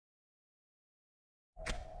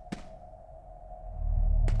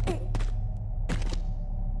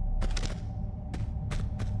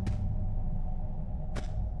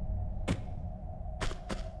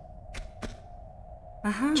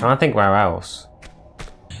 Trying to think where else.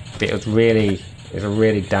 It was a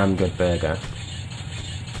really damn good burger.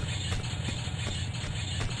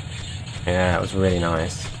 Yeah, it was really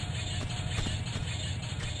nice.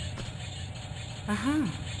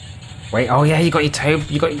 Wait, oh yeah, you got your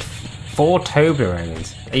 4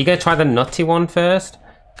 Toblerones. Are you gonna try the nutty one first?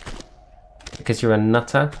 Because you're a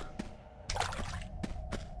nutter.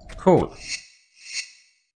 Cool.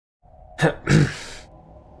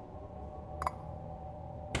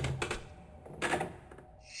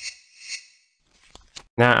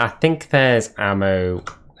 Now I think there's ammo.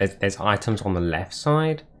 There's items on the left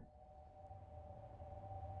side.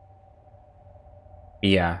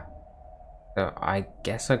 Yeah. So I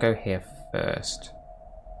guess I'll go here first.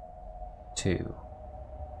 2.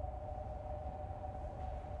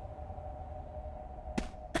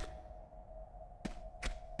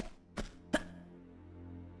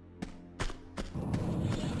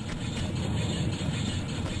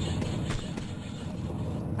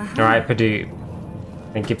 Alright, Purdue.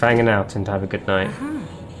 Thank you for hanging out and have a good night.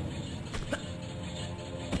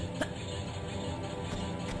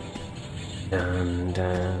 Dun,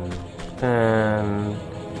 dun, dun,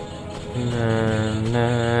 dun,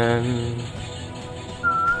 dun.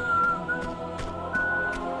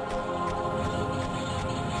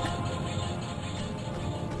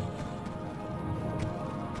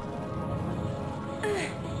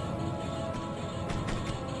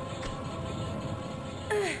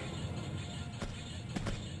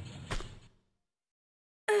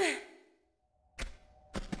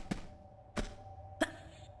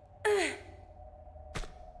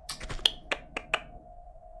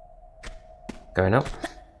 Going up.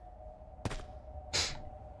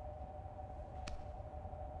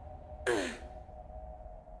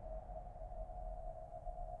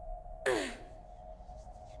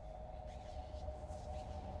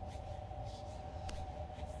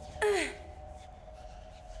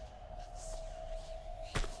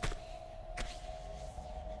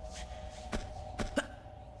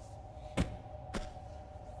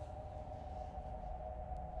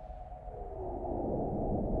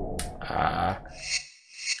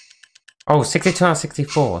 Oh, 62 out of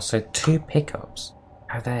 64, so 2 pickups.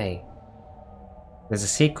 How are they? There's a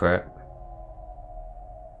secret.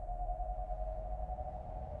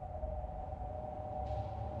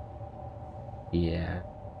 Yeah.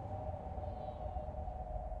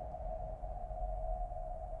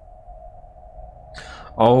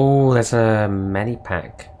 Oh, there's a medi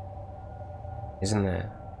pack. Isn't there?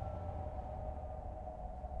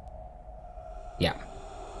 Yeah.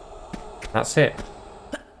 That's it.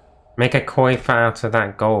 Make a coif out of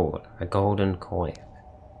that gold. A golden coif.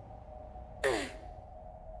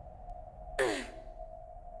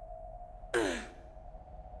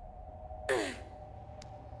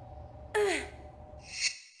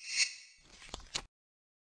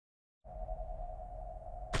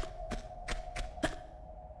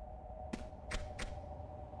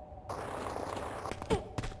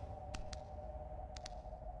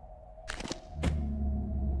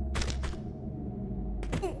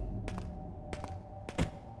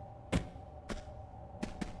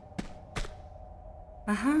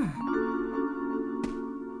 Aha.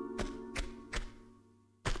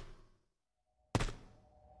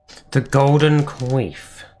 The golden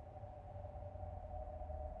coif.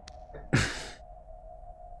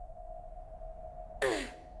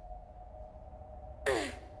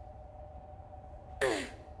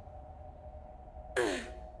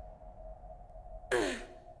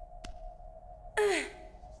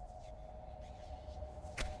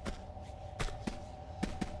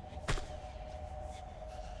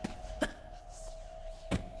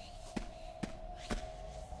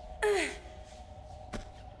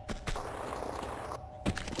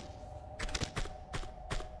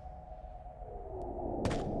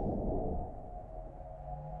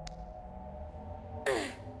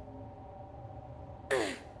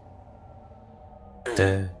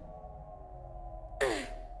 Duh.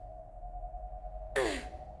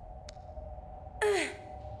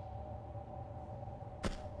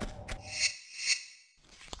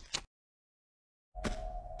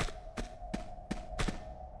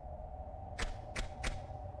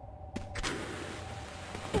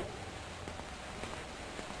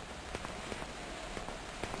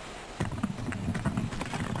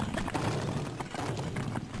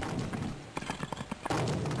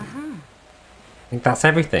 I think that's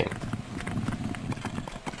everything.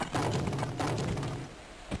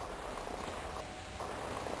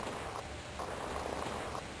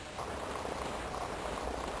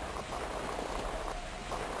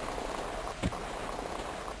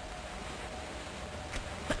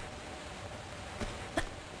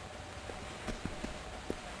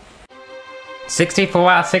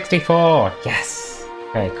 "64 out of 64! Yes!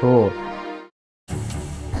 Okay, cool.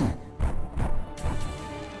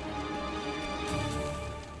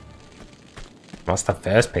 That's the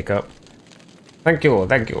first pickup. Thank you,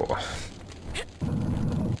 thank you.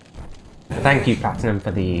 Thank you, Platinum,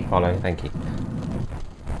 for the follow, thank you.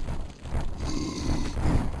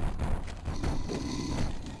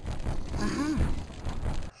 Aha.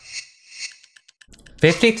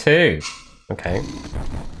 52! Okay.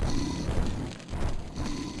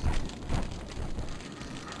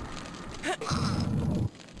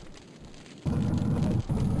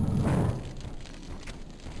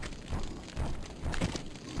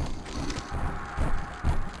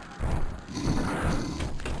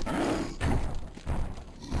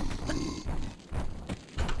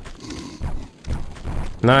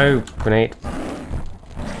 No, grenade.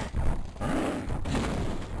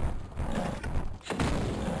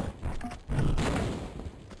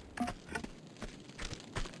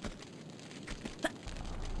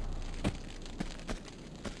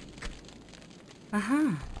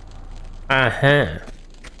 Aha. Aha.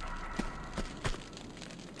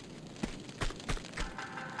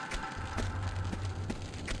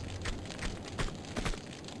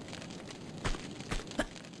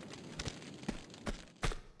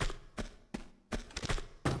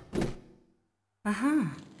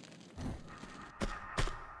 Aha.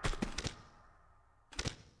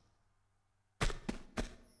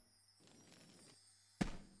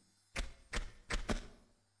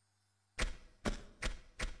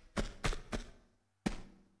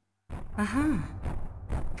 Aha.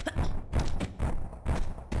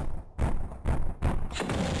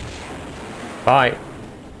 Bye.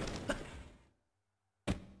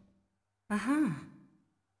 Aha.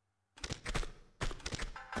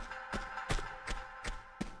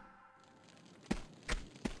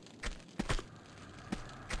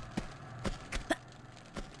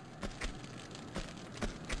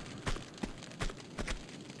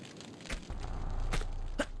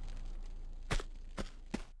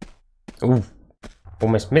 Ooh.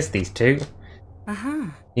 Almost missed these two.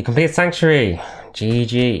 Aha. You complete Sanctuary.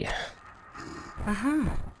 GG.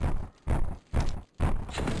 Aha.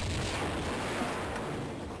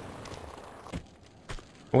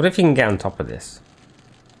 What if you can get on top of this?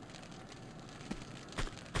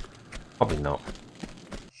 Probably not.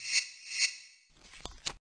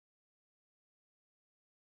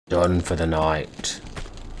 Done for the night.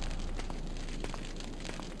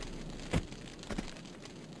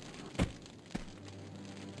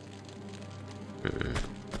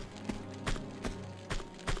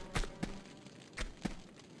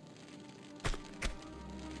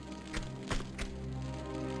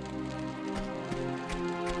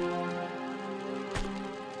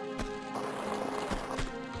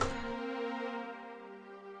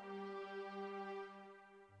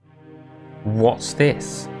 What's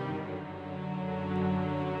this?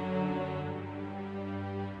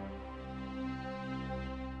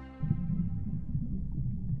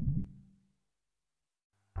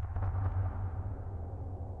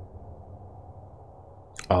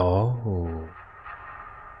 Oh.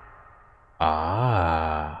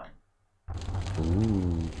 Ah.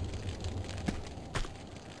 Ooh.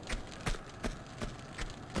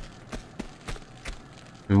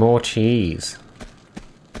 More cheese.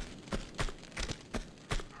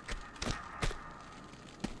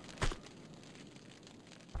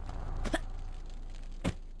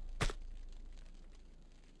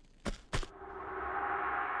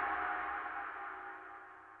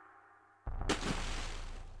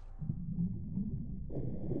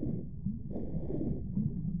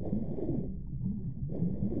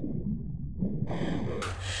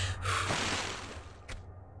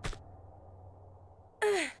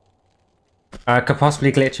 Could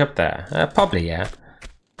possibly glitch up there. Probably, yeah.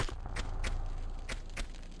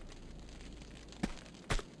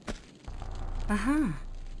 Uh-huh.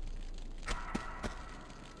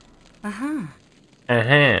 Uh-huh.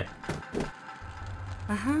 Uh-huh.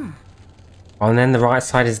 Uh-huh. Oh, and then the right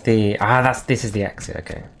side is the... this is the exit,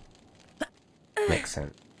 okay. Makes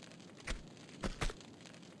sense.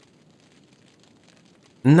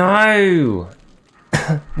 No!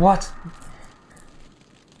 What?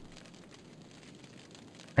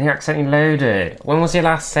 And you accidentally loaded. When was your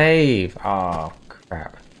last save? Oh,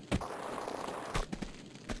 crap.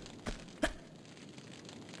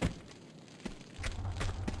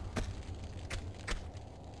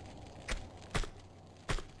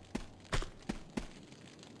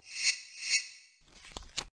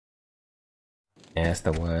 Yeah, it's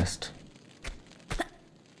the worst.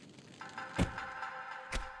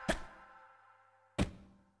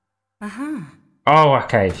 Uh-huh. Oh,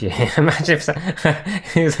 okay. If you imagine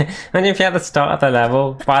if you had the start of the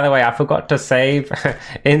level. By the way, I forgot to save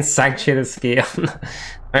in Sanctuary of the Skion.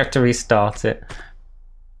 I have to restart it.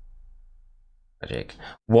 Magic.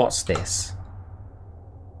 What's this?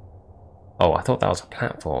 Oh, I thought that was a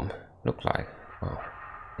platform. Looked like. Oh,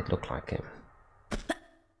 it looked like it.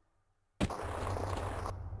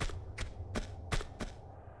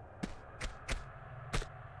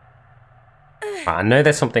 I know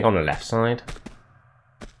there's something on the left side.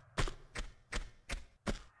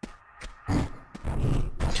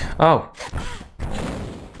 Oh!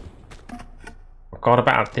 Forgot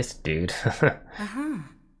about this dude. Uh-huh.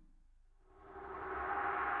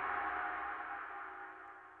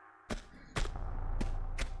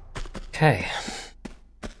 Okay.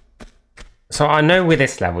 So I know with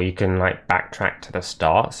this level you can like backtrack to the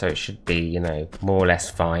start, so it should be, you know, more or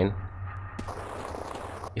less fine.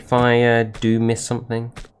 If I do miss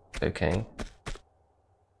something, okay.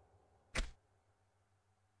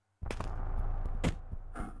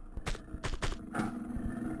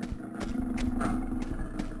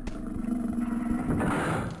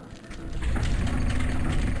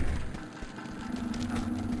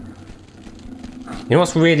 You know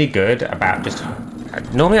what's really good about just...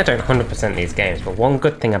 Normally I don't 100% these games, but one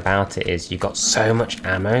good thing about it is you've got so much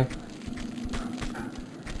ammo.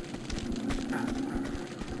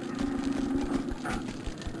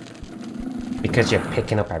 Because you're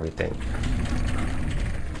picking up everything.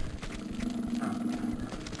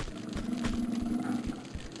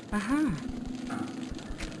 Uh-huh.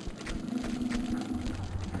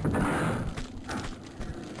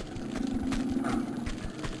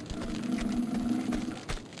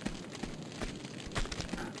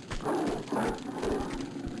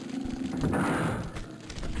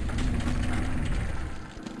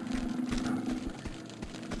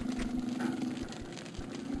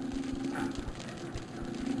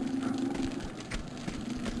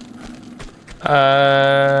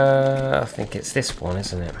 I think it's this one,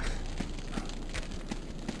 isn't it?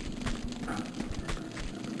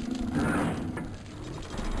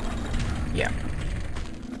 Yeah.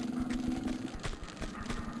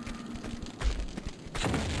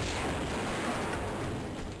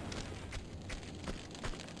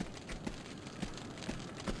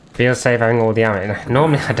 Feels safe having all the ammo.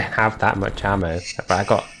 Normally I don't have that much ammo, but I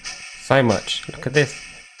got so much. Look at this.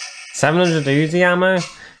 700 Uzi ammo?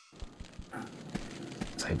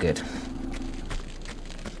 So good.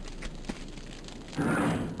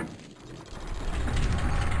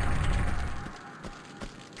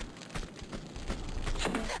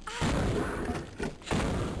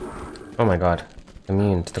 Oh my god.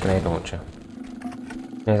 Immune to the grenade launcher.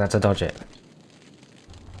 Maybe that's to dodge it.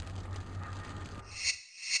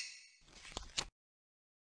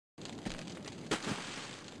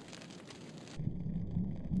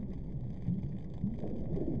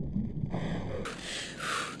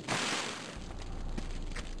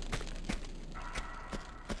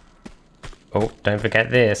 Oh, don't forget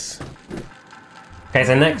this. Okay,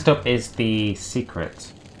 so next up is the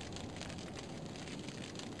secret.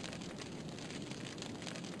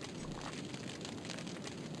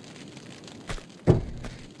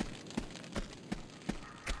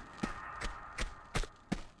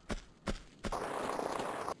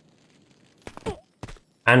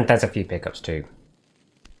 And there's a few pickups too.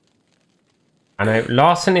 I know,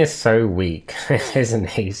 Larson is so weak, isn't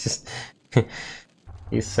he? He's just...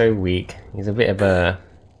 he's so weak. He's a bit of a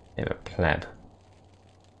pleb.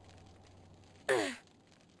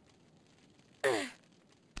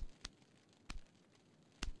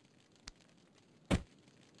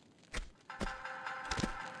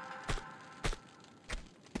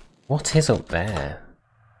 What is up there?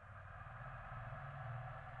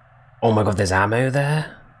 Oh my god, there's ammo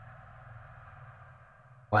there?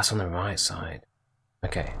 Well, that's on the right side.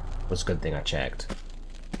 Okay, it was a good thing I checked.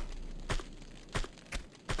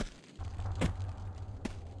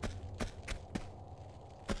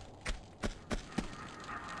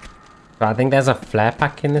 But I think there's a flare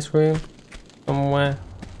pack in this room somewhere.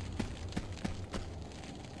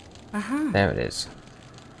 There it is.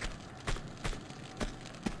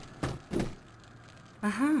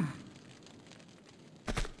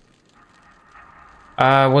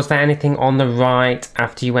 Was there anything on the right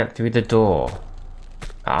after you went through the door?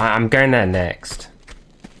 I'm going there next.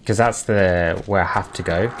 Because that's where I have to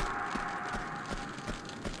go.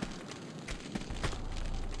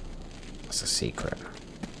 That's a secret.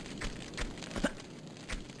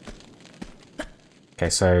 Okay,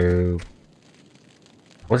 so...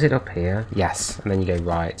 was it up here? Yes, and then you go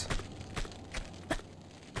right.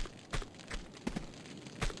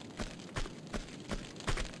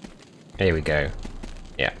 Here we go.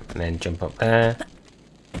 Yeah, and then jump up there.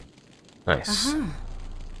 Nice.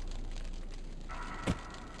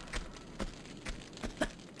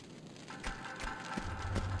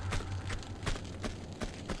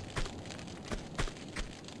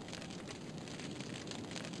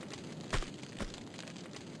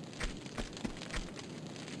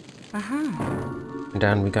 And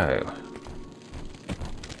down we go.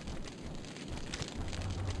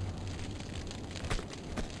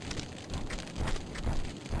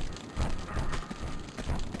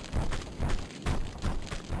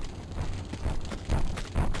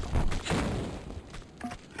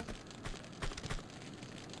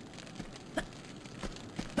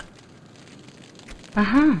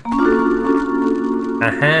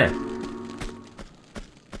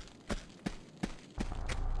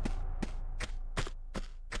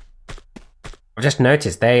 I've just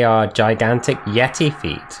noticed they are gigantic Yeti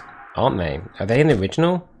feet, aren't they? Are they in the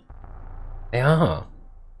original? They are.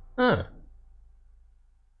 Huh.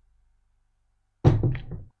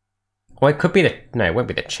 Well, it could be the... no, it won't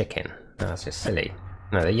be the chicken. No, that's just silly.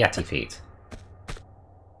 No, the Yeti feet.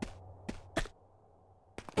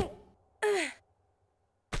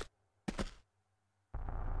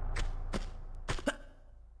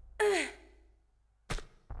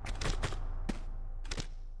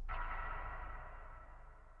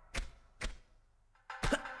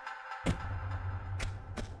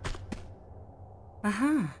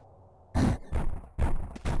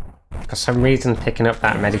 For some reason, picking up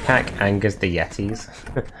that medipack angers the Yetis.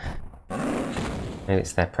 Maybe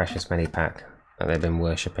it's their precious medipack that they've been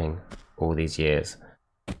worshipping all these years.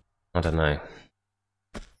 I don't know.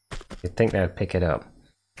 You'd think they'd pick it up.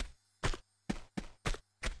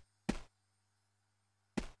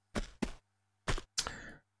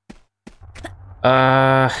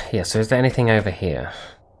 Yeah, so is there anything over here?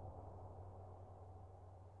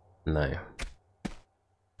 No.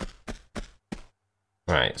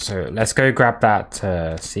 Right, so let's go grab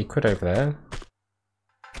that secret over there.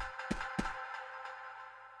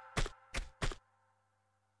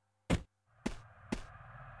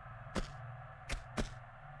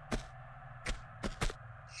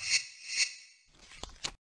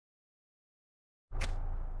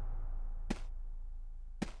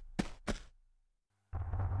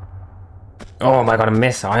 Oh my god,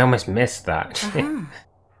 I almost missed that.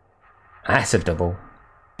 That's a double.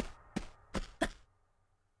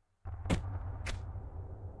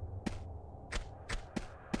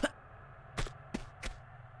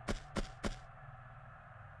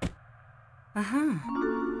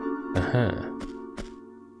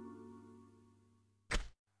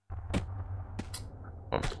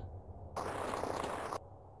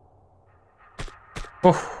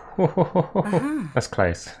 That's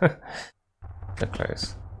close. That's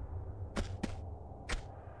close.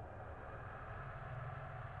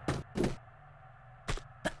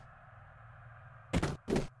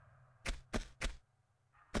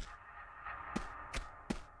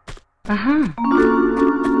 Uh-huh.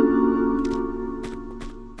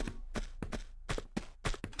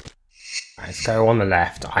 Let's go on the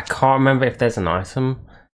left. I can't remember if there's an item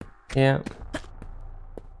here.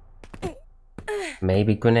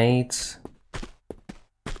 Maybe grenades?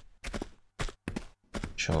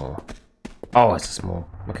 Sure. Oh, it's a small.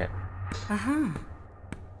 Okay. Uh-huh.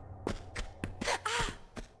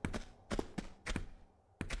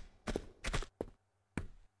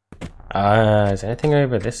 Is there anything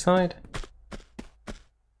over this side?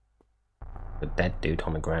 The dead dude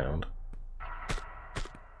on the ground.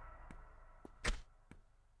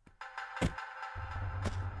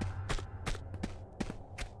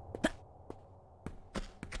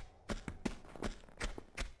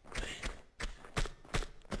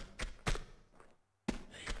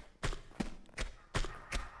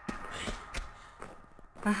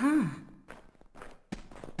 Uh-huh.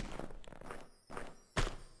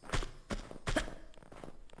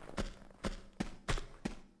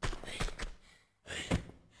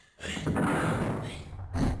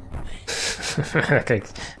 Okay,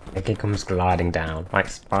 he comes gliding down like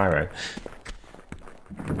Spyro.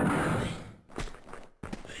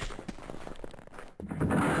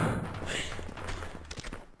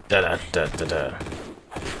 Da da da da da.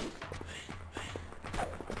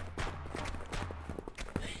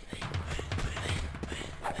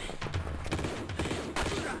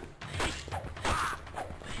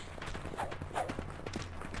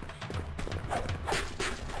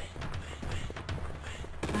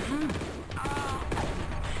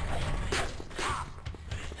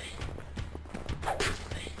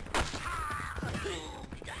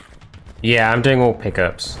 Yeah, I'm doing all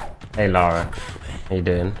pickups. Hey Lara, how you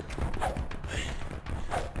doing?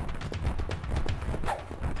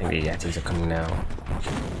 I think the Yetis are coming now.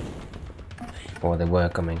 Or they were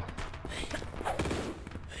coming.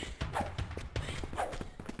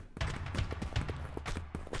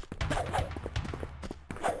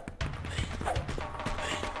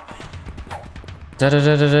 Da da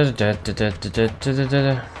da da da da da da da da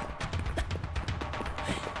da.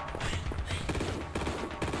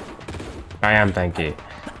 I am, thank you.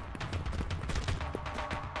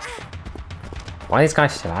 Why are these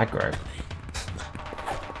guys still aggro?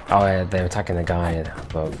 Oh, yeah, they're attacking the guy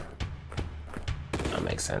above. That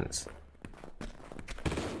makes sense.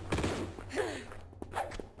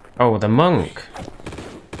 Oh, the monk!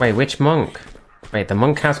 Wait, which monk? Wait, the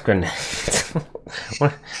monk has grenades.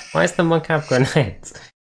 Why does the monk have grenades?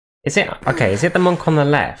 Is it... Okay, is it the monk on the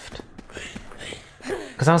left?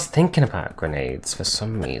 Because I was thinking about grenades for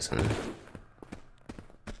some reason.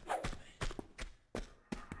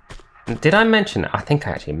 Did I mention it? I think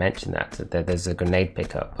I actually mentioned that there's a grenade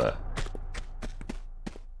pickup, but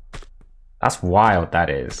that's wild, that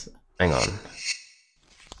is. Hang on.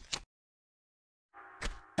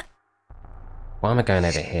 Why am I going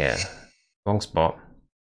over here? Wrong spot.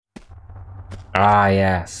 Ah,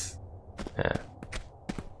 yes. Yeah.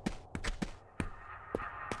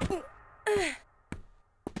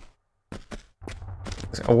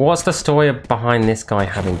 So what's the story behind this guy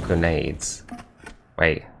having grenades?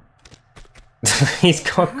 Wait. He's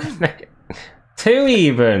got grenades. 2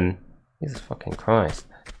 even! Jesus fucking Christ.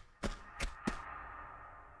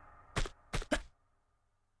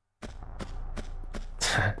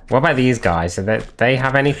 What about these guys? Do they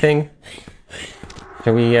have anything?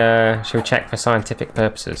 Should we check for scientific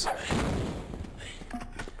purposes?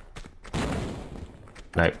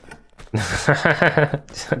 Nope. I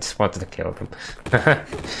just wanted to kill them.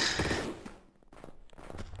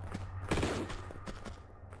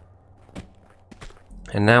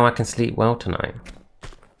 And now I can sleep well tonight.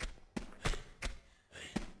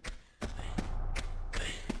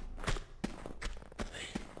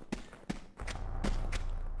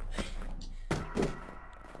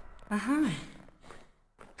 Uh-huh.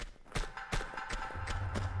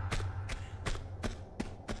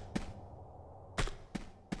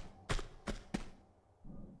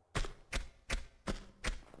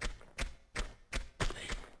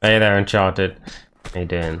 Hey there, Uncharted. How you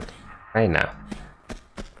doing? Hey now.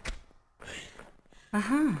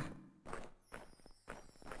 Uh-huh.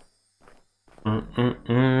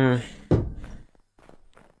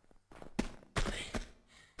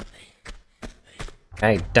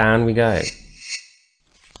 Hey, down we go.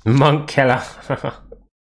 Monk killer.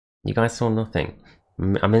 You guys saw nothing.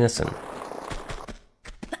 I'm innocent.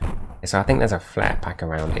 So I think there's a flare pack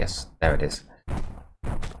around here. There it is.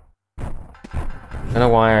 I don't know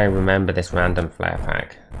why I remember this random flare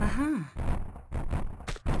pack. Uh-huh.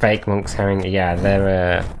 Fake monks carrying, yeah,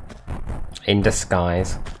 they're in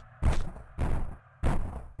disguise.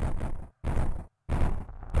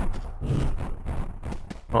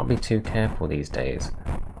 Can't be too careful these days.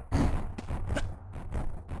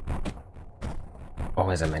 Oh,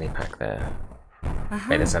 there's a mini pack there.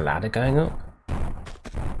 Wait, there's a ladder going up?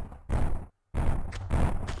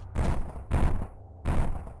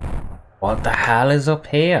 What the hell is up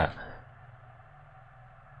here?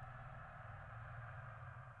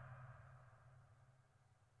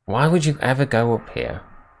 Why would you ever go up here?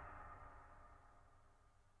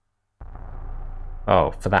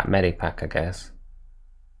 Oh, for that medipack, I guess.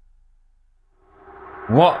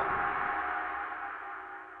 What?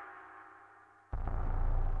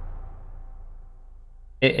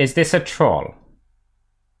 Is this a troll?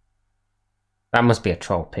 That must be a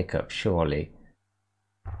troll pickup, surely.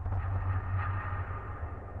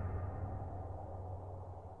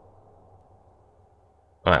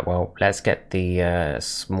 Alright, well, let's get the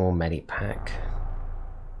small medipack.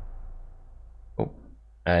 Oh,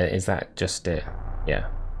 is that just it? Yeah.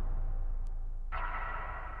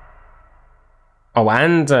 Oh,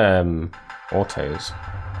 and autos.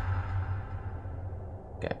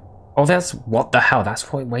 Okay. Oh, that's what the hell?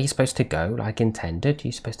 That's where you're supposed to go, like intended.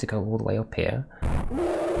 You're supposed to go all the way up here. I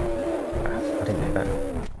didn't know that.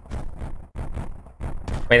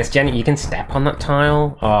 Wait, it's Jenny. You can step on that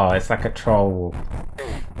tile. Oh, it's like a troll.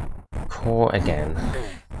 Core again.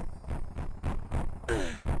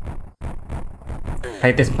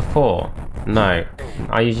 Played this before? No.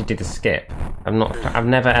 I usually do the skip. I've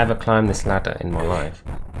never ever climbed this ladder in my life.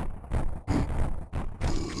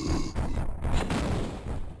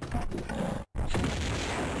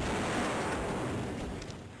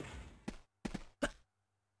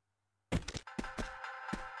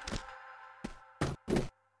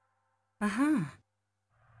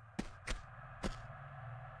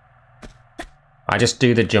 I just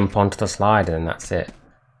do the jump onto the slide and that's it.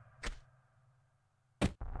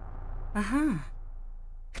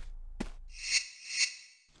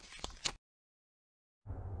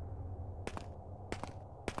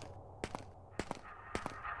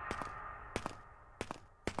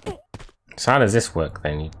 So how does this work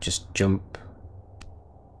then? You just jump.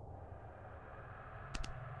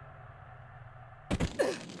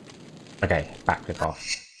 Okay, back it off.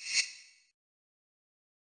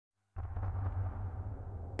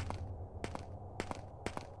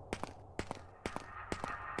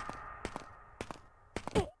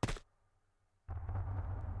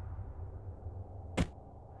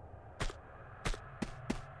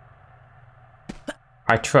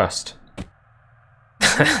 I trust.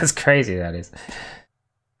 That's crazy, that is.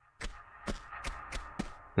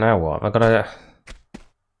 Now what? I've got to...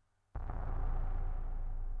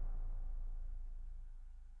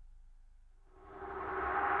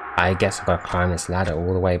 I guess I've got to climb this ladder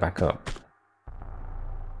all the way back up.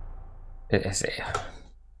 Is it?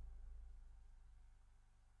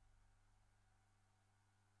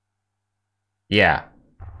 Yeah.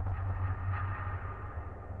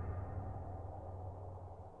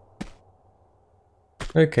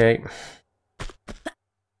 Okay.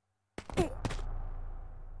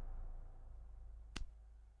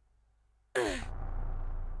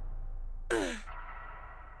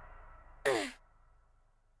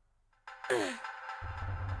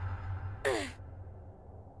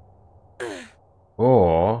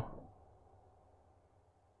 Or...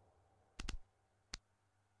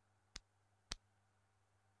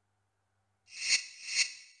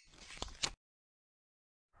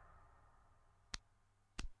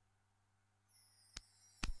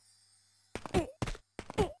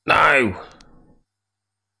 No!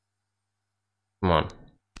 Come on.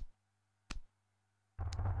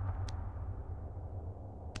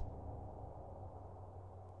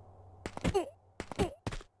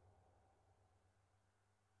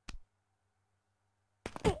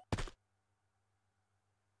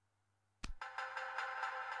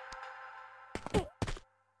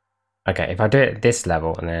 Okay, if I do it at this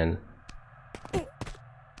level and then...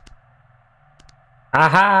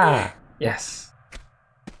 Aha! Yes!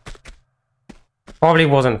 Probably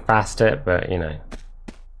wasn't faster, but you know.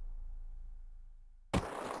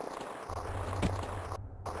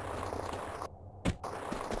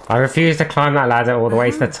 I refuse to climb that ladder all the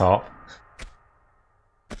way to the top.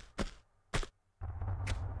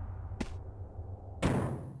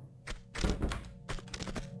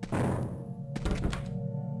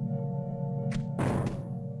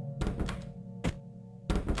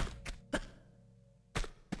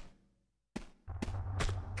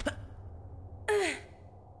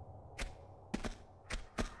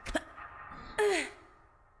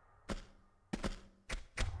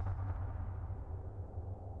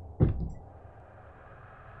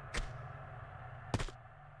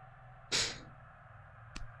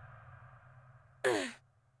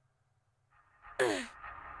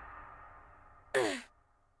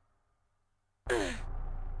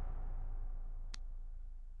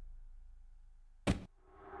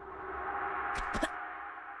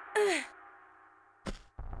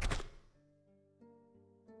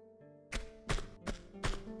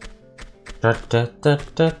 Da, da, da,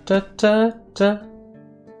 da, da, da, da.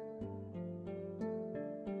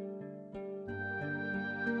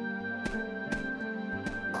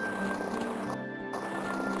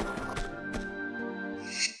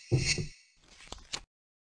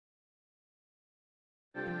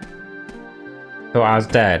 Thought I was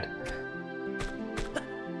dead.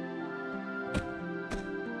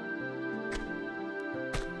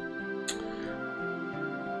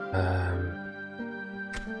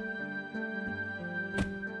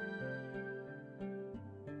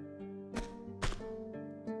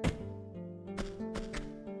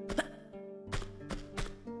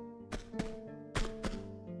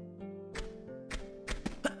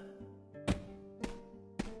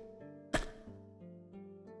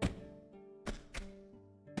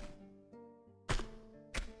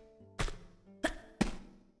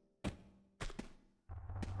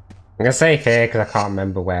 I'm gonna save here because I can't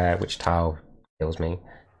remember which tile kills me.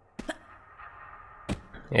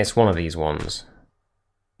 It's one of these ones.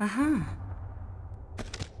 Uh-huh.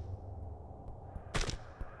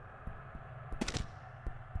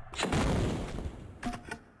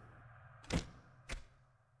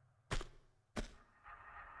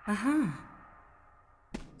 Uh-huh.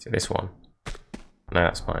 Is it this one? No,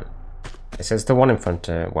 that's fine. It says the one in front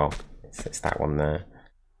of, well, it's that one there.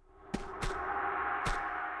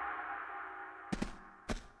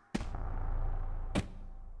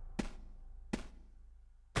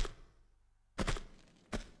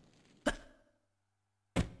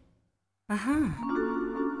 Uh-huh.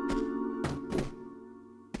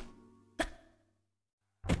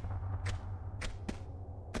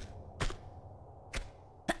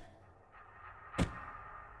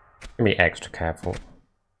 Be extra careful.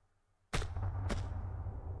 Here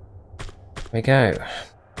we go.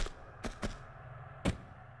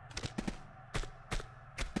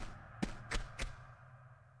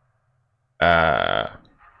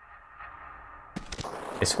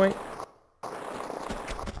 This way?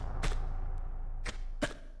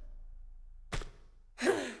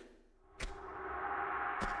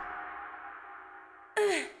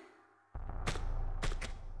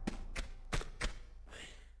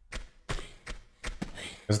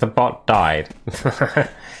 Because the bot died.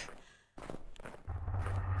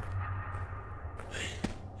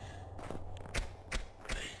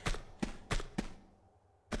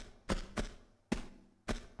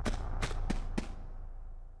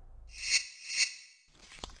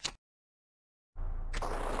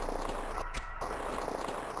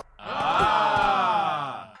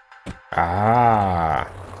 Ah.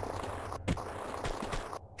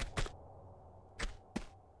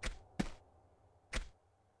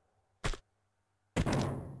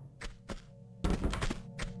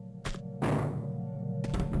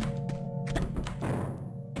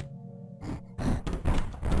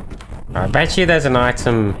 I bet you there's an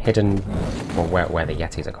item hidden, well, where the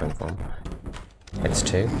Yetis are coming from. It's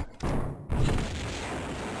two.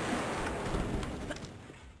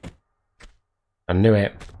 I knew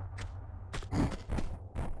it.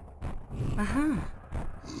 Uh-huh.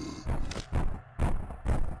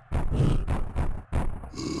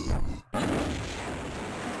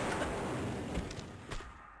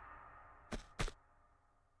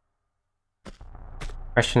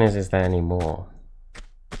 Question is there any more?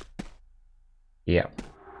 Yep.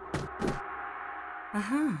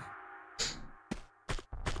 Uh-huh.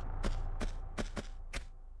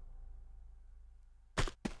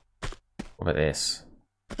 What about this?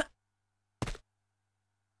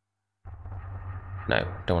 No,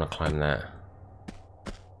 don't want to climb that.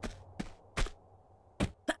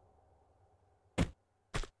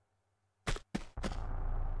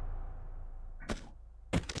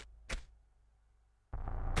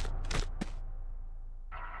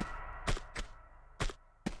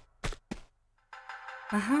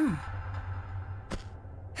 Uh-huh.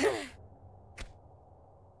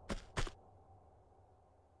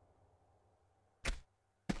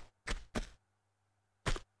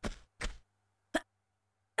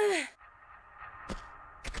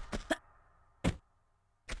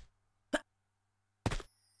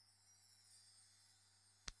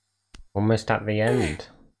 Almost at the end.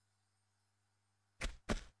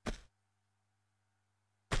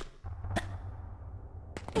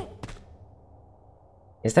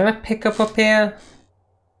 Is there a pickup up here?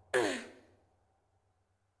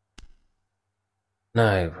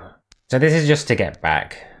 No. So this is just to get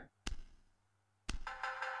back.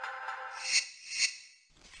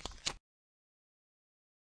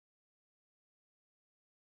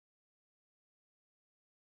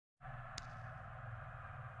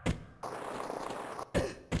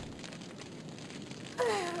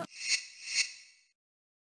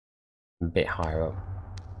 bit higher up.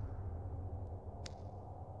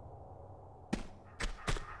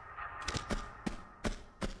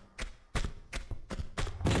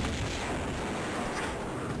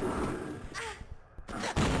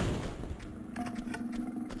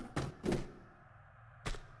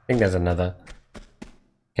 I think there's another.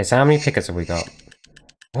 Okay, so how many pickets have we got?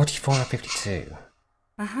 44 out of 52.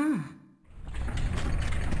 Uh-huh.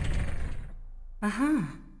 Uh-huh.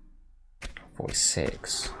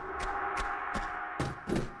 46.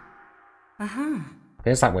 Uh-huh.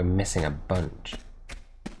 Feels like we're missing a bunch.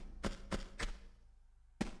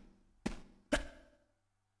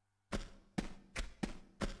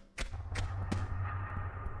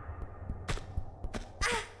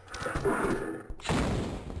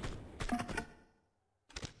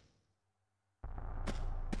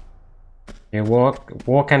 Yeah,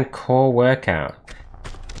 walk and core workout.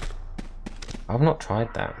 I've not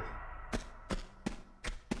tried that.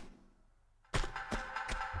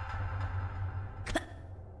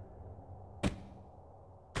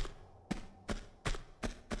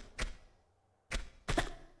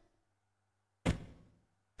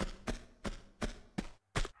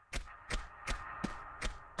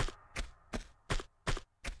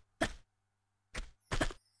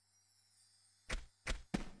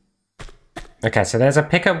 Okay, so there's a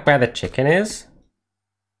pickup where the chicken is.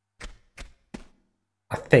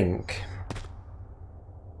 I think.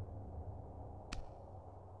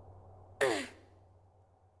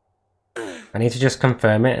 I need to just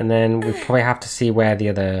confirm it, and then we probably have to see where the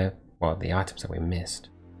other, well, the items that we missed.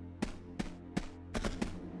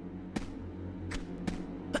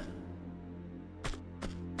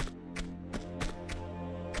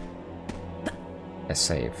 Let's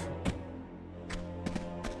save.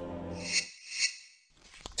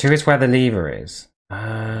 2 is where the lever is.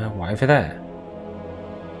 What, over there?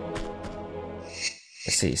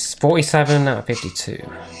 Let's see, 47 out of 52.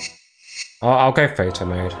 I'll go photo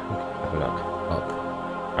mode. Have a look. Up.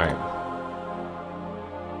 Right.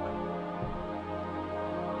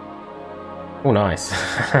 Oh, nice.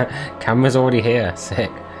 Camera's already here. Sick.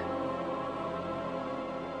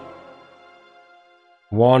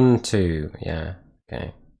 1, 2. Yeah.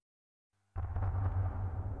 Okay.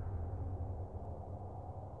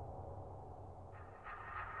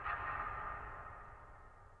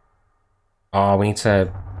 Oh, we need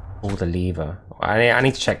to pull the lever. I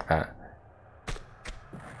need to check that.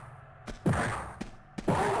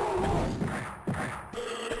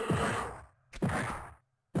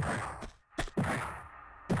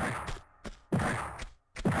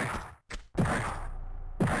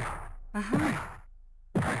 Uh-huh.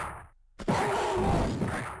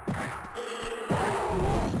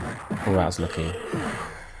 Oh, that was lucky.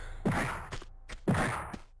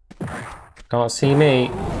 Can't see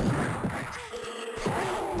me.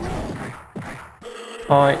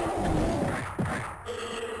 Hi.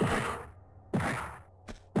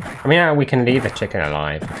 I mean, we can leave the chicken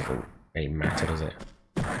alive. It doesn't really matter, does it?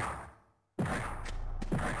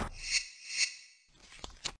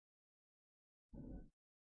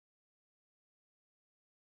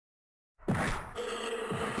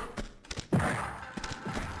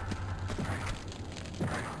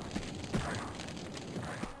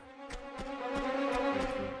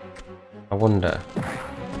 I wonder.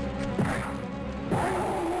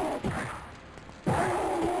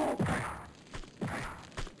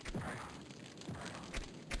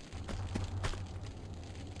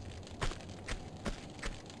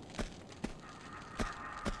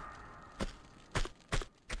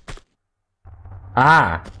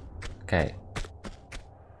 Ah! Okay.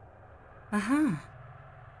 Uh-huh.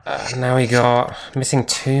 Now we got... missing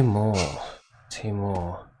 2 more. 2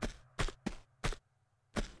 more.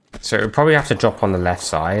 So we'll probably have to drop on the left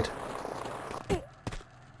side.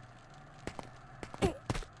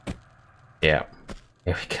 Yeah.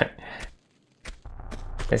 Here we go.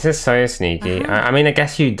 This is so sneaky. I mean, I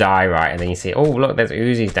guess you die, right? And then you see, oh, look, there's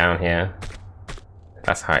Uzis down here.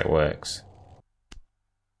 That's how it works.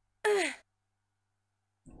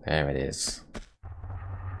 There it is.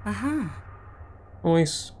 Uh-huh.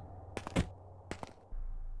 Nice.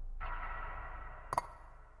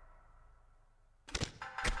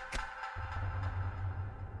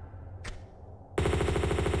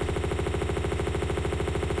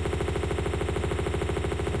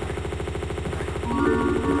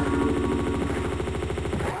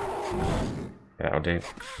 That'll do.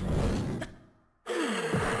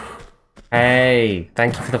 Hey,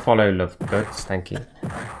 thank you for the follow, love goods. Thank you.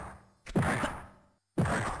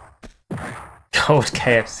 Cold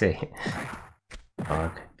KFC. Oh, I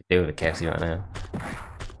could do with a KFC right now.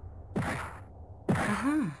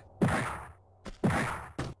 Uh-huh.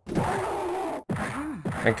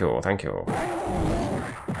 Thank you, thank you.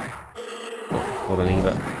 Pull the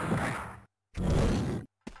lever.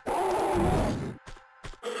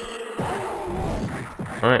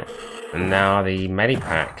 Right, and now the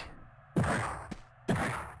medipack.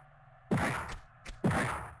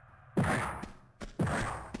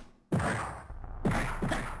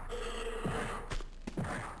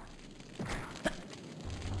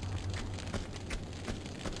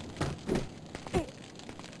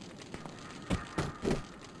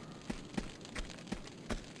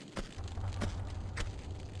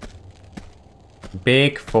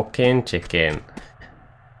 Big fucking chicken.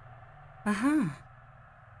 Uh-huh.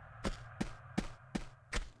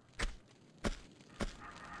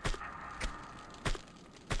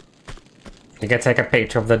 You can take a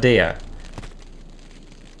picture of the deer.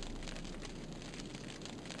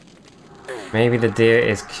 Maybe the deer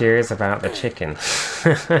is curious about the chicken.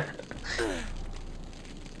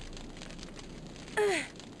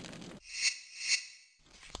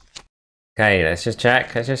 Okay, let's just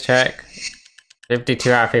check.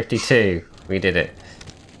 52 out of 52. We did it.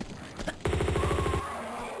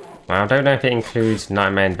 Well, I don't know if it includes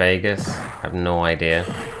Nightmare in Vegas. I have no idea.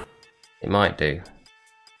 It might do.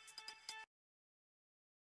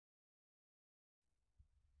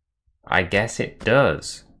 I guess it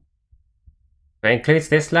does. But it includes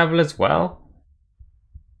this level as well?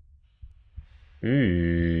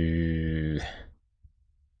 Ooh.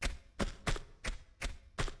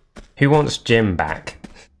 Who wants Jim back?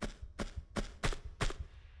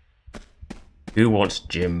 Who wants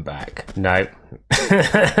Jim back? No.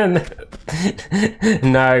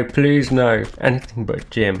 No, please no. Anything but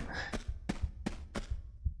Jim.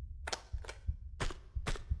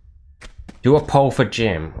 Do a poll for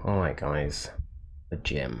Jim. Alright guys. For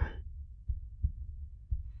Jim.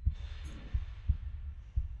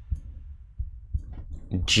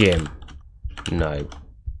 Jim. No.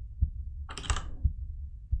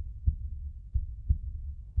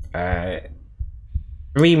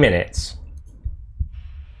 3 minutes.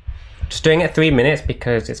 Just doing it 3 minutes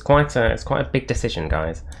because it's quite a big decision,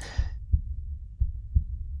 guys.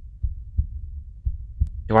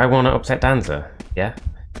 Do I want to upset Danza? Yeah.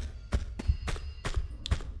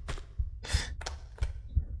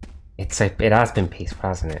 It has been peaceful,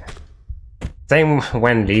 hasn't it? Same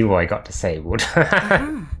when Leroy got disabled.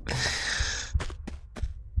 Uh-huh.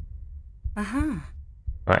 Uh-huh.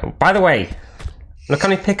 Right. By the way, look how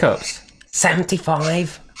many pickups.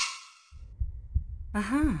 75.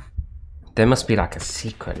 Uh-huh. There must be like a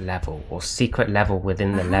secret level or secret level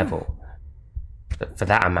within the level. But for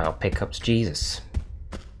that amount of pickups, Jesus.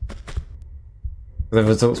 The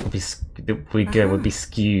results would be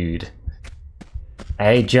skewed.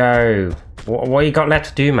 Hey Joe, what you got left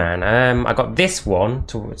to do, man? I got this one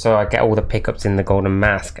so I get all the pickups in the golden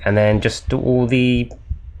mask, and then just do all the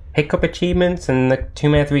pickup achievements and the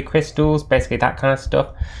 2 3 crystals, basically that kind of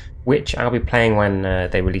stuff, which I'll be playing when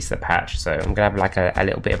they release the patch. So I'm gonna have like a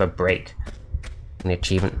little bit of a break in the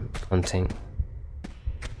achievement hunting.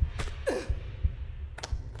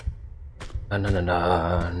 No.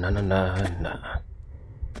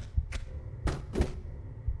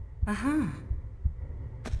 Uh-huh.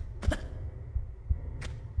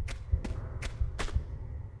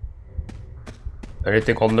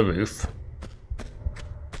 Anything on the roof?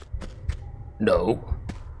 No.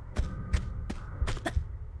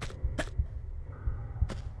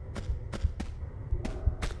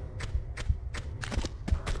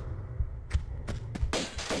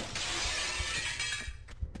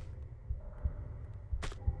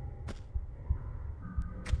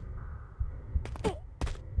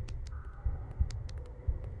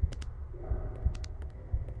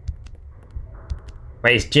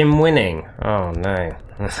 Wait, is Jim winning? Oh no.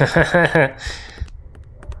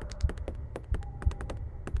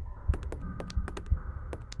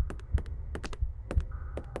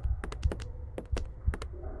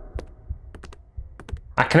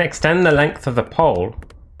 I can extend the length of the pole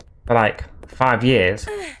for like 5 years.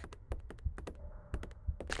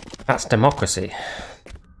 That's democracy.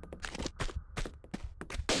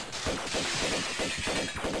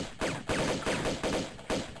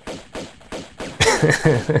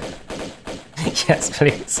 Yes,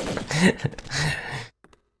 please.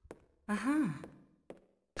 Uh-huh.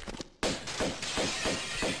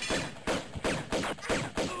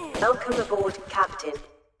 Welcome aboard, Captain.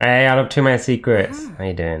 Hey, I love Too Many Secrets. How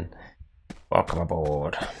you doing? Welcome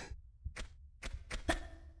aboard.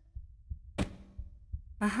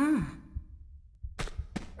 Uh-huh.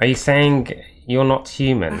 Are you saying you're not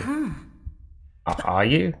human? Uh-huh. Are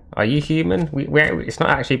you? Are you human? It's not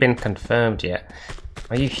actually been confirmed yet.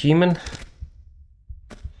 Are you human?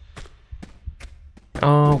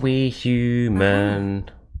 Are we human?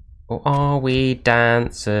 Or are we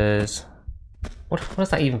dancers? What does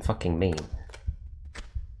that even fucking mean?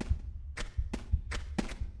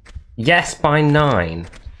 Yes by 9.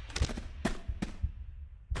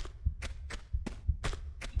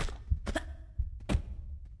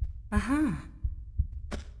 Uh-huh.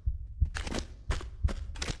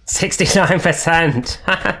 69%!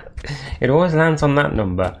 It always lands on that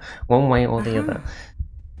number, one way or the other.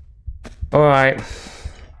 Alright.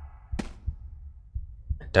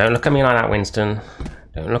 Don't look at me like that, Winston.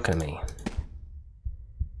 Don't look at me.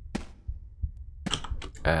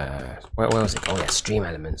 Where was it? Oh yeah, stream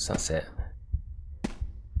elements, that's it.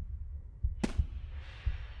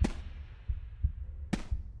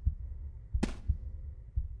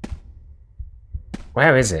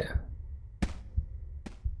 Where is it?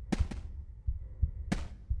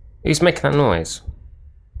 Who's making that noise?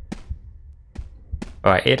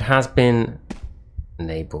 Alright, it has been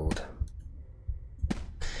enabled.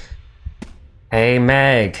 Hey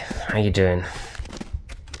Meg, how you doing?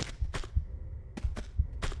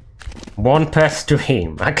 1 per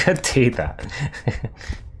stream, I could do that.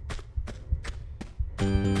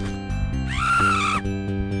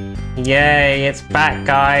 Yay, it's back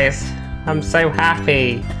guys. I'm so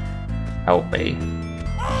happy. Help me.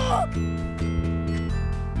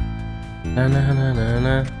 Na na na na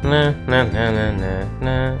na na na na na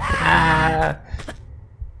na. Ah.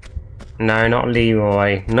 No, not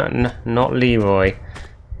Leroy. Not Leroy.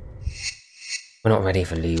 We're not ready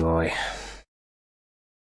for Leroy.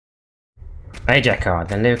 Hey Jackard,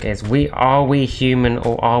 the lyric is are we human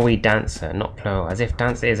or are we dancer? Not plural, as if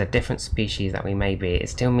dancer is a different species that we may be. It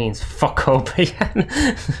still means fuck all,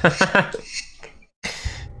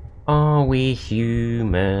 Are we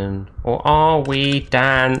human or are we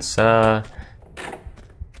dancer?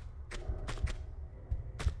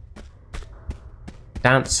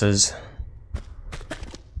 Dancers.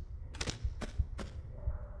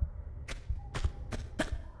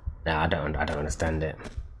 No, I don't understand it.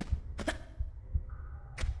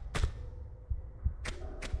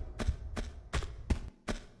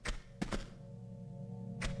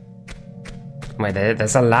 Wait,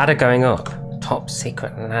 there's a ladder going up. Top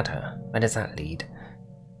secret ladder. Where does that lead?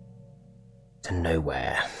 To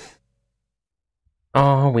nowhere.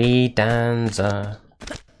 Are we dancer?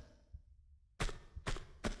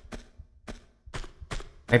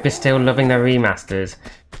 Hope you're still loving the remasters.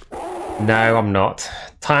 No, I'm not.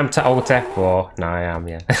 Time to Alt F4. No, I am,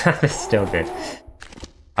 yeah. It's still good.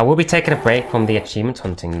 I will be taking a break from the achievement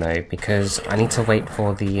hunting though, because I need to wait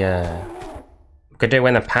for the could do it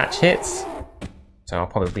when the patch hits. So I'll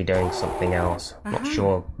probably be doing something else. Not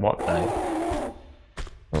sure what though.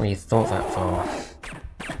 Not really thought that far.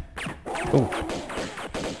 Ooh.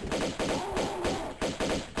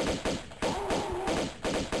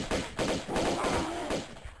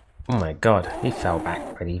 Oh my god, he fell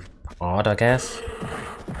back pretty hard, I guess.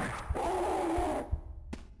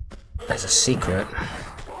 There's a secret.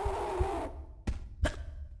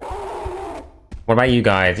 What about you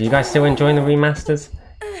guys? Are you guys still enjoying the remasters?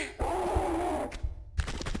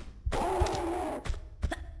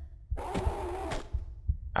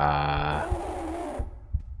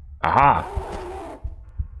 Aha!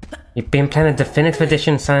 You've been playing a definitive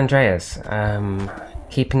edition San Andreas.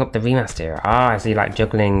 Keeping up the remaster. Ah, I see, like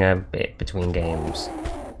juggling a bit between games.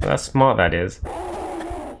 Well, that's smart, that is.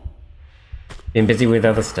 Been busy with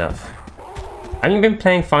other stuff. Have you been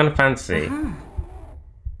playing Final Fantasy?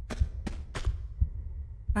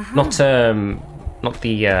 Not the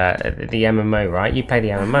MMO, right? You play the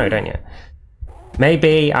MMO, don't you?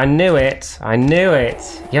 Maybe. I knew it. I knew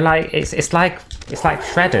it. You're like it's like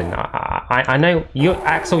Shredden. I know you,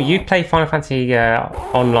 Axel. You play Final Fantasy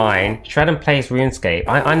online. Shredden plays RuneScape.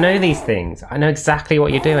 I know these things. I know exactly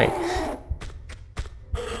what you're doing.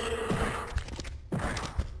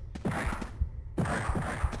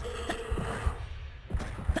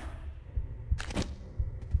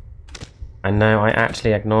 I know. I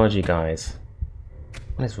actually acknowledge you guys.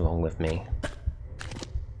 What is wrong with me?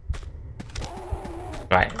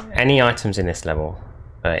 Right, any items in this level,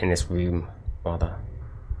 in this room, rather.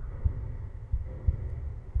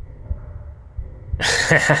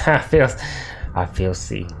 I feel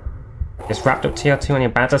C. Just wrapped up tier 2 and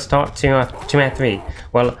you're about to start tier 3.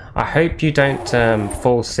 Well, I hope you don't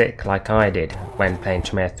fall sick like I did when playing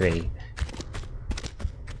tier 3.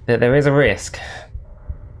 There is a risk.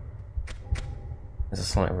 There's a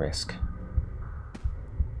slight risk.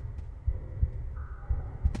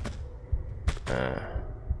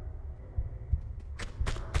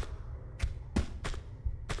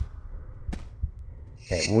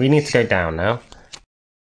 Okay, we need to go down now.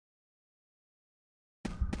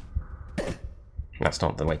 That's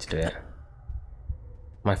not the way to do it.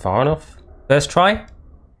 Am I far enough? First try?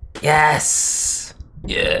 Yes!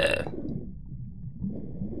 Yeah.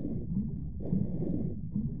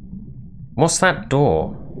 What's that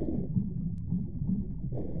door?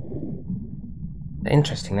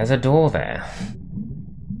 Interesting, there's a door there.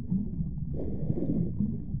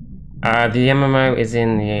 The MMO is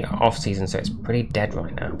in the off-season, so it's pretty dead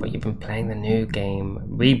right now, but you've been playing the new game,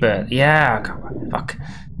 Rebirth. Yeah, fuck.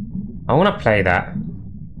 I want to play that.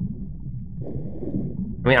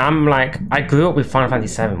 I mean, I grew up with Final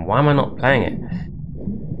Fantasy VII. Why am I not playing it?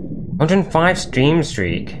 105 stream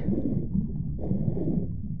streak.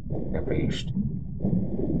 Reached.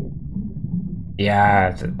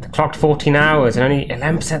 Yeah, clocked 14 hours and only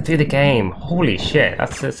 11% through the game. Holy shit,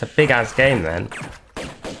 that's a big ass game then.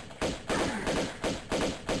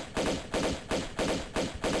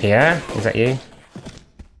 Pierre? Is that you? I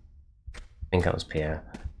think that was Pierre.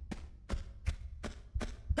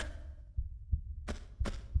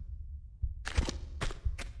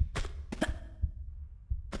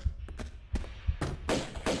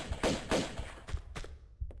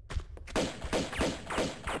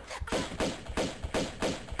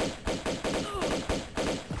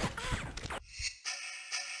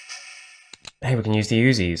 Hey, we can use the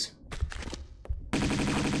Uzis.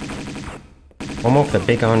 One more for the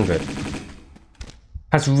big 100.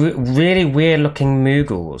 Has really weird looking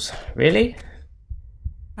Moogles. Really?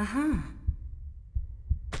 Uh-huh.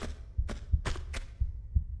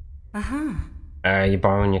 Uh-huh. You're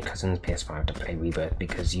borrowing your cousin's PS5 to play Rebirth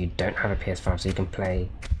because you don't have a PS5, so you can play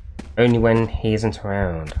only when he isn't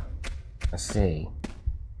around. I see.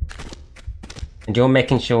 And you're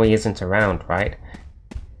making sure he isn't around, right?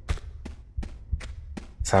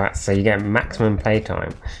 So you get maximum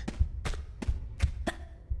playtime.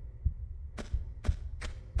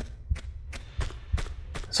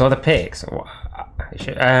 So the pics.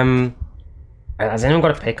 Has anyone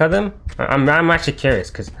got a pic of them? I'm actually curious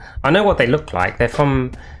because I know what they look like. They're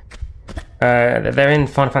from. They're in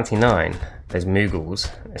Final Fantasy IX. Those Moogles.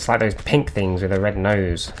 It's like those pink things with a red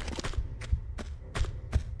nose.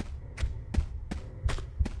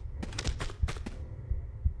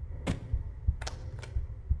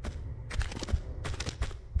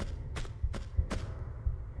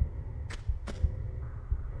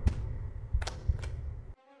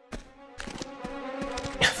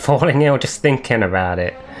 Falling ill just thinking about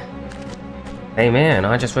it. Hey man,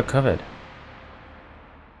 I just recovered.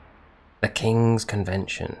 The King's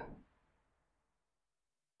Convention.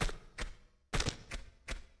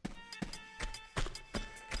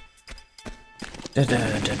 Da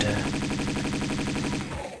 -da -da -da.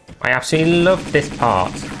 I absolutely love this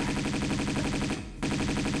part.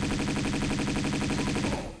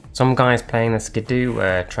 Some guy's playing the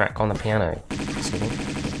Skidoo track on the piano.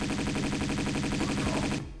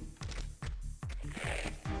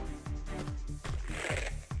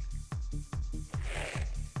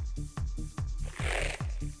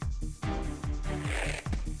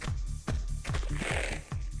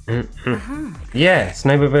 Yeah,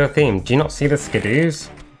 snowmobile theme. Do you not see the Skidoos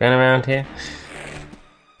going around here?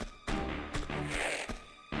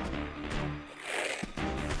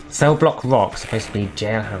 Cell block rock, supposed to be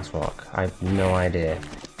jailhouse rock. I have no idea.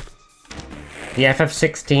 The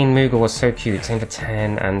FF16 Moogle was so cute, same for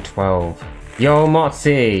 10 and 12. Yo,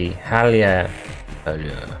 Motzi! Hell yeah. Hell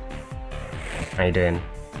yeah. How you doing?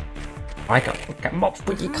 I can't, Mops,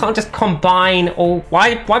 but you can't just combine all.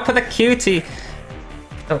 Why put the cutie?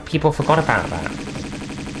 Oh, people forgot about that.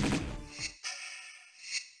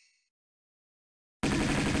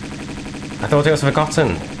 I thought it was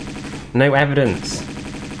forgotten. No evidence.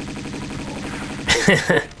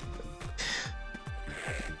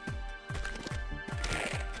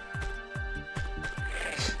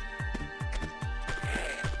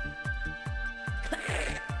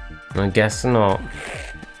 I guess not.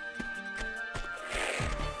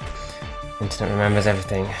 Internet remembers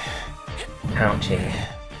everything. Pouchy.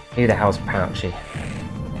 Who the hell's Pouchy?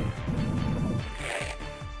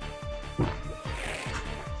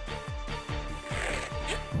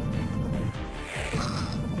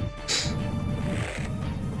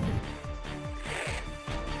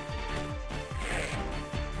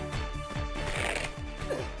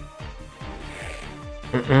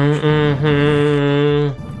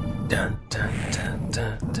 Dun, dun, dun,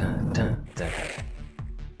 dun, dun, dun, dun.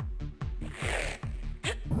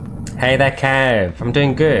 Hey there, Kev. I'm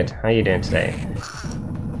doing good. How are you doing today?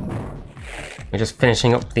 We're just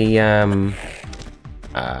finishing up the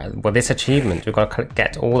well, this achievement. We've got to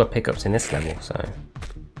get all the pickups in this level, so.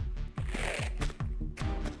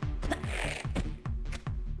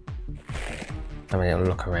 Having a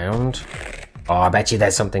look around. Oh, I bet you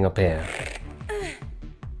there's something up here.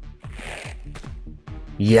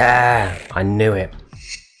 Yeah, I knew it.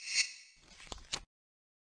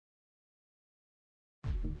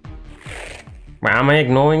 Wait, am I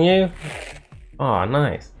ignoring you? Oh,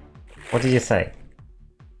 nice. What did you say?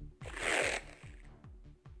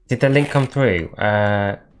 Did the link come through?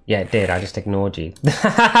 Yeah, it did. I just ignored you.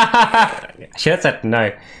 I should have said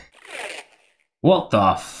no. What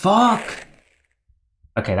the fuck?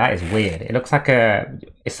 Okay, that is weird. It looks like a...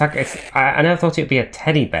 I never thought it would be a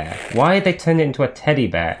teddy bear. Why did they turn it into a teddy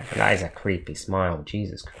bear? That is a creepy smile.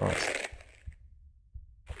 Jesus Christ.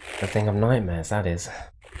 The thing of nightmares, that is.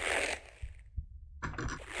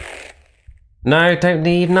 No, don't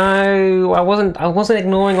leave. No, I wasn't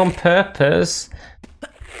ignoring on purpose.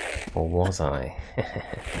 Or was I?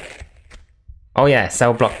 Oh yeah,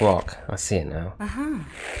 cell block rock. I see it now.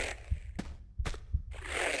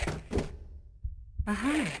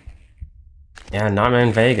 Yeah, Nightmare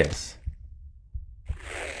in Vegas.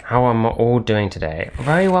 How am I all doing today?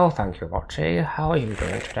 Very well, thank you, Rochi. How are you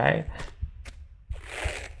doing today?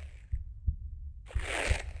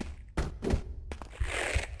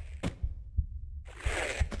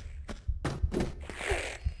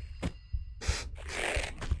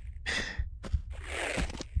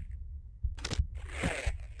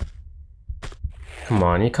 Come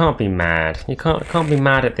on, you can't be mad. You can't be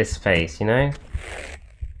mad at this face, you know?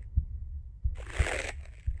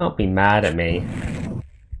 Can't be mad at me.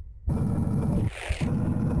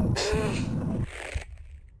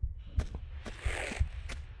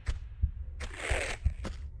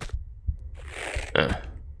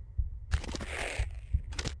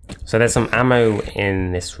 So there's some ammo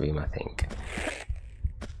in this room, I think.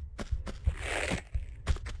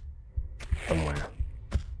 Somewhere.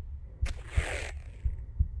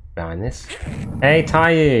 Behind this. Hey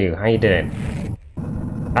Tayu, how you doing?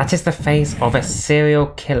 That is the face of a serial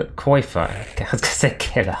coifer. I was gonna say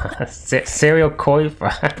killer. Serial coifer.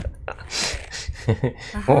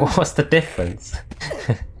 What's the difference?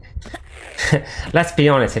 Let's be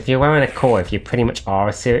honest, if you're wearing a coif, you pretty much are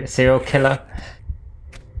a serial killer.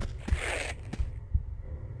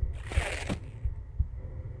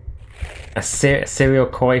 A serial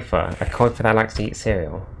coifer. A coifer that likes to eat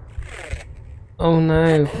cereal. Oh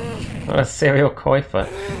no, not a serial coifer.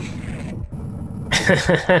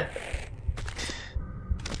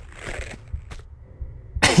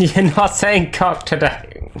 You're not saying cock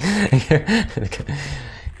today.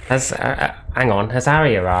 Hang on, has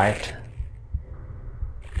Harry arrived?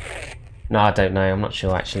 No, I don't know, I'm not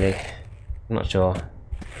sure actually. I'm not sure.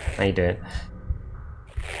 How you doing?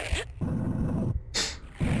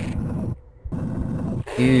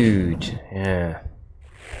 Huge, yeah.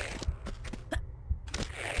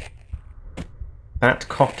 That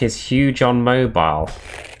cock is huge on mobile.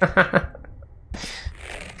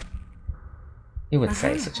 Who would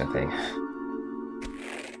say such a thing?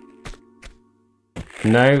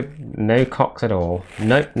 No, no cocks at all.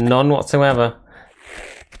 Nope, none whatsoever.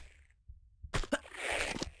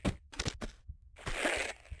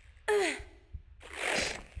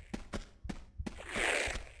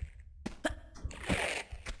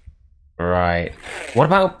 Right. What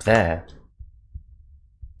about up there?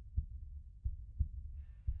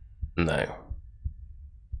 No.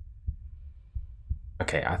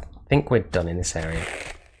 Okay, I think we're done in this area.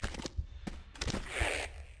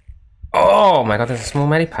 Oh my god, there's a small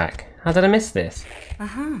medipack. How did I miss this?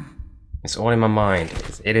 It's all in my mind.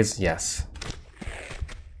 It is, yes.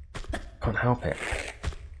 Can't help it.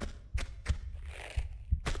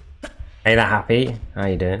 Hey there, Happy. How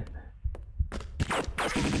you doing?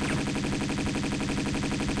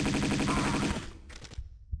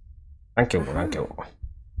 Thank you, thank you.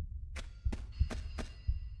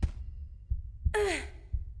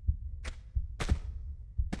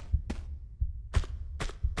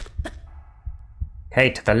 Okay,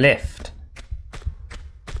 to the lift.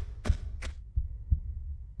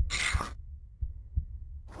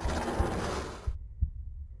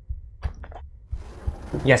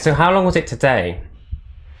 Yeah, so how long was it today?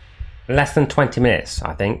 Less than 20 minutes,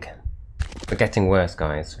 I think. We're getting worse,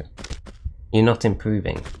 guys. You're not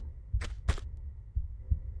improving.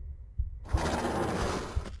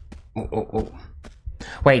 Oh.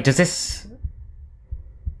 Wait, does this...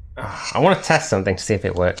 I want to test something to see if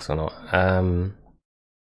it works or not.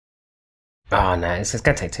 Oh no, it's just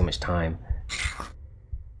going to take too much time.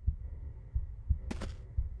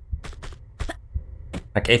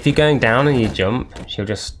 Like, if you're going down and you jump, she'll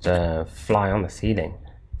just fly on the ceiling.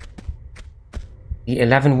 The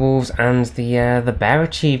 11 wolves and the bear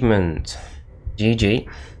achievement. GG.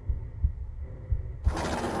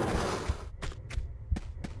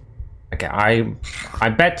 Okay, I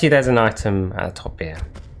bet you there's an item at the top here.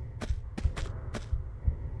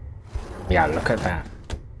 Yeah, look at that.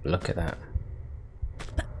 Look at that.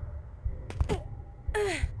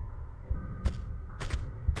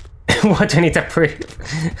 What do I need to prove?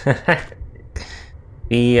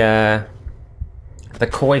 The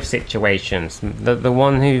Coif situations. The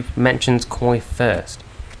one who mentions Coif first.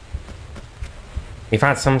 We've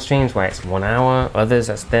had some streams where it's 1 hour, others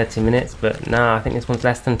that's 30 minutes, but nah, I think this one's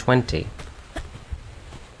less than 20.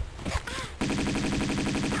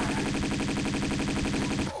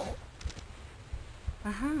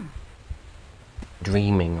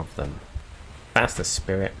 Dreaming of them. That's the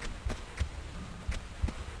spirit.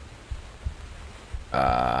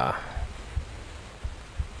 I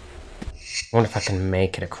wonder if I can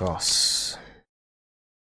make it across.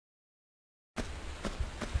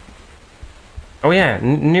 Oh yeah,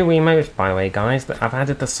 new emotes by the way, guys. That I've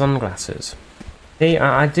added the sunglasses. See,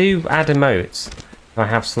 I do add emotes if I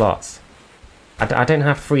have slots. I don't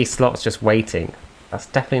have 3 slots just waiting. That's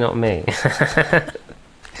definitely not me.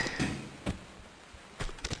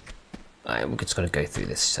 Alright, we're just gonna go through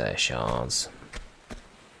this shards.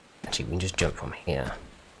 Actually, we can just jump from here.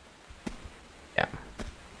 Yeah.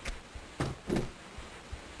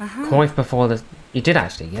 Coif before the... You did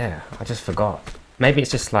actually, yeah. I just forgot. Maybe it's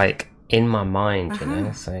just like in my mind, you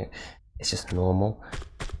know, so it's just normal.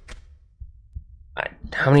 Right,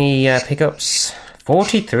 how many pickups?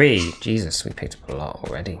 43. Jesus, we picked up a lot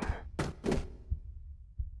already.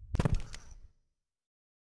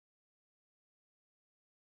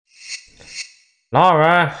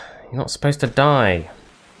 Lara, you're not supposed to die.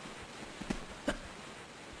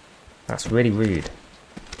 That's really rude.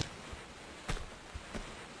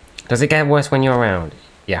 Does it get worse when you're around?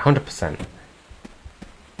 Yeah, 100%.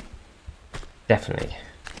 Definitely.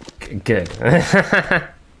 Good.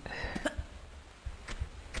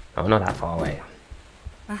 Oh, not that far away.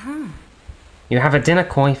 You have a dinner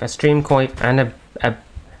coif, a stream coif, and a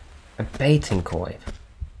baiting coif.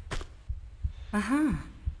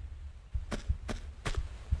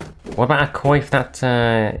 What about a coif that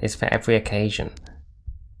is for every occasion?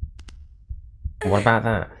 What about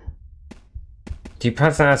that? Do you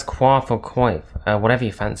pronounce that as quaff or coif? Whatever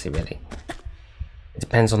you fancy, really. It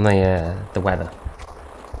depends on the weather.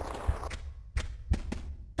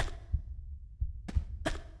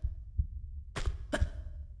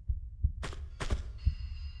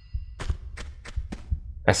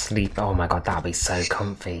 Asleep. Oh my god, that'd be so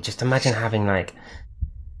comfy. Just imagine having like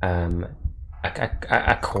a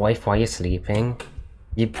coif while you're sleeping.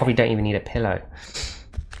 You probably don't even need a pillow.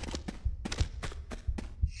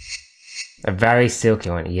 A very silky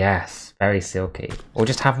one, yes, very silky. Or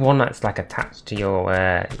just have one that's like attached to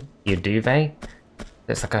your duvet.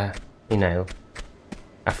 It's like a, you know,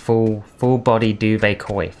 a full body duvet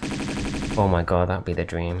coif. Oh my god, that'd be the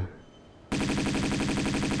dream.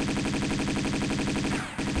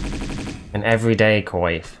 An everyday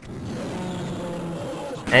coif.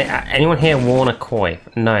 Anyone here worn a coif?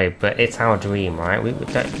 No, but it's our dream, right?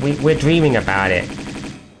 We're dreaming about it.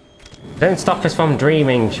 Don't stop us from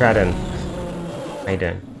dreaming, Shredden. How you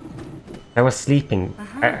doing? They were sleeping.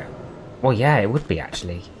 Well, yeah, it would be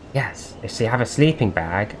actually. Yes, if you have a sleeping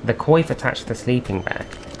bag, the coif attached to the sleeping bag.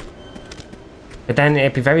 But then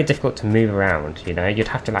it'd be very difficult to move around, you know? You'd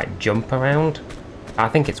have to like jump around. I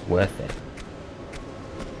think it's worth it.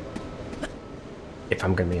 If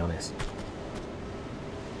I'm gonna be honest.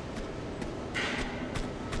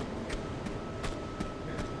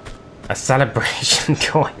 A celebration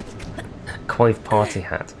coif. Coif party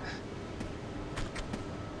hat.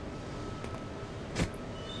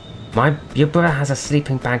 Your brother has a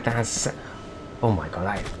sleeping bag that has... Oh my god,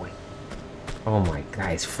 that is... Oh my...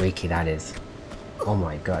 That is freaky, that is. Oh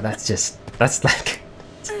my god, that's just... That's like...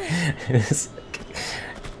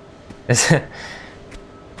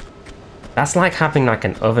 That's like having like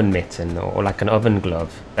an oven mitten or like an oven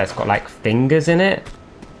glove that's got like fingers in it.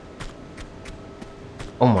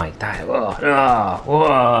 Oh my... That...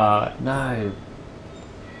 Oh, no.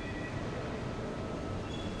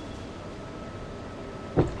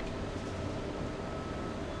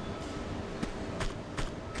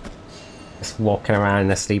 Just walking around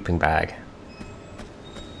in a sleeping bag.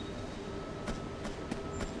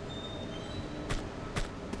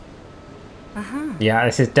 Yeah,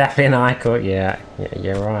 this is definitely an icon. Yeah,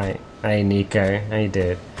 you're right. Hey Nico, how you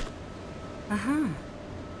doing?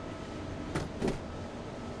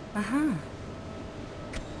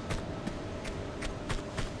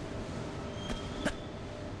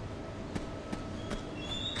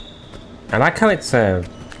 I like how it's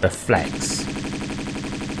reflects.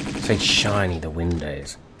 So shiny, the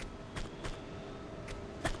windows.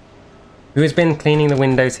 Who has been cleaning the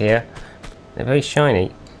windows here? They're very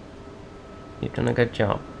shiny. You've done a good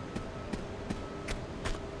job.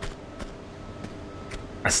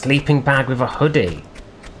 A sleeping bag with a hoodie.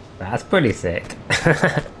 That's pretty sick.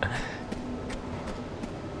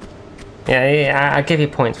 Yeah, I give you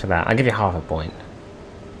points for that. I'll give you half a point.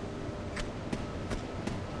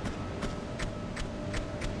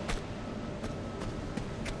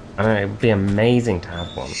 I know, it would be amazing to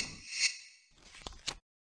have one.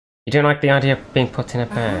 You don't like the idea of being put in a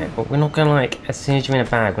bag, but we're not gonna, like, as soon as you're in a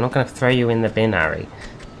bag, we're not gonna throw you in the bin, Harry.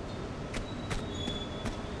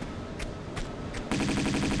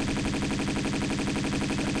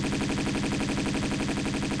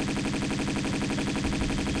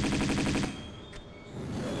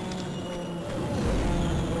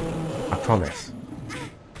 I promise.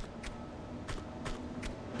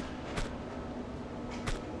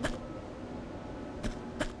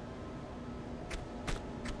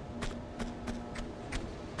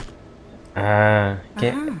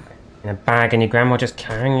 Get in a bag and your grandma just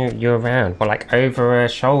carrying you around, or like over her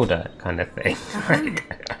shoulder kind of thing.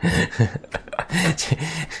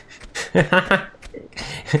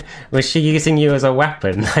 Was she using you as a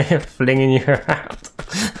weapon, like flinging you around?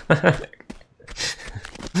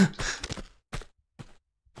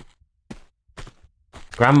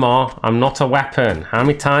 Grandma, I'm not a weapon. How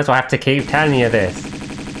many times do I have to keep telling you this?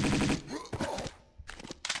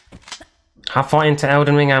 How far into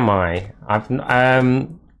Elden Ring am I?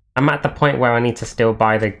 I'm at the point where I need to still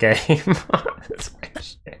buy the game.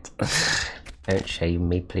 Shit. Don't shame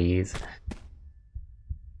me, please.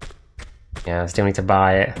 Yeah, I still need to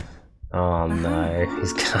buy it. Oh no,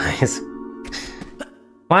 these guys.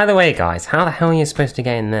 By the way, guys, how the hell are you supposed to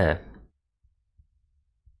get in there?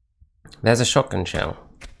 There's a shotgun shell.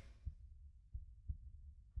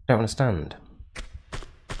 Don't understand.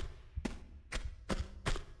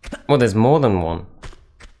 Well, there's more than one.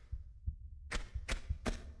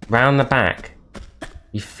 Round the back,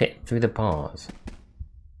 you fit through the bars.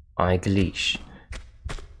 Eigleesh.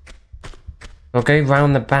 We'll go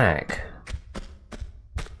round the back.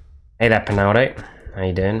 Hey there, Pinaldo. How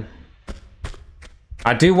you doing?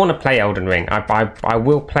 I do want to play Elden Ring. I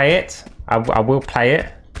will play it. I will play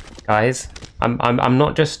it, guys. I'm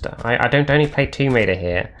not just. I don't only play Tomb Raider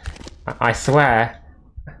here. I swear.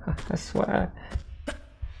 I swear.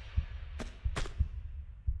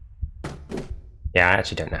 Yeah, I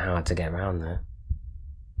actually don't know how to get around there.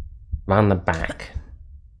 Round the back.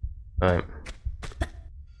 Right.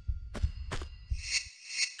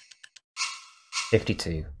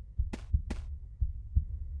 52.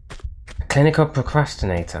 Clinical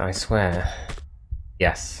procrastinator, I swear.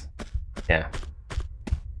 Yes. Yeah.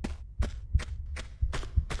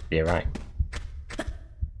 You're right.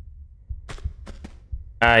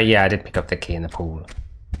 Yeah, I did pick up the key in the pool.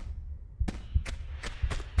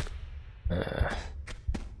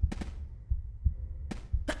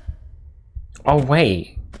 Oh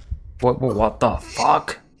wait, what the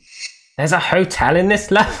fuck? There's a hotel in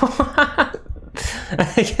this level?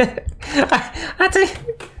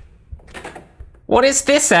 What is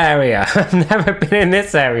this area? I've never been in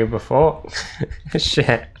this area before.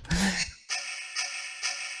 Shit.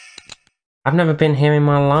 I've never been here in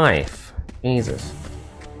my life. Jesus.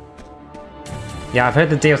 Yeah, I've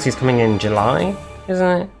heard the DLC is coming in July,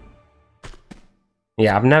 isn't it?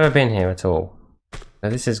 Yeah, I've never been here at all. So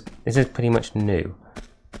this is pretty much new.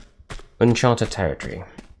 Uncharted territory.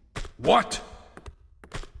 What?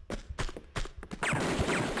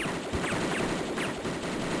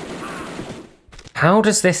 How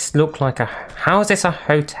does this look like how is this a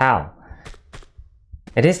hotel?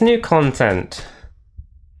 It is new content.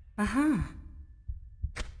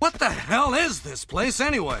 What the hell is this place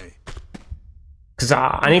anyway? Because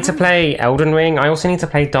I need to play Elden Ring. I also need to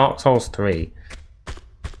play Dark Souls 3.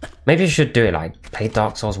 Maybe you should do it like play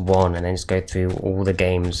Dark Souls 1 and then just go through all the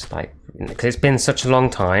games, like, because it's been such a long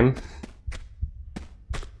time.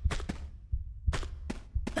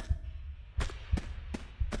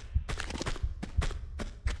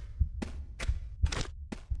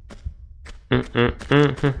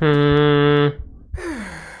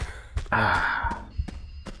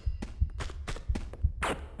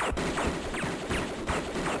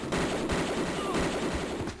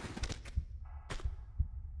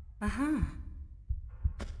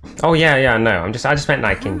 Oh yeah, no. I just meant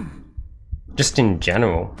like just in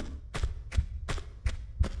general.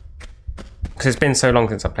 Because it's been so long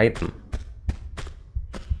since I played them.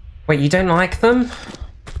 Wait, you don't like them?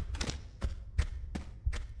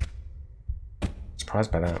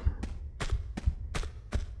 Surprised by that.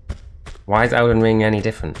 Why is Elden Ring any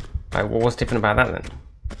different? Like, what's different about that then?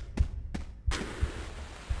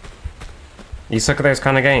 You suck at those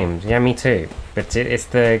kind of games? Yeah, me too. But it's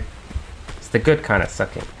the good kind of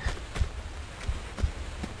sucking.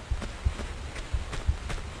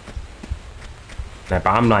 No, but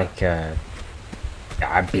I'm like,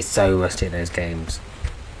 I'd be so rusty at those games.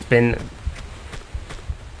 It's been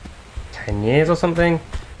 10 years or something.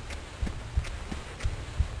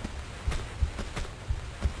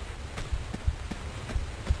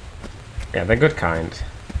 Yeah, they're good kind.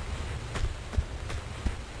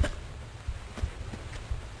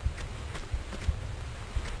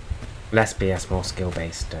 Less BS, more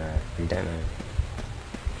skill-based, you don't know.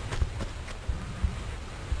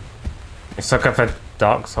 I suck up for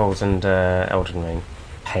Dark Souls and Elden Ring.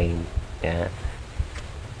 Pain, yeah.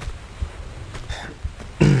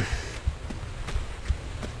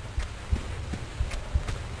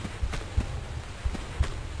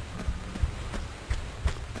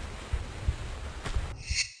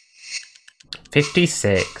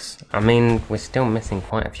 $56. I mean, we're still missing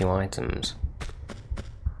quite a few items.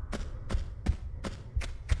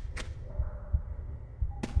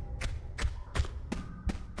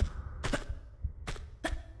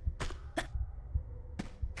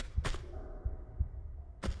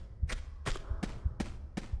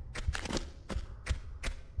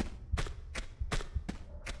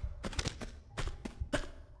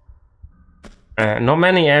 Not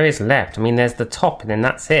many areas left. I mean, there's the top and then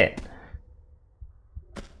that's it.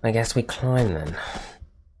 I guess we climb then.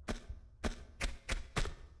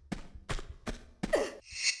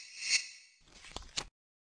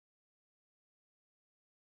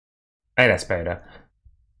 Hey there, Spider.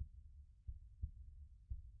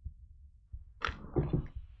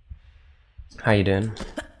 How you doing?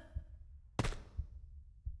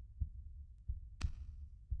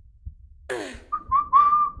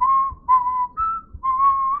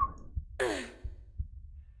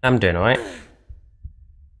 I'm doing alright.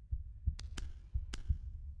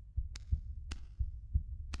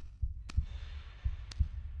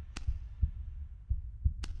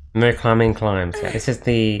 No climbing climbs. Yeah, this is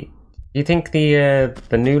the. Do you think the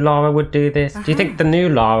new Lara would do this? Do you think the new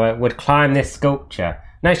Lara would climb this sculpture?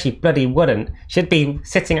 No, she bloody wouldn't. She'd be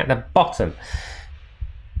sitting at the bottom.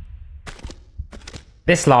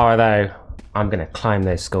 This Lara, though, I'm gonna climb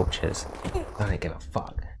those sculptures. I don't give a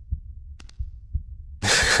fuck.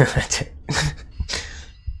 I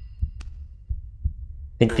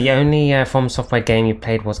think the only From Software game you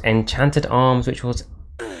played was Enchanted Arms, which was...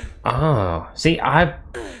 Oh, see, I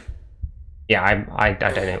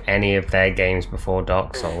don't know any of their games before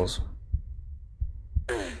Dark Souls.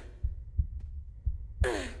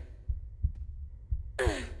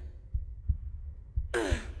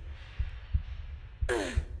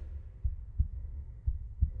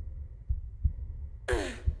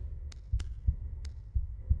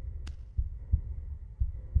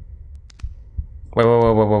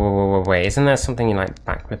 Wait, isn't there something you like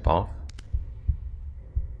backflip off?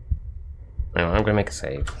 No, I'm gonna make a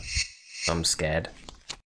save. I'm scared.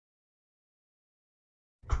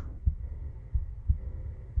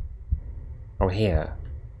 Oh, here.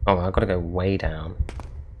 Oh, I've got to go way down.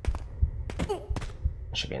 That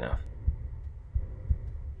should be enough.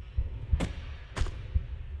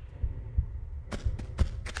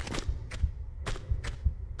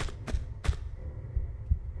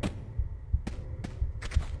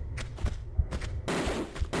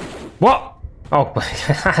 What? Oh,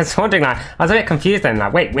 I was wondering, like, I was a bit confused then,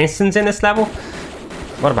 like, wait, Winston's in this level?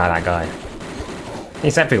 What about that guy?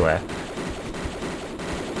 He's everywhere.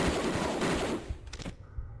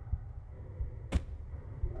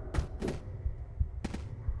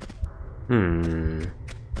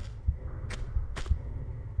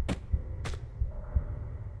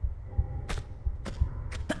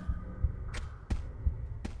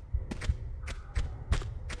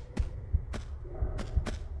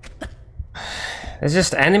 There's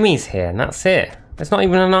just enemies here, and that's it. There's not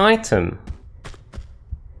even an item.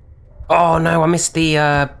 Oh no, I missed the,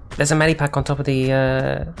 there's a medipack on top of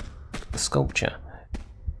the sculpture.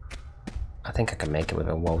 I think I can make it with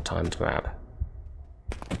a well-timed grab.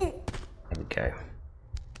 There we go.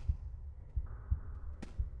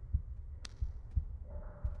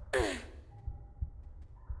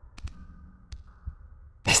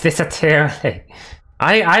 Is this a tier?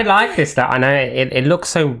 I like this stuff. I know it looks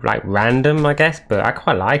so like random, I guess, but I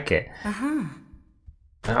quite like it.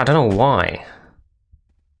 I don't know why.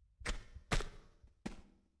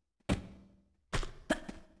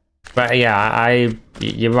 But yeah,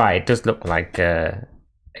 you're right. It does look like I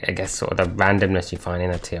guess sort of the randomness you find in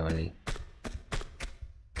a TLE.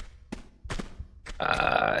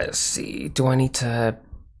 Let's see. Do I need to?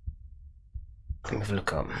 Let me have a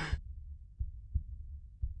look up.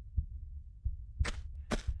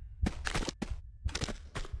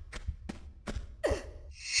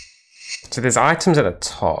 So there's items at the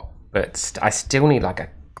top, but I still need like a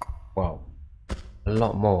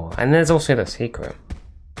lot more. And there's also the secret.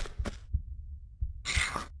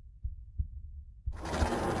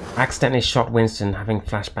 Accidentally shot Winston having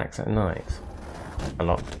flashbacks at night. A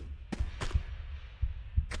lot.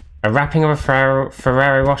 A wrapping of a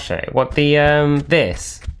Ferrero Rocher. What, the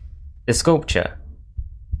this? The sculpture?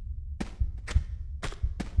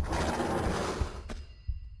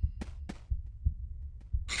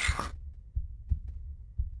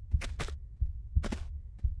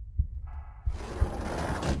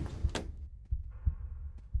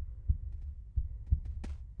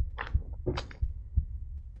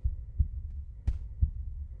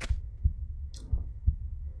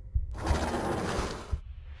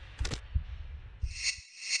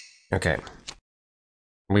 Okay.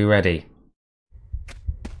 We ready?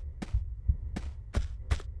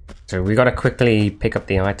 So we gotta quickly pick up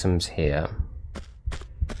the items here.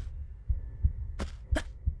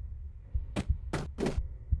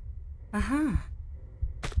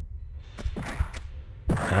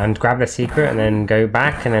 And grab the secret and then go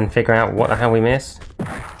back and then figure out what the hell we missed.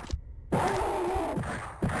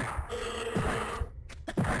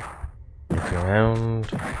 Look around.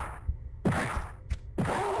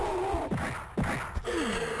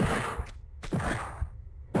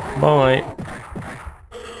 Bye.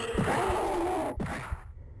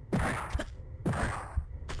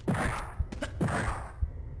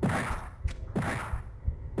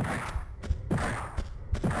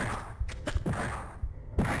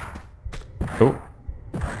 Oh.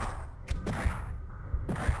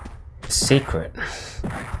 Secret.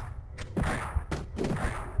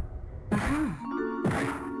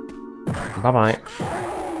 Bye-bye.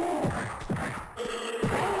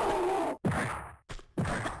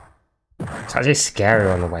 It's actually scary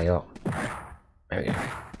on the way up. There we go.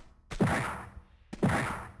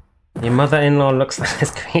 Your mother-in-law looks like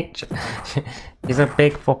this creature. He's a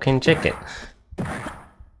big fucking chicken.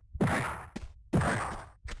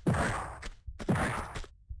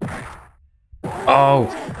 Oh,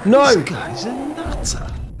 no! This guy's a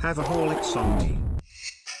nutter. Have a Horlicks on me.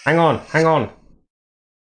 Hang on, hang on.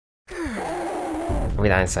 I'll be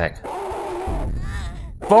that in a sec.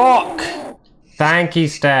 Fuck! Thank you,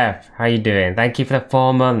 Steph. How you doing? Thank you for the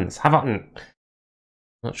 4 months. Not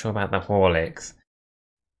sure about the Horlicks.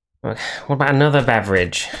 What about another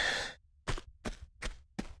beverage?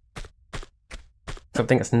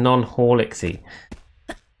 Something that's non-Horlicksy.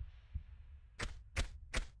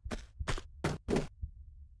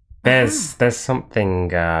 There's something,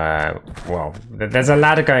 well, there's a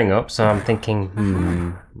ladder going up, so I'm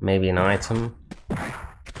thinking, maybe an item.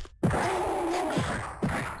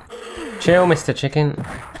 Chill, Mr. Chicken.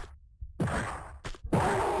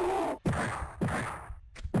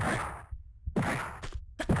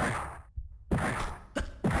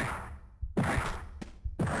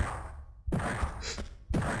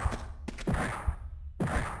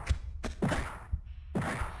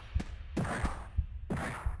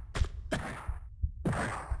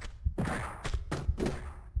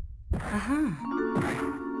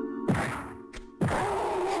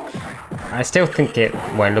 I still think it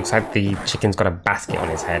looks like the chicken's got a basket on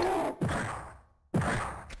his head.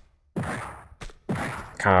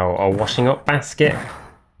 A washing up basket.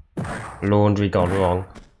 Laundry gone wrong.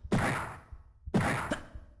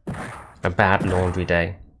 A bad laundry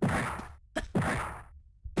day.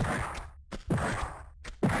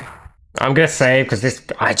 I'm gonna save because this.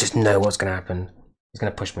 I just know what's gonna happen. He's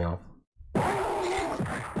gonna push me off.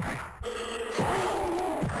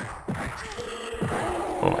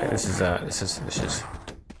 Oh my! This is.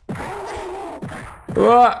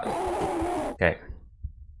 Okay.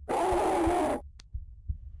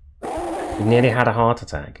 You nearly had a heart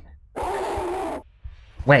attack.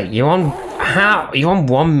 Wait, you're on. How? You're on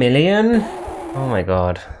 1 million? Oh my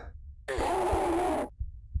god.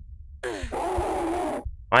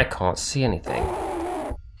 I can't see anything.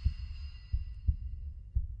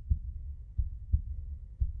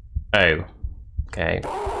 Oh. Okay.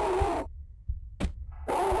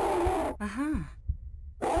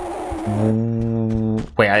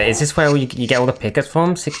 Wait, is this where you get all the pickets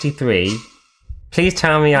from? 63? Please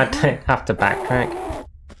tell me I don't have to backtrack.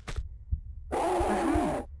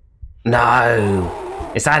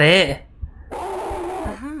 No! Is that it?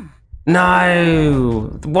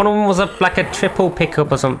 No! One of them was like a triple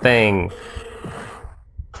pickup or something.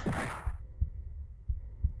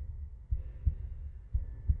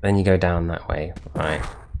 Then you go down that way. Right.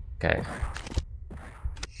 Okay.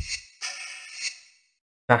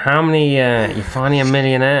 So how many, you're finally a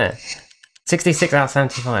millionaire. 66 out of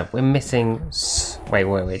 75. We're missing...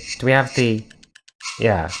 Wait. Do we have the...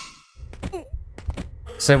 Yeah.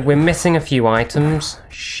 So we're missing a few items.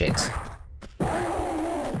 Shit.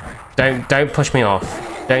 Don't push me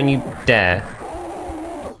off. Don't you dare.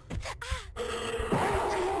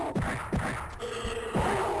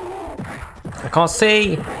 I can't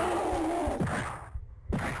see.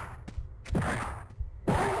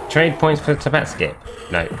 Trade points for Tibet skip?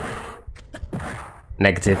 No.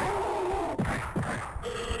 Negative.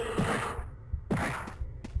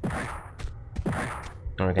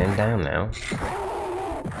 Oh, we're going down now.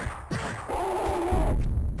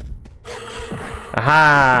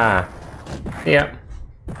 Aha! Yep.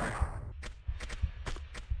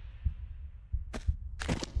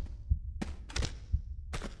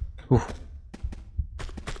 Ooh.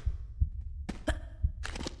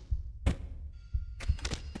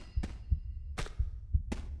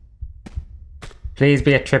 Please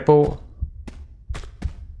be a triple.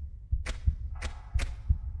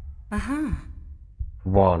 Uh-huh.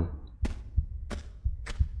 1.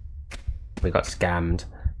 We got scammed.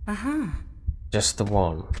 Uh-huh. Just the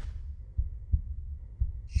 1.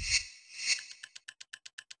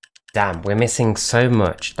 Damn, we're missing so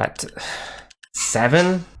much. That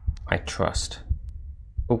 7? I trust.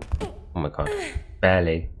 Oh my god.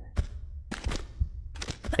 Barely.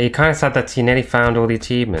 Are you kind of sad that you nearly found all the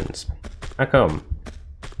achievements? How come?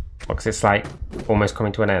 Well, 'cause it's like almost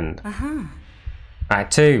coming to an end. Uh-huh. Alright,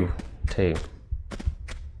 2.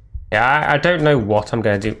 Yeah, I don't know what I'm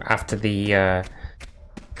going to do after the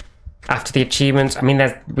achievements. I mean,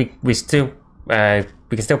 we still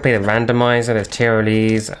we can still play the randomizer. There's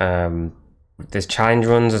Tirolese. There's challenge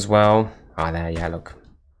runs as well. Ah, there, yeah, look.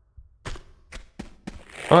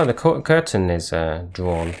 Oh, the curtain is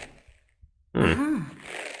drawn. Uh-huh.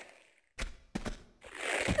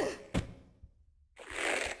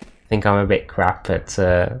 I think I'm a bit crap at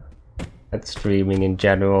streaming in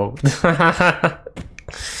general.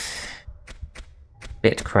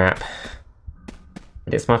 Bit crap.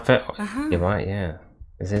 But it's my first. Uh-huh. You're right, yeah.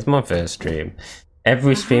 This is my first stream.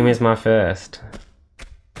 Every stream is my first.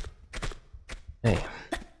 Hey.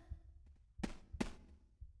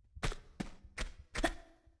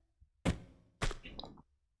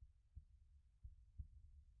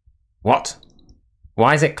 What?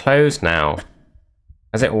 Why is it closed now?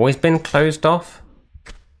 Has it always been closed off?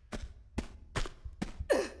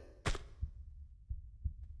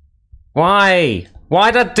 Why?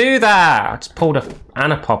 Why did I do that? I just pulled a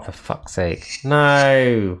Anapop for fuck's sake.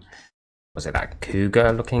 No. Was it that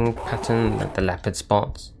cougar looking pattern? The leopard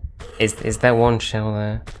spots? Is there one shell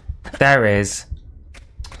there? There is.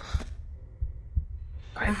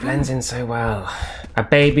 God, it blends in so well. A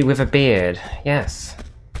baby with a beard. Yes.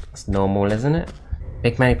 That's normal, isn't it?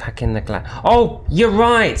 Big Many pack in the glass. Oh, you're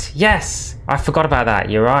right. Yes. I forgot about that.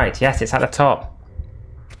 You're right. Yes, it's at the top.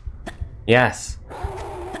 Yes.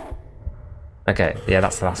 Okay, yeah,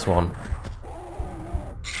 that's the last one.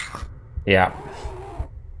 Yeah.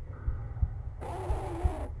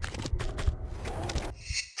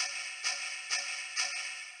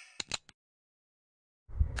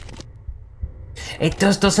 It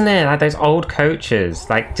does, doesn't it? Like those old coaches,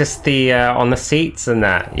 like just the on the seats and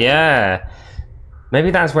that. Yeah.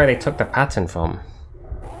 Maybe that's where they took the pattern from.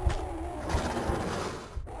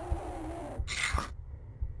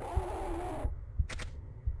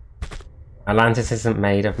 Atlantis isn't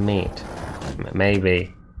made of meat.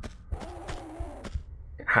 Maybe.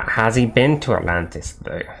 Has he been to Atlantis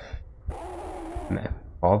though?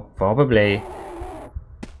 Probably.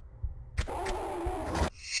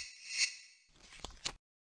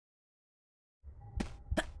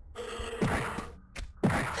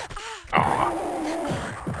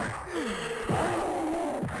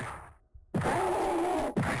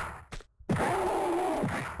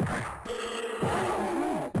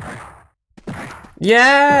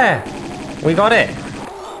 Yeah! We got it!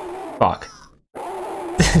 Fuck.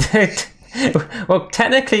 Well,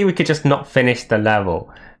 technically we could just not finish the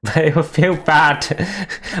level, but it will feel bad.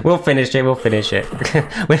 We'll finish it, we'll finish it.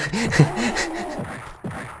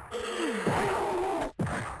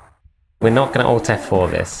 We're not gonna Alt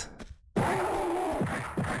F4 this.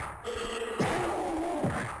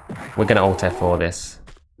 We're gonna Alt F4 this.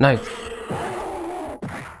 No.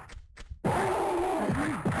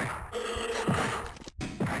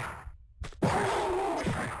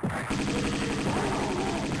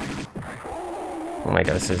 Oh my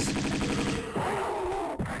god, this is...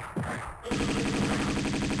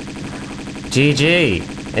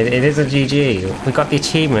 GG! It is a GG. We got the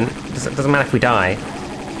achievement. Doesn't matter if we die.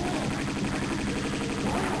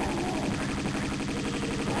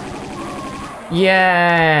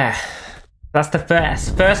 Yeah! That's the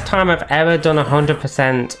first time I've ever done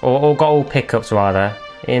 100% or got all pickups rather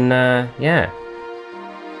in, yeah.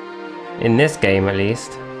 In this game, at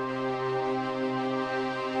least.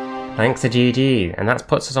 Thanks to GG, and that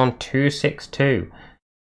puts us on 262.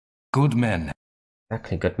 Good men.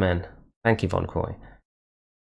 Exactly, good men. Thank you, Von Croy.